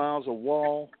 300 miles of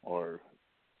wall or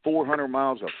 400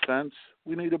 miles of fence,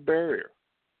 we need a barrier.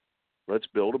 Let's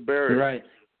build a barrier. Right.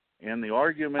 And the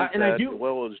argument it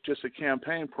was just a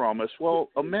campaign promise. Well,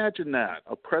 imagine that,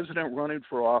 a president running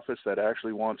for office that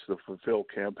actually wants to fulfill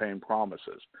campaign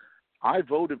promises. I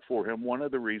voted for him. One of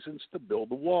the reasons to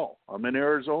build the wall. I'm in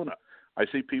Arizona. I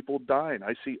see people dying.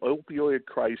 I see opioid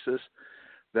crisis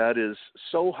that is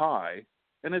so high,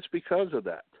 and it's because of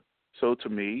that. So to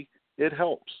me, it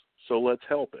helps. So let's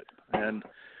help it. And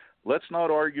let's not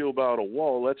argue about a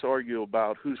wall. Let's argue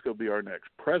about who's going to be our next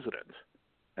president.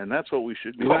 And that's what we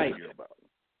should be arguing about.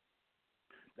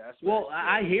 Well,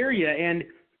 I hear you. And,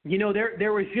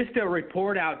 there was just a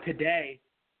report out today,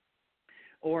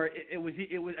 or it was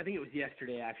I think it was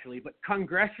yesterday actually, but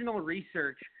Congressional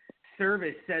Research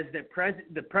Service says that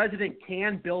the president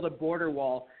can build a border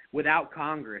wall without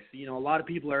Congress. A lot of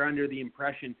people are under the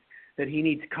impression that he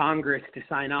needs Congress to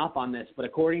sign off on this, but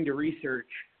according to research,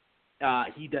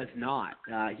 he does not.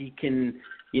 He can,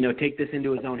 take this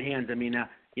into his own hands. I mean, a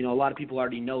lot of people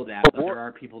already know that, but there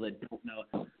are people that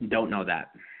don't know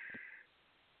that.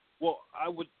 Well, I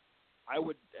would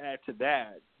add to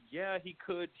that. Yeah, he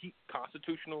could.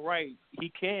 Constitutional right. He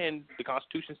can. The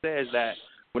Constitution says that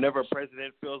whenever a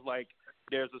president feels like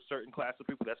there's a certain class of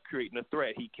people that's creating a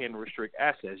threat, he can restrict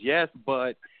access. Yes,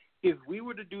 but if we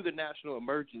were to do the national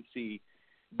emergency,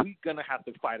 we're going to have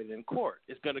to fight it in court.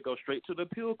 It's going to go straight to the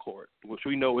appeal court, which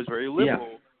we know is very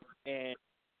liberal, and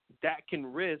that can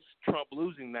risk Trump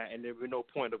losing that, and there would be no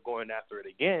point of going after it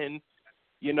again.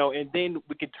 And then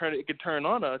it could turn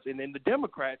on us, and then the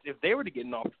Democrats, if they were to get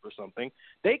in office for something,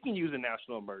 they can use a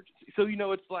national emergency. So,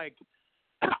 it's like,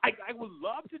 I would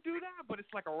love to do that, but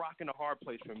it's like a rock and a hard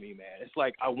place for me, man. It's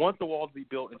like I want the wall to be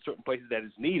built in certain places that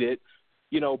is needed,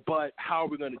 but how are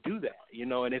we going to do that?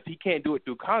 And if he can't do it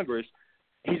through Congress,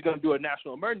 he's going to do a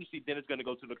national emergency, then it's going to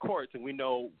go to the courts, and we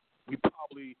know we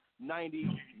probably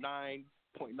 99.9%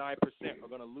 are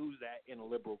going to lose that in a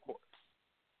liberal court.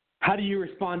 How do you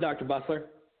respond, Dr. Bussler?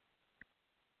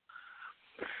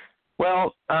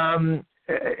 Well,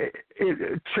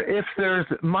 if there's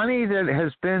money that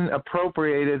has been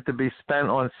appropriated to be spent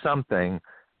on something,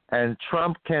 and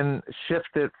Trump can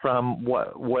shift it from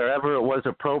wherever it was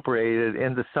appropriated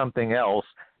into something else,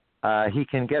 he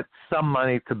can get some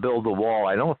money to build a wall.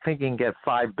 I don't think he can get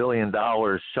 $5 billion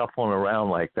shuffling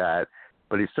around like that,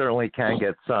 but he certainly can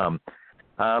get some.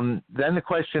 Then the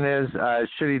question is,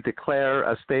 should he declare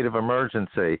a state of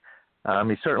emergency?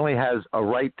 He certainly has a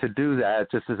right to do that,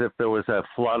 just as if there was a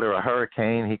flood or a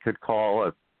hurricane, he could call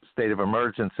a state of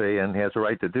emergency, and he has a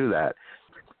right to do that.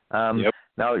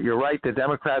 Now, you're right, the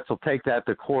Democrats will take that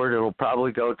to court. It'll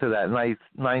probably go to that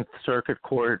Ninth Circuit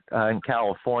Court in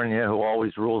California, who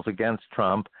always rules against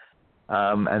Trump.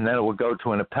 And then it will go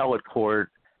to an appellate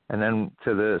court and then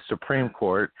to the Supreme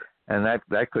Court, and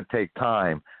that could take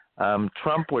time.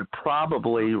 Trump would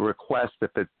probably request,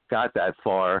 if it got that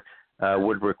far,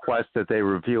 would request that they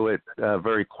review it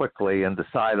very quickly and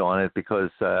decide on it because,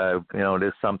 it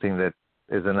is something that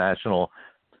is a national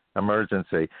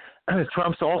emergency.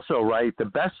 Trump's also right. The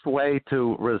best way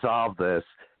to resolve this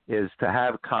is to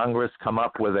have Congress come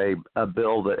up with a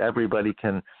bill that everybody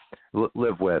can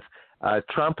live with.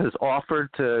 Trump has offered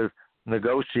to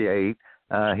negotiate.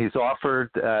 He's offered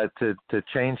to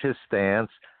change his stance.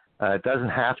 It doesn't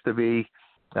have to be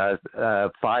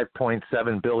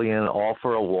 $5.7 billion all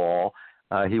for a wall.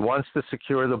 He wants to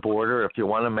secure the border. If you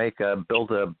want to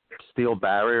build a steel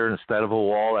barrier instead of a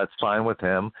wall, that's fine with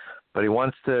him. But he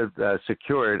wants to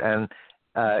secure it, and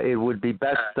it would be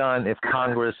best done if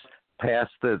Congress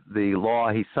passed the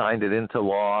law. He signed it into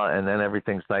law, and then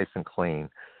everything's nice and clean.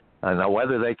 Now,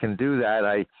 whether they can do that,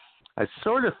 I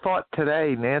sort of thought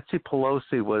today Nancy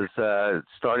Pelosi was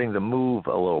starting to move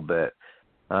a little bit.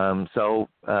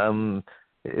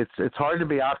 It's hard to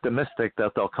be optimistic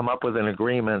that they'll come up with an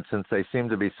agreement since they seem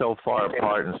to be so far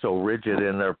apart and so rigid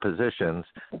in their positions.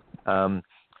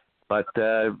 But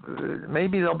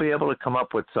maybe they'll be able to come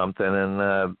up with something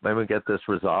and maybe get this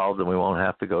resolved and we won't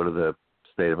have to go to the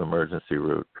state of emergency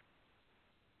route.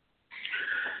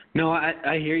 No,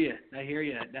 I hear you.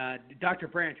 Dr.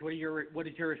 Branch, what is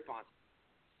your response?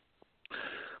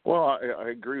 Well, I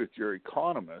agree with your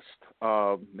economist.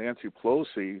 Nancy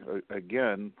Pelosi,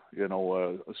 again,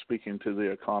 speaking to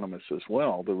the economists as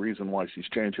well, the reason why she's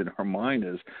changing her mind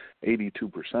is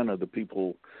 82% of the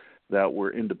people that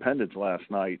were independents last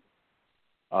night,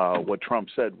 what Trump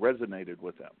said resonated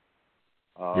with them.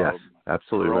 Yes,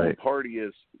 absolutely her right. Own party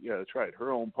is, yeah, that's right.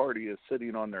 Her own party is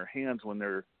sitting on their hands when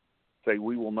they're say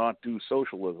we will not do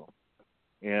socialism.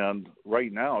 And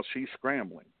right now she's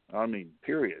scrambling. I mean,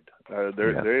 period. They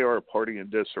are a party in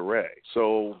disarray.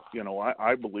 So,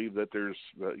 I believe that there's,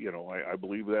 I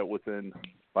believe that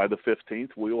by the 15th,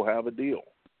 we will have a deal.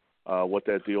 What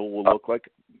that deal will look like,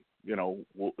 it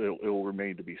will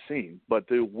remain to be seen. But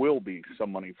there will be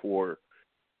some money for,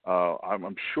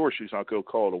 I'm sure she's not going to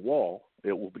call it a wall.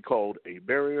 It will be called a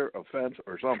barrier, a fence,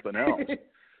 or something else.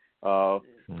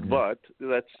 But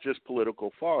that's just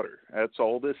political fodder. That's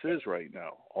all this is right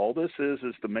now. All this is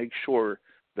to make sure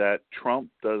that Trump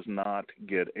does not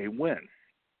get a win.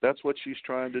 That's what she's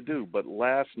trying to do. But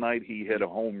last night he hit a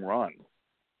home run,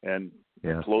 and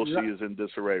Pelosi is in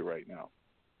disarray right now.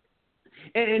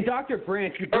 And Dr.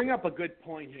 Branch, you bring up a good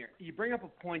point here. You bring up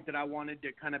a point that I wanted to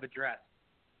kind of address.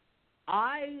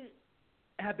 I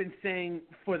have been saying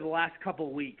for the last couple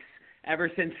of weeks,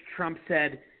 ever since Trump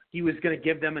said he was going to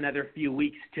give them another few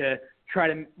weeks to try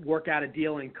to work out a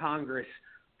deal in Congress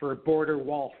for border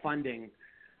wall funding,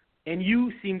 and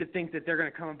you seem to think that they're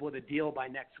going to come up with a deal by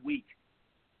next week.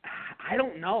 I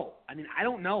don't know.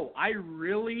 I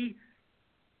really,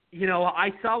 I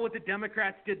saw what the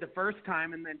Democrats did the first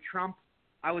time, and then Trump,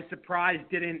 I was surprised,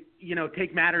 didn't,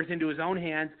 take matters into his own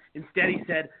hands. Instead, he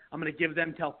said, I'm going to give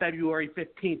them till February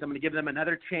 15th. I'm going to give them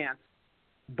another chance.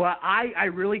 But I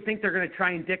really think they're going to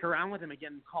try and dick around with him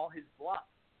again and call his bluff.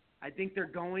 I think they're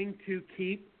going to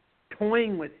keep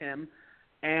toying with him,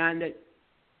 and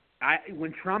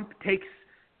when Trump takes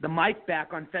the mic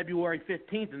back on February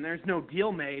 15th and there's no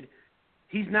deal made,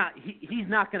 he's not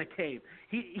going to cave.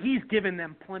 He's given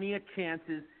them plenty of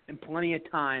chances and plenty of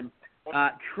time.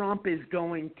 Trump is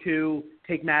going to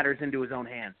take matters into his own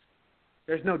hands.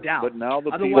 There's no doubt. But now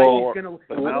the people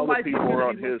are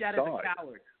on his side.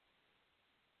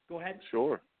 Go ahead.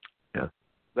 Sure. Yeah.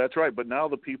 That's right. But now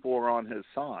the people are on his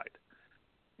side,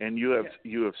 and you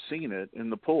have seen it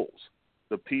in the polls.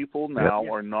 The people now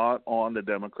are not on the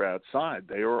Democrat side.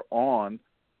 They are on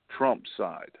Trump's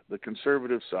side, the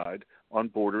conservative side, on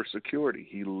border security.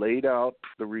 He laid out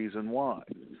the reason why.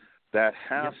 That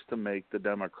has to make the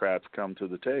Democrats come to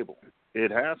the table.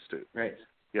 It has to. Right.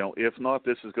 If not,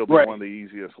 this is going to be one of the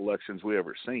easiest elections we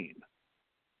ever seen.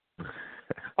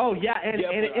 Oh, yeah,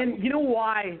 and you know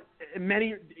why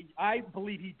I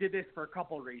believe he did this for a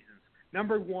couple of reasons.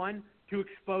 Number one, to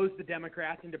expose the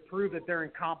Democrats and to prove that they're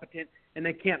incompetent and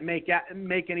they can't make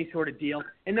any sort of deal.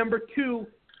 And number two,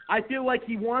 I feel like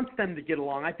he wants them to get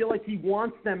along. I feel like he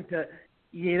wants them to,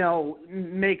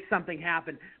 make something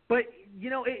happen. But,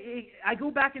 I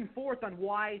go back and forth on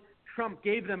why Trump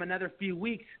gave them another few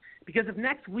weeks, because if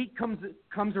next week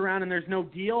comes around and there's no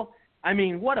deal, I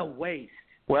mean, what a waste.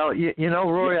 Well,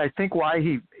 Rory, I think why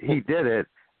he did it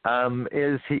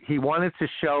is he wanted to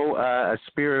show a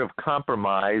spirit of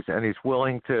compromise, and he's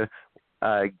willing to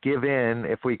give in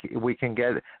if we can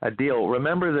get a deal.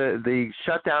 Remember, the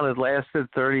shutdown had lasted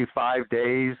 35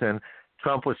 days, and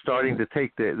Trump was starting to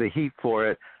take the heat for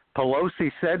it.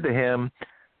 Pelosi said to him,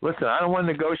 listen, I don't want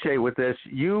to negotiate with this.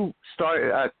 You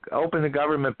start open the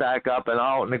government back up, and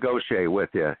I'll negotiate with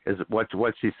you, is what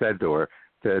she said to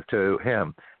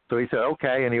him. So he said,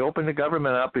 okay, and he opened the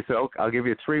government up. He said, okay, I'll give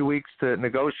you 3 weeks to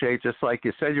negotiate, just like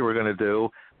you said you were going to do.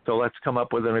 So let's come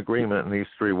up with an agreement in these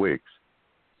 3 weeks.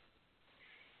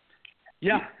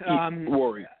 Yeah,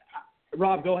 Rory.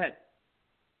 Rob, go ahead.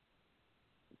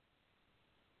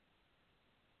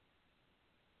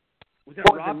 Was that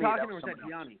Rob talking or was that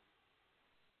Gianni?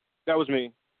 That was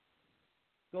me.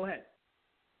 Go ahead.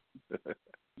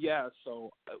 Yeah,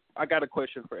 so I got a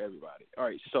question for everybody. All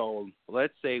right, so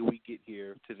let's say we get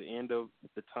here to the end of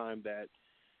the time that,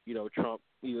 Trump,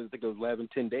 I think it was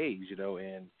 10 days,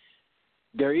 and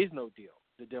there is no deal.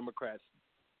 The Democrats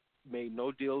made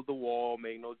no deal with the wall,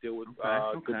 made no deal with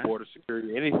good border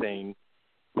security, anything.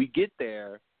 We get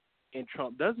there, and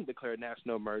Trump doesn't declare a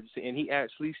national emergency, and he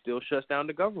actually still shuts down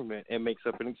the government and makes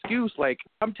up an excuse. Like,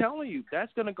 I'm telling you,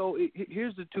 that's going to go –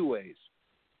 here's the two ways.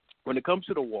 When it comes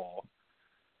to the wall,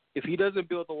 if he doesn't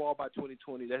build the wall by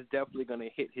 2020, that's definitely going to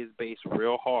hit his base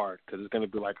real hard because it's going to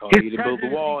be like, oh, he didn't build the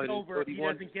wall. Over if he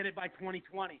doesn't get it by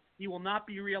 2020. He will not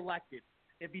be reelected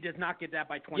if he does not get that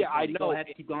by 2020. Yeah, I know. Go ahead,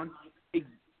 keep going.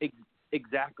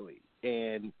 Exactly.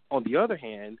 And on the other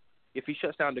hand, if he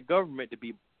shuts down the government to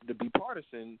be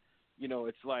partisan,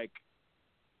 it's like,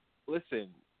 listen,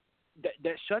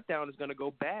 that shutdown is going to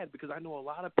go bad because I know a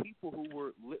lot of people who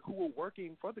were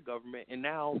working for the government and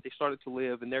now they started to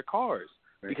live in their cars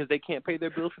because they can't pay their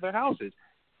bills for their houses,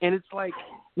 and it's like,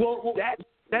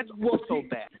 that's so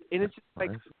bad. And it's just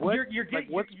like, what? You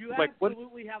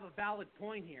absolutely have a valid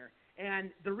point here.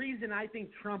 And the reason I think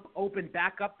Trump opened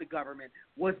back up the government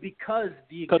was because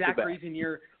the exact reason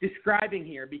you're describing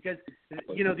here, because,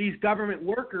 these government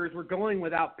workers were going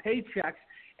without paychecks,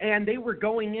 and they were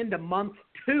going into month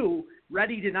 2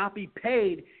 ready to not be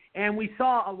paid. And we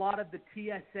saw a lot of the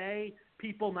TSA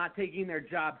people not taking their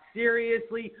job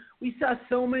seriously. We saw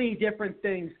so many different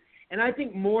things. And I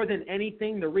think more than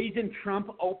anything, the reason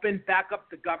Trump opened back up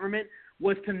the government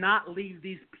was to not leave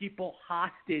these people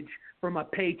hostage from a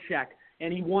paycheck,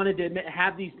 and he wanted to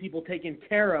have these people taken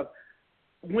care of.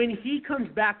 When he comes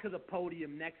back to the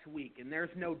podium next week and there's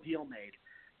no deal made,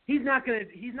 he's not going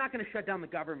to shut down the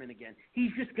government again.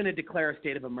 He's just going to declare a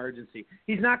state of emergency.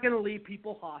 He's not going to leave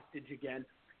people hostage again.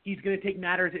 He's going to take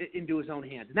matters into his own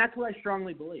hands, and that's what I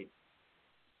strongly believe.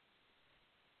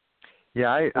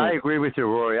 Yeah, I agree with you,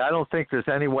 Rory. I don't think there's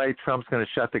any way Trump's going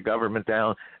to shut the government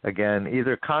down again.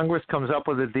 Either Congress comes up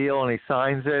with a deal and he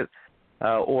signs it,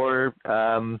 or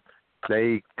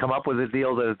they come up with a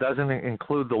deal that doesn't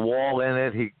include the wall in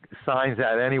it. He signs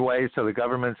that anyway, so the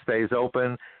government stays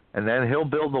open, and then he'll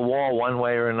build the wall one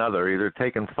way or another, either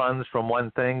taking funds from one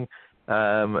thing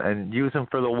and use them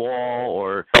for the wall,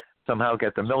 or somehow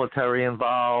get the military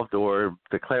involved, or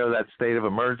declare that state of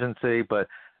emergency. But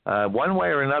one way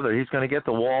or another, he's going to get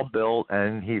the wall built,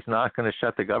 and he's not going to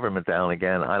shut the government down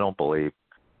again, I don't believe.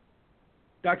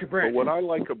 Dr. Brandt. But what I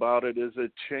like about it is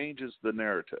it changes the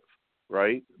narrative,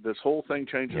 right? This whole thing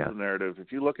changes the narrative.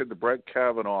 If you look at the Brett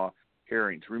Kavanaugh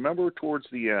hearings, remember towards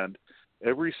the end,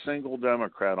 every single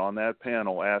Democrat on that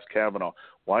panel asked Kavanaugh,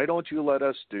 why don't you let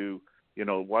us do,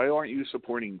 why aren't you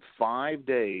supporting 5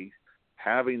 days,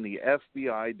 having the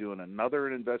FBI doing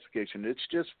another investigation? It's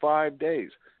just 5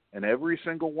 days. And every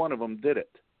single one of them did it.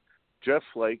 Jeff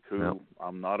Flake, who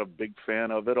I'm not a big fan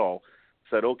of at all,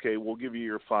 said, okay, we'll give you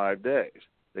your 5 days.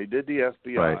 They did the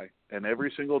FBI, and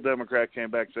every single Democrat came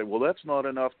back and said, well, that's not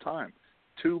enough time.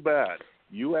 Too bad.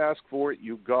 You asked for it,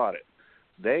 you got it.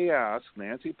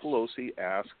 Nancy Pelosi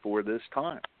asked for this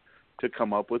time to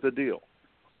come up with a deal.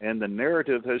 And the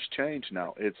narrative has changed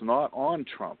now. It's not on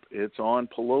Trump. It's on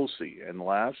Pelosi. And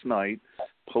last night,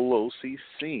 Pelosi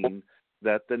seen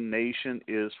that the nation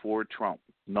is for Trump,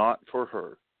 not for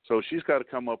her. So she's got to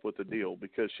come up with a deal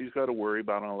because she's got to worry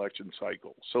about an election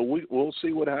cycle. So we'll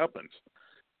see what happens,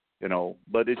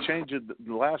 But it changed.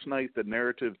 Last night, the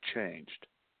narrative changed.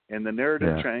 And the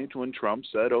narrative changed when Trump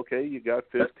said, okay, you got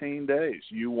 15 days.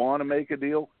 You want to make a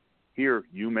deal? Here,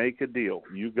 you make a deal.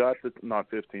 You got not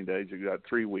 15 days, you got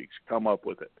 3 weeks. Come up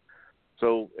with it.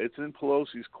 So it's in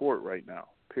Pelosi's court right now,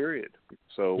 period.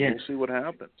 So we'll see what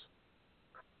happens.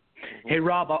 Hey,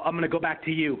 Rob, I'm going to go back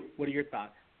to you. What are your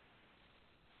thoughts?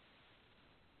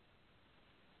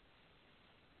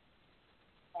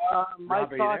 My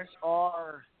thoughts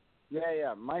are,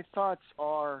 my thoughts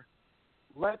are,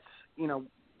 let's,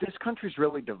 this country's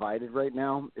really divided right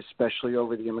now, especially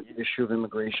over the issue of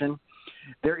immigration.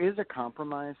 There is a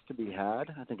compromise to be had.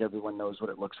 I think everyone knows what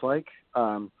it looks like.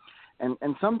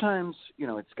 And sometimes,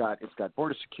 it's got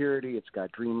border security, it's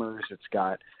got dreamers, it's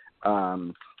got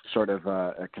sort of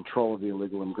a control of the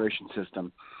illegal immigration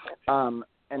system.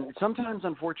 And sometimes,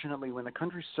 unfortunately, when the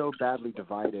country's so badly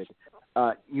divided,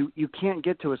 you can't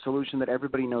get to a solution that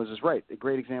everybody knows is right. A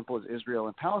great example is Israel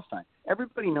and Palestine.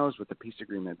 Everybody knows what the peace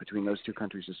agreement between those two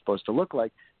countries is supposed to look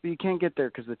like, but you can't get there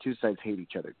because the two sides hate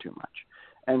each other too much.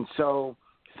 And so,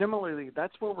 similarly,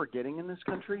 that's what we're getting in this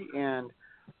country. And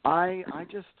I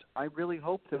really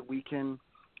hope that we can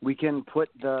put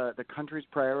the country's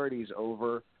priorities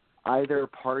over either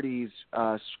parties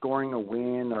scoring a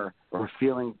win or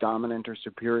feeling dominant or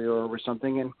superior over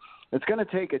something. And it's going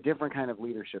to take a different kind of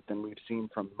leadership than we've seen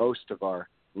from most of our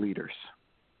leaders.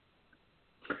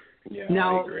 Yeah,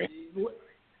 now, I agree.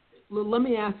 Let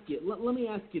me ask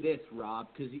you this, Rob,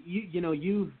 because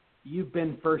you've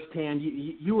been firsthand.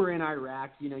 You were in Iraq.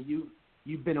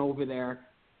 You've been over there.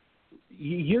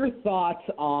 Your thoughts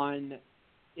on,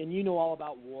 and you know all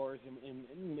about wars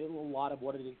and a lot of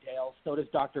what it entails. So does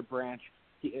Dr. Branch.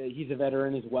 He's a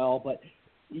veteran as well. But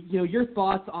your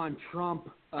thoughts on Trump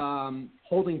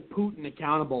holding Putin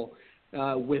accountable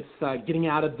with getting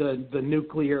out of the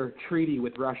nuclear treaty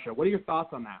with Russia. What are your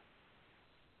thoughts on that?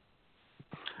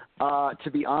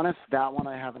 To be honest, that one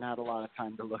I haven't had a lot of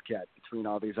time to look at between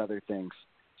all these other things.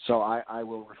 So I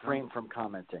will refrain from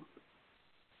commenting.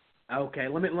 Okay,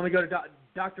 let me go to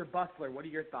Dr. Bustler. What are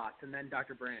your thoughts? And then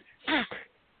Dr. Branch.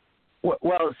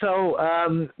 Well,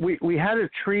 so we had a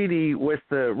treaty with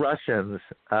the Russians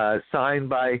signed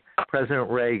by President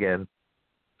Reagan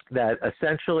that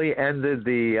essentially ended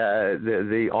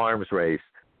the arms race.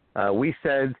 We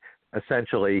said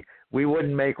essentially we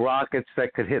wouldn't make rockets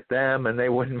that could hit them, and they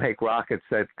wouldn't make rockets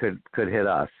that could hit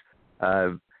us.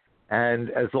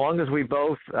 And as long as we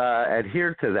both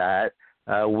adhered to that,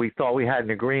 we thought we had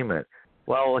an agreement.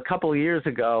 Well, a couple of years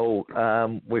ago,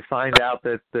 we find out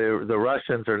that the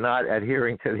Russians are not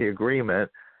adhering to the agreement.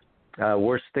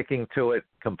 We're sticking to it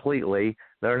completely.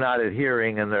 They're not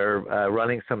adhering, and they're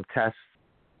running some tests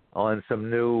on some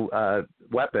new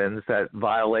weapons that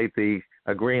violate the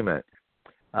agreement.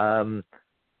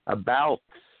 About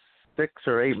 6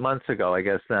 or 8 months ago, I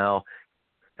guess now,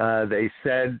 they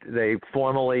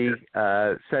formally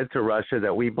said to Russia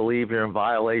that we believe you're in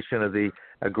violation of the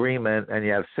agreement and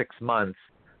you have 6 months.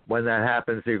 When that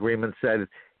happens, the agreement said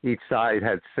each side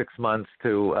had 6 months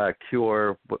to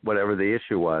cure whatever the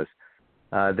issue was.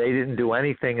 They didn't do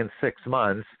anything in 6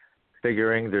 months,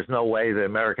 figuring there's no way the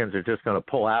Americans are just going to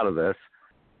pull out of this.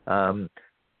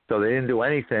 So they didn't do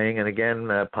anything. And again,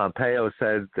 Pompeo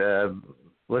said,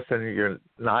 listen, you're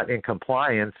not in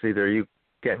compliance. Either you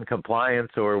get in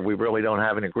compliance or we really don't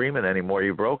have an agreement anymore.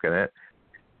 You've broken it.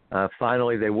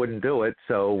 Finally, they wouldn't do it,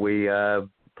 so we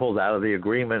pulled out of the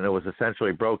agreement. It was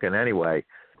essentially broken anyway.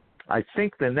 I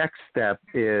think the next step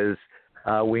is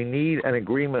we need an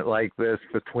agreement like this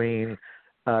between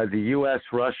the U.S.,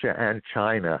 Russia, and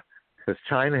China, because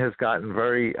China has gotten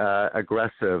very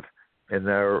aggressive in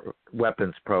their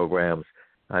weapons programs.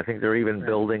 I think they're even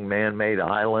building man-made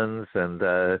islands, and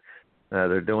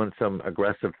they're doing some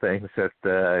aggressive things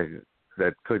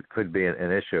that could be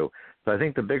an issue. So I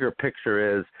think the bigger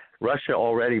picture is Russia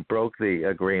already broke the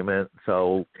agreement,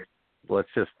 so let's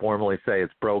just formally say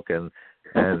it's broken,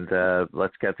 and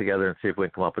let's get together and see if we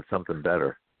can come up with something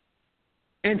better.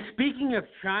 And speaking of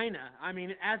China, I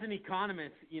mean, as an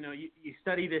economist, you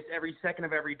study this every second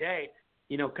of every day,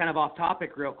 kind of off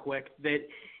topic real quick, that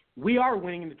we are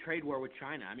winning the trade war with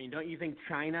China. I mean, don't you think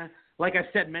China, like I've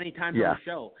said many times on the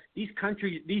show, these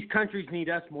countries need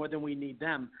us more than we need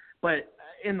them. But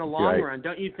in the long run,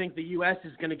 don't you think the U.S.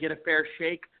 is going to get a fair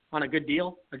shake on a good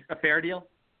deal, a fair deal?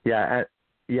 Yeah,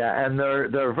 and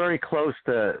they're very close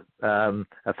to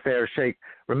a fair shake.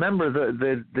 Remember,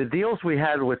 the deals we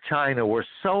had with China were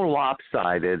so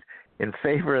lopsided in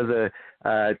favor of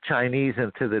the Chinese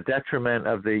and to the detriment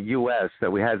of the U.S.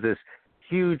 that we had this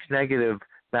huge negative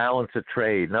balance of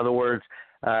trade. In other words,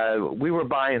 we were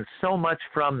buying so much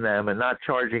from them and not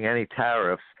charging any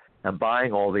tariffs and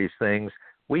buying all these things.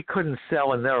 We couldn't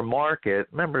sell in their market.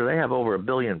 Remember, they have over 1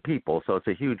 billion people, so it's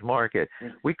a huge market.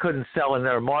 We couldn't sell in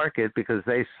their market because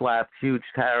they slapped huge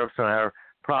tariffs on our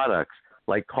products.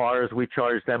 Like cars, we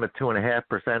charged them a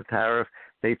 2.5% tariff.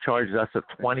 They charged us a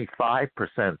 25%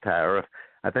 tariff.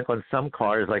 I think on some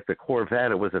cars, like the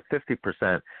Corvette, it was a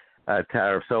 50%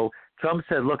 tariff. So Trump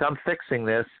said, look, I'm fixing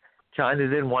this. China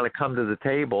didn't want to come to the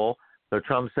table. So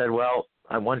Trump said, well,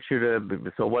 I want you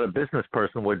to – so what a business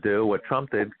person would do, what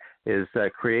Trump did, is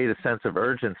create a sense of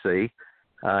urgency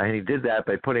and he did that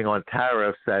by putting on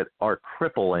tariffs that are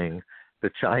crippling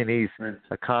the Chinese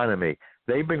economy.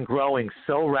 They've been growing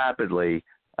so rapidly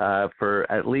for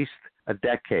at least a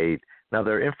decade. Now,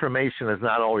 their information is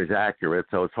not always accurate,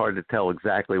 so it's hard to tell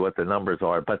exactly what the numbers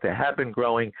are, but they have been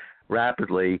growing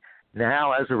rapidly.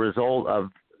 Now, as a result of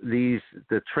the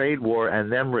trade war and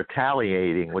them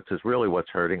retaliating, which is really what's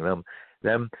hurting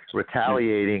them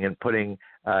retaliating and putting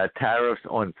tariffs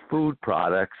on food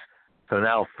products, so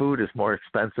now food is more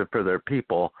expensive for their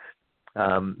people.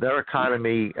 Their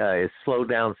economy is slowed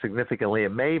down significantly. It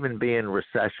may even be in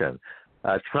recession.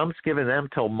 Trump's given them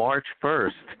till March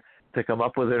 1st to come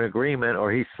up with an agreement,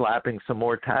 or he's slapping some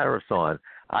more tariffs on.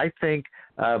 I think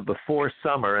before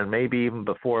summer, and maybe even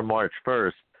before March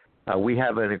 1st, we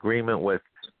have an agreement with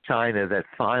China that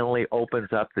finally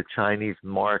opens up the Chinese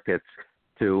markets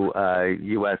to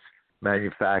U.S.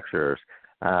 manufacturers.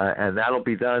 And that'll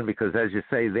be done because, as you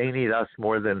say, they need us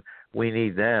more than we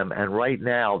need them. And right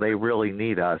now, they really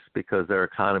need us because their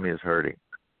economy is hurting.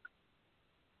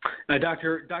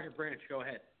 Dr. Branch, go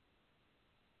ahead.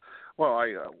 Well,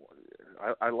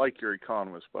 I like your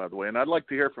economist, by the way, and I'd like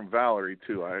to hear from Valerie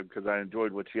too, because I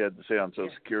enjoyed what she had to say on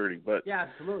Social Security. But yeah,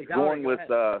 absolutely. Valerie,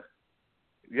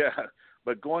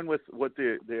 going with what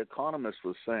the economist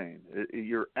was saying,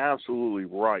 you're absolutely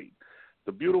right.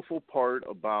 The beautiful part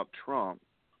about Trump,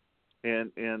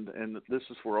 and this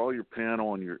is for all your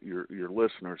panel and your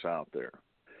listeners out there.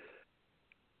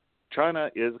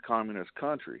 China is a communist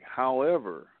country.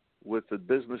 However, with the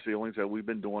business dealings that we've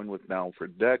been doing with now for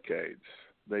decades,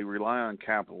 they rely on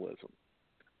capitalism.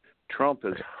 Trump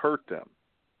has hurt them.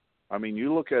 I mean,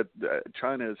 you look at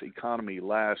China's economy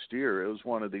last year, it was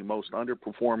one of the most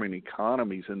underperforming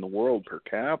economies in the world per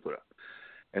capita.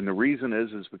 And the reason is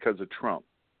because of Trump.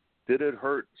 Did it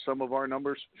hurt some of our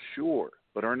numbers? Sure,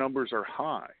 but our numbers are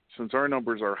high. Since our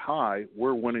numbers are high,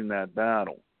 we're winning that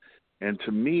battle. And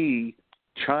to me,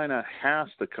 China has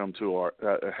to come to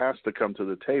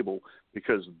the table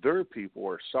because their people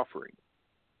are suffering.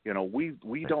 You know,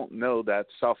 we don't know that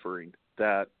suffering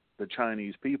that the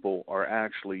Chinese people are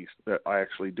actually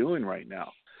doing right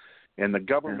now, and the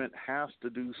government has to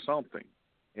do something.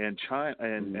 And China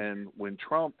and when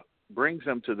Trump brings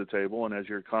them to the table, and as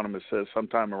your economist says,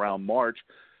 sometime around March,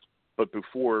 but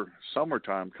before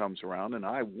summertime comes around, and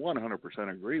I 100%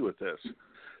 agree with this,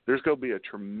 there's going to be a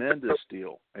tremendous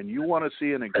deal. And you want to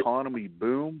see an economy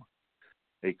boom?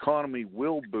 Economy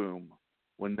will boom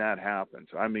when that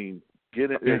happens. I mean,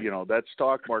 that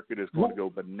stock market is going to go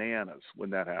bananas when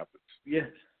that happens. Yes.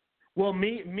 Well,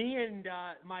 me and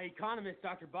my economist,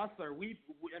 Dr. Bussler, we've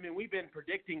been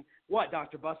predicting what,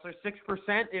 Dr. Bussler,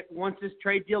 6% once this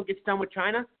trade deal gets done with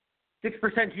China?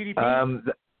 6% GDP?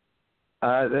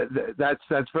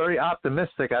 That's very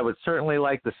optimistic. I would certainly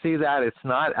like to see that. It's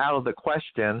not out of the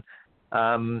question.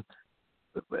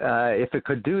 If it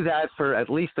could do that for at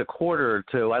least a quarter or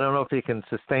two, I don't know if it can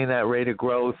sustain that rate of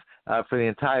growth for the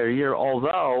entire year,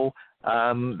 although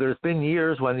there's been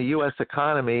years when the U.S.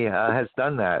 economy has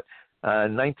done that.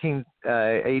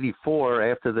 1984,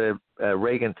 after the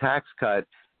Reagan tax cut,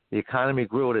 the economy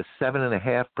grew at a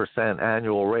 7.5%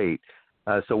 annual rate.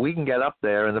 So we can get up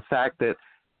there, and the fact that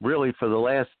really for the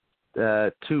last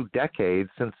 2 decades,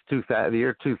 since the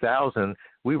year 2000,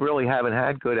 we really haven't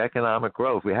had good economic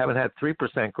growth. We haven't had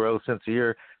 3% growth since the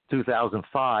year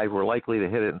 2005. We're likely to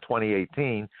hit it in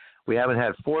 2018. We haven't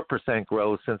had 4%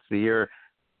 growth since the year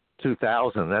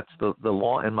 2000. That's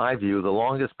in my view, the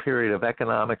longest period of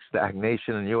economic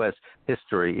stagnation in U.S.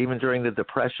 history. Even during the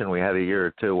Depression, we had a year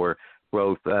or two where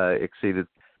growth exceeded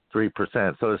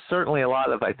 3%. So there's certainly a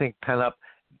lot of, I think, pent-up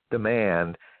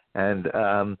demand. And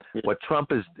what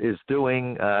Trump is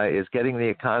doing is getting the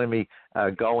economy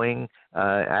going,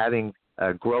 adding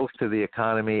growth to the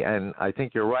economy. And I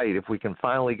think you're right. If we can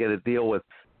finally get a deal with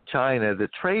China, the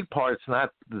trade part's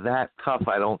not that tough,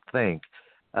 I don't think.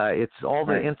 It's all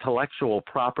the intellectual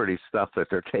property stuff that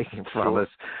they're taking from us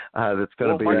that's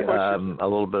going to be a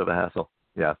little bit of a hassle.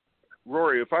 Yeah.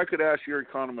 Rory, if I could ask your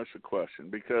economist a question,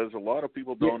 because a lot of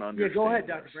people don't understand. Yeah, go ahead,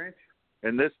 Dr. Branch.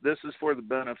 And this is for the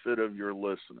benefit of your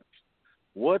listeners.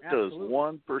 What does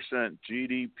 1%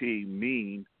 GDP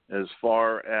mean as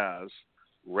far as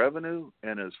revenue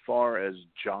and as far as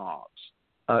jobs?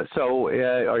 So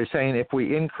are you saying if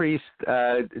we increased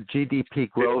GDP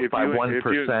growth by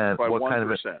 1%, what kind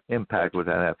of impact would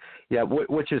that have? Yeah,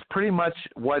 which is pretty much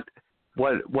what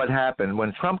happened.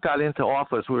 When Trump got into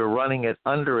office, we were running at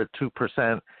under a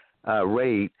 2%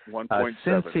 rate. 1.7.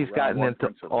 Since he's gotten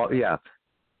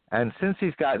and since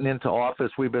he's gotten into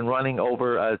office, we've been running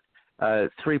over a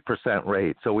 3%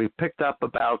 rate. So we picked up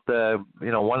about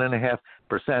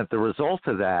 1.5%. The result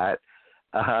of that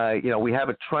we have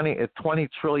a $20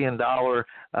 trillion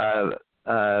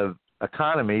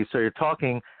economy, so you're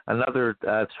talking another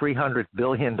 $300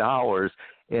 billion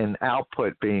in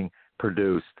output being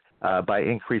produced by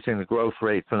increasing the growth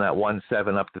rate from that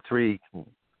 1.7 up to 3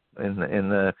 in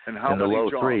the low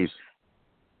jobs? threes.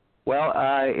 Well,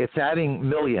 it's adding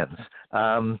millions.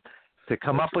 To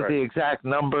come up with the exact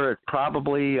number, it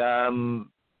probably,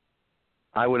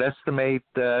 I would estimate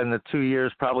in the 2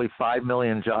 years, probably 5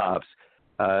 million jobs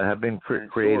have been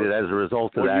created as a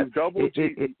result of that.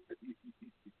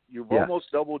 You've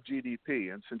almost doubled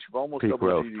GDP, and since you've almost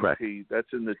doubled GDP, correct.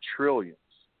 that's in the trillions.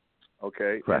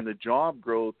 Okay, correct. And the job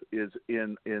growth is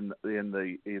in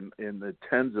the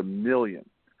tens of millions.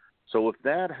 So if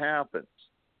that happens,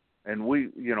 and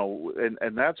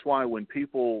and that's why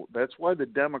that's why the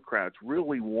Democrats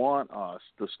really want us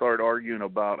to start arguing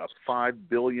about a $5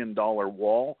 billion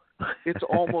wall. It's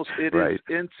almost right. is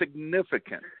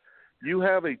insignificant. You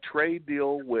have a trade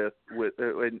deal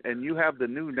and you have the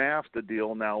new NAFTA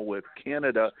deal now with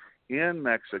Canada and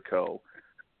Mexico,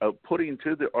 putting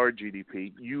to our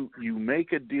GDP. You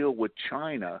make a deal with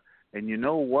China, and you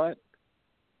know what?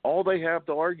 All they have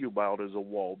to argue about is a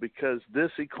wall, because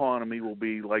this economy will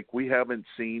be like we haven't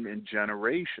seen in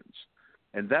generations.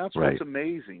 And that's right. what's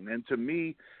amazing. And to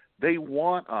me, they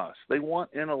want us. They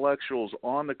want intellectuals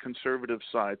on the conservative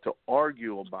side to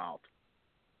argue about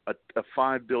a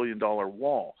 $5 billion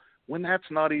wall, when that's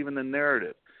not even the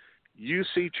narrative. You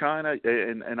see China,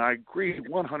 and I agree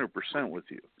 100% with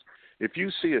you. If you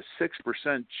see a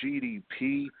 6%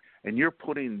 GDP and you're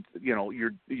putting,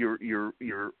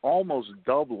 you're almost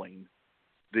doubling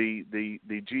the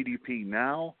GDP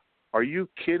now, are you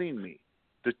kidding me?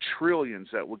 The trillions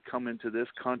that would come into this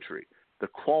country, the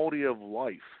quality of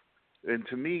life. And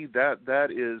to me, that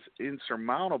is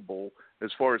insurmountable as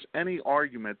far as any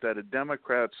argument that a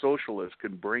Democrat socialist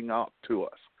can bring up to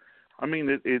us. I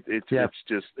mean, it's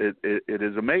just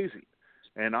is amazing,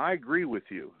 and I agree with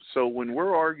you. So when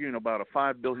we're arguing about a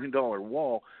 $5 billion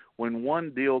wall, when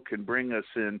one deal can bring us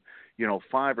in, $5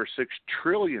 or $6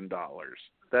 trillion,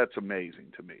 that's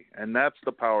amazing to me, and that's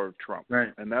the power of Trump,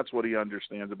 right. And that's what he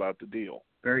understands about the deal.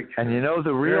 Very true. And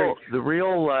the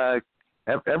real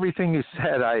everything you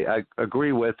said, I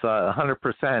agree with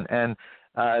 100%. And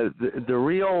the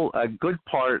real good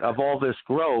part of all this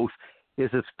growth is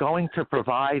it's going to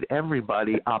provide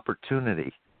everybody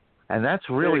opportunity, and that's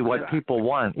really what people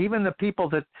want. Even the people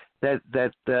that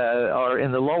are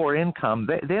in the lower income,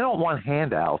 they don't want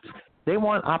handouts. They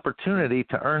want opportunity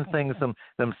to earn things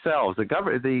themselves.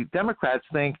 The Democrats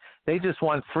think they just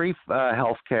want free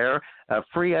health care,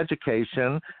 free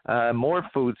education, more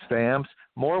food stamps,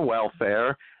 more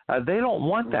welfare. They don't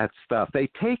want that stuff. They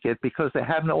take it because they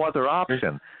have no other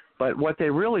option. But what they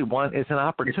really want is an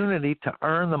opportunity to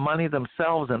earn the money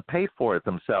themselves and pay for it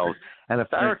themselves. And if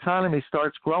our economy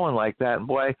starts growing like that, and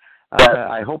boy,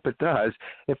 I hope it does.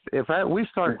 If we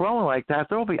start growing like that,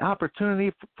 there will be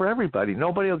opportunity for everybody.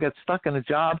 Nobody will get stuck in a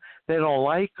job they don't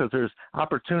like because there's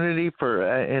opportunity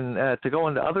to go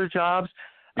into other jobs.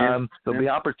 There'll be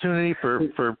opportunity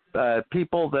for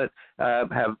people that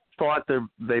have thought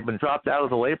they've been dropped out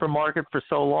of the labor market for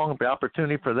so long. There'll be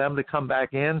opportunity for them to come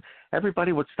back in.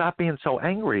 Everybody would stop being so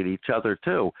angry at each other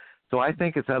too. So I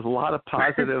think it has a lot of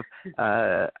positive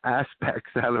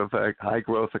aspects out of a high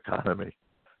growth economy.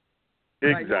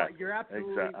 Exactly. Right,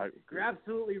 no, you're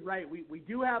absolutely right. We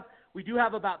do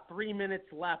have about 3 minutes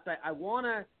left. I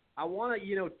wanna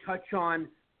touch on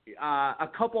a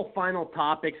couple final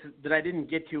topics that I didn't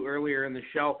get to earlier in the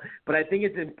show, but I think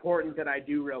it's important that I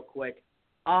do real quick.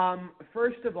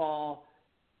 First of all,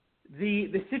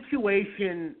 the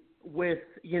situation with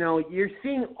you're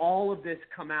seeing all of this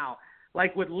come out,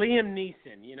 like with Liam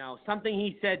Neeson. Something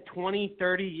he said 20,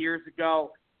 30 years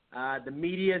ago. The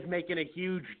media is making a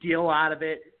huge deal out of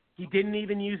it. He didn't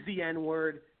even use the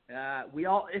N-word.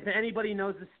 If anybody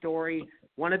knows the story,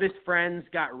 one of his friends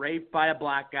got raped by a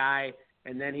black guy,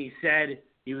 and then he said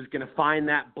he was going to find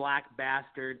that black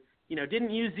bastard.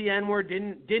 Didn't use the N-word,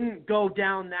 didn't go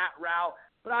down that route,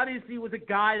 but obviously was a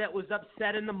guy that was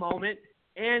upset in the moment.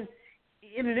 And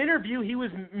in an interview, he was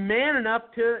man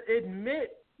enough to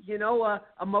admit, a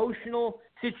emotional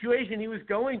situation he was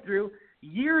going through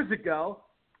years ago.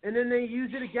 And then they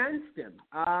use it against him.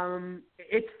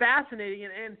 It's fascinating.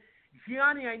 And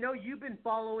Gianni, I know you've been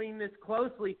following this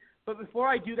closely, but before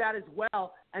I do that as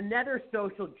well, another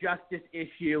social justice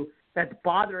issue that's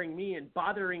bothering me and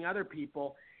bothering other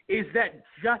people is that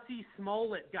Jussie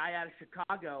Smollett guy out of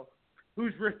Chicago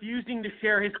who's refusing to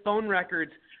share his phone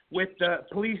records with the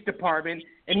police department,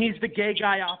 and he's the gay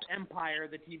guy off Empire,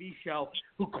 the TV show,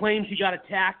 who claims he got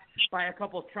attacked by a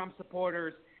couple of Trump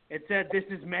supporters It said, "This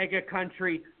is mega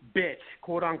country, bitch,"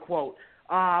 quote unquote.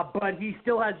 But he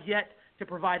still has yet to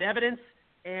provide evidence,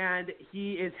 and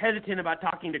he is hesitant about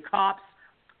talking to cops.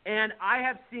 And I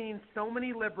have seen so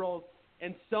many liberals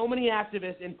and so many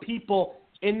activists and people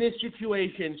in this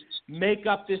situation make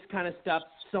up this kind of stuff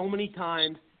so many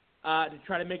times to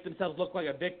try to make themselves look like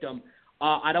a victim.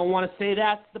 I don't want to say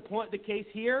that's the case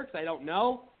here because I don't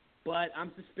know, but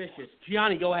I'm suspicious.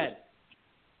 Gianni, go ahead.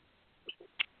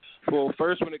 Well,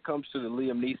 first, when it comes to the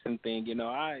Liam Neeson thing,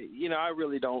 I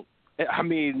really don't. I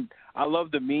mean, I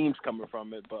love the memes coming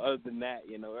from it, but other than that,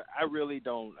 I really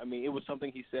don't. I mean, it was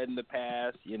something he said in the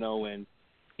past, and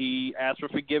he asked for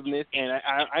forgiveness, and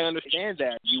I understand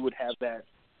that you would have that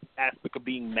aspect of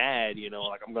being mad,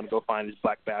 like I'm going to go find this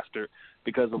black bastard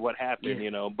because of what happened,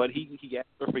 But he asked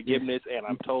for forgiveness, and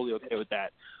I'm totally okay with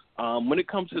that. When it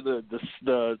comes to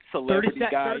the celebrity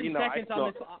guy, 30 seconds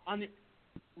on this,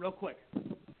 real quick.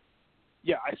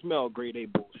 Yeah, I smell grade A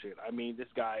bullshit. I mean, this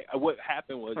guy, what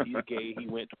happened was he's gay. He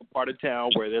went to a part of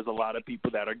town where there's a lot of people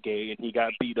that are gay, and he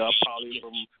got beat up probably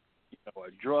from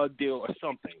a drug deal or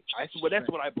something. That's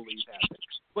what I believe happened.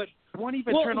 But won't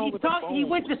even turn over the phone. He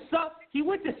went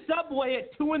to Subway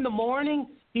at 2 a.m.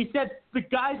 He said the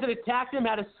guys that attacked him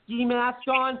had a ski mask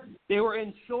on. They were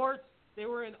in shorts. They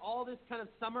were in all this kind of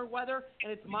summer weather,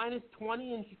 and it's minus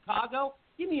 20 in Chicago.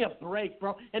 Give me a break,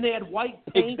 bro. And they had white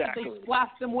paint that they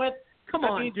splashed them with. Come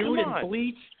on, dude, and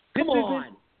bleach. Come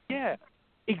on. Yeah,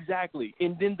 exactly.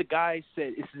 And then the guy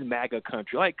said, "This is MAGA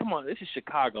country." Like, come on, this is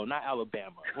Chicago, not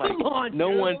Alabama. Like, come on, no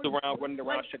dude. one's running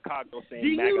around Chicago saying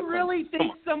do MAGA you really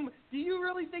country. Do you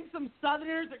really think some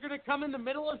Southerners are going to come in the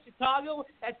middle of Chicago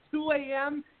at 2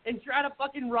 a.m. and try to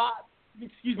fucking rob?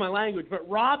 Excuse my language, but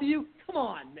rob you? Come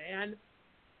on, man.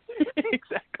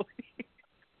 Exactly.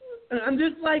 I'm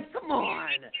just like, come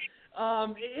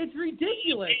on. It's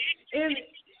ridiculous. And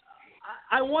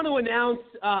I want to announce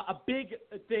a big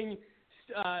thing,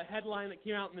 headline that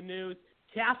came out in the news.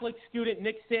 Catholic student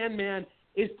Nick Sandmann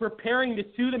is preparing to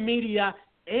sue the media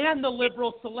and the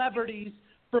liberal celebrities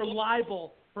for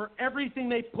libel for everything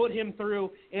they put him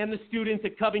through and the students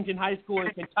at Covington High School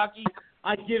in Kentucky.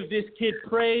 I give this kid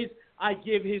praise. I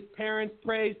give his parents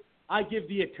praise. I give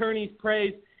the attorneys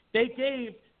praise. They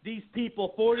gave these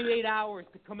people 48 hours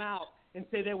to come out and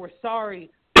say they were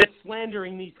sorry for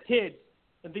slandering these kids.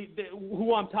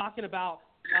 Who I'm talking about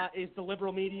is the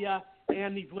liberal media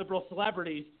and these liberal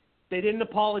celebrities. They didn't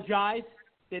apologize.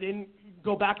 They didn't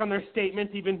go back on their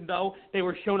statements, even though they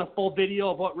were shown a full video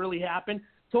of what really happened.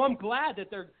 So I'm glad that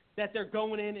they're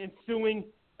going in and suing.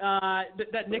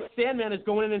 That Nick Sandmann is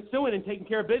going in and suing and taking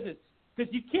care of business,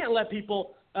 because you can't let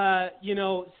people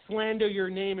slander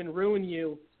your name and ruin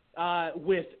you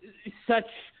with such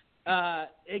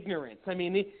ignorance. I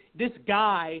mean, this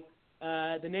guy.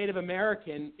 The Native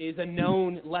American is a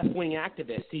known left-wing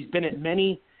activist. He's been at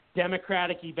many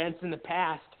Democratic events in the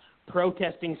past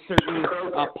protesting certain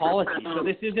policies. So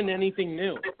this isn't anything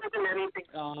new.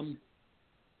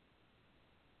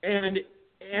 And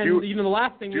the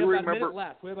last thing, we have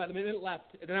about a minute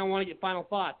left. And then I want to get final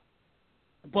thoughts.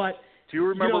 But do you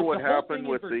remember what happened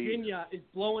with Virginia is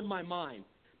blowing my mind.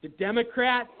 The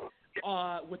Democrat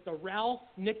with the Ralph,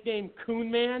 nicknamed Coon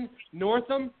Man,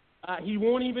 Northam, he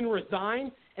won't even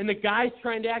resign, and the guy's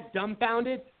trying to act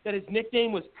dumbfounded that his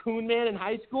nickname was Coon Man in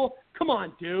high school. Come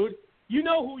on, dude. You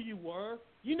know who you were.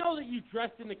 You know that you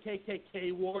dressed in the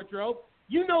KKK wardrobe.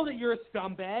 You know that you're a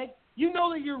scumbag. You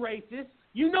know that you're racist.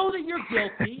 You know that you're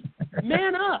guilty.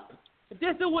 Man up. If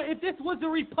this was a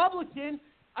Republican,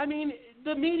 I mean,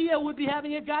 the media would be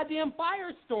having a goddamn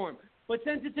firestorm. But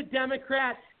since it's a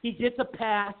Democrat, he gets a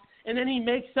pass, and then he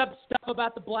makes up stuff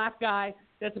about the black guy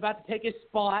that's about to take his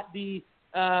spot, the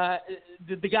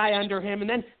guy under him. And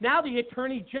then now the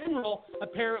Attorney General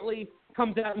apparently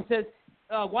comes out and says,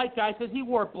 white guy says he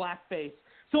wore blackface.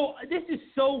 So this is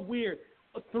so weird.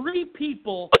 3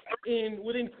 people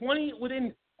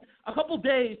within a couple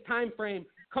days time frame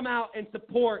come out and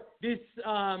support this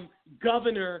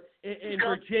governor in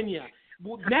Virginia.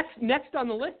 Next on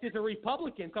the list is a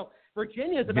Republican. So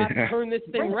Virginia is about to turn this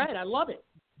thing red. I love it.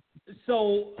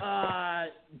 So,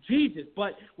 Jesus,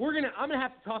 but I'm gonna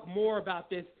have to talk more about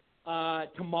this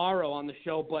tomorrow on the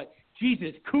show. But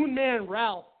Jesus, Coon Man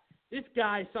Ralph, this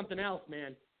guy's something else,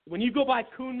 man. When you go by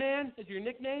Coon Man as your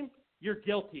nickname, you're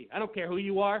guilty. I don't care who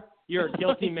you are, you're a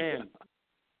guilty man.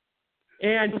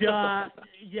 And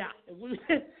yeah,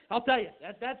 I'll tell you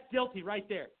that's guilty right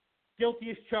there. Guilty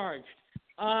as charged.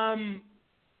 And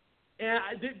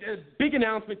the big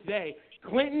announcement today: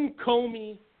 Clinton,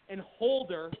 Comey, and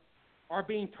Holder are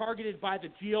being targeted by the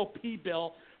GOP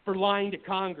bill for lying to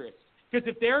Congress. Because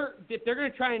if they're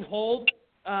going to try and hold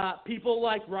people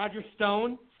like Roger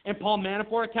Stone and Paul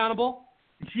Manafort accountable,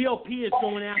 GOP is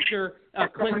going after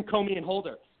Clinton, Comey, and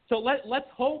Holder. So let's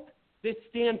hope this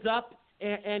stands up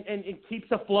and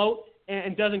keeps afloat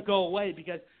and doesn't go away,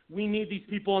 because we need these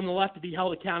people on the left to be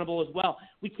held accountable as well.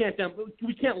 We can't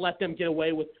let them get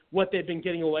away with what they've been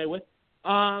getting away with.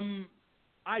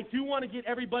 I do want to get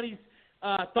everybody's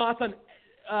thoughts on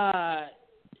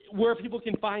where people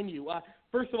can find you.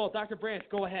 First of all, Dr. Branch,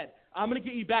 go ahead. I'm going to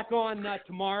get you back on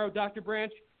tomorrow, Dr.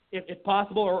 Branch, if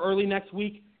possible, or early next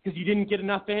week, because you didn't get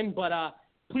enough in. But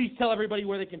please tell everybody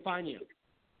where they can find you.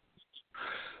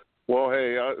 Well,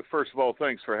 hey, first of all,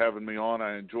 thanks for having me on.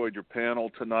 I enjoyed your panel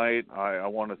tonight. I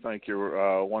want to thank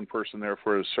your one person there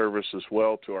for his service as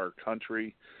well to our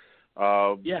country.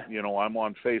 You know, I'm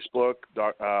on Facebook,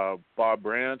 Bob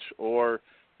Branch, or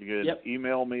you can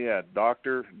email me at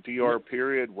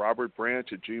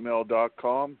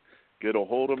dr.robertbranch@gmail.com. Get a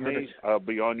hold of me. I'll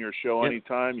be on your show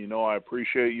anytime. You know, I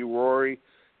appreciate you, Rory.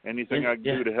 Anything I can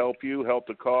do to help you, help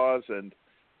the cause, and,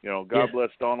 you know, God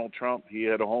bless Donald Trump. He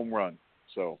had a home run.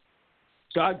 So,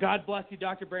 God bless you,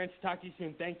 Dr. Branch. Talk to you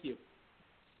soon. Thank you.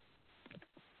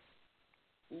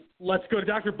 Let's go to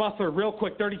Dr. Bustler real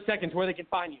quick, 30 seconds, where they can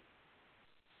find you.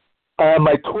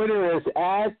 My Twitter is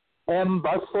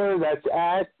 @mbustler. That's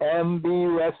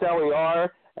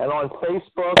 @MBUSLER. And on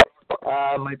Facebook,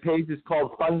 my page is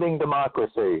called Funding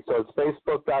Democracy. So it's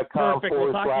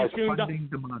facebook.com/Funding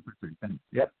Democracy.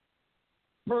 Yep.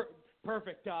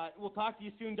 Perfect. We'll talk to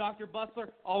you soon, Dr.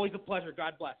 Bustler. Always a pleasure.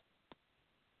 God bless.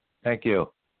 Thank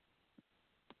you.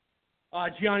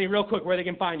 Gianni, real quick, where they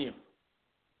can find you.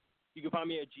 You can find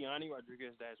me at Gianni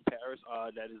Rodriguez, that's Paris.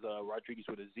 That is Rodriguez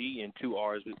with a Z and 2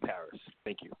 R's with Paris.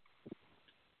 Thank you.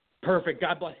 Perfect.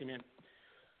 God bless you, man.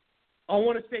 I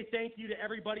want to say thank you to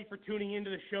everybody for tuning into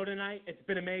the show tonight. It's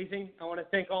been amazing. I want to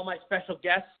thank all my special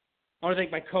guests. I want to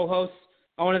thank my co-hosts.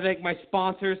 I want to thank my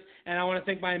sponsors. And I want to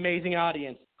thank my amazing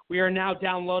audience. We are now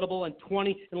downloadable and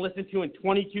listened to in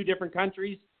 22 different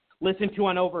countries. Listened to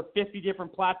on over 50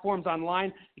 different platforms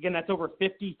online. Again, that's over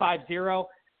 50.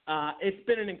 It's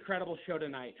been an incredible show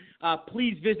tonight.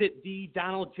 Please visit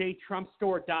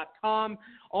thedonaldjtrumpstore.com.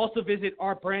 Also visit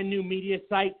our brand new media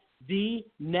site,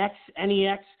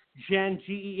 NEXGEN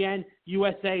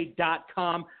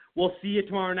USA.com. We'll see you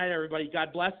tomorrow night, everybody.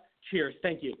 God bless. Cheers.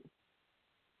 Thank you.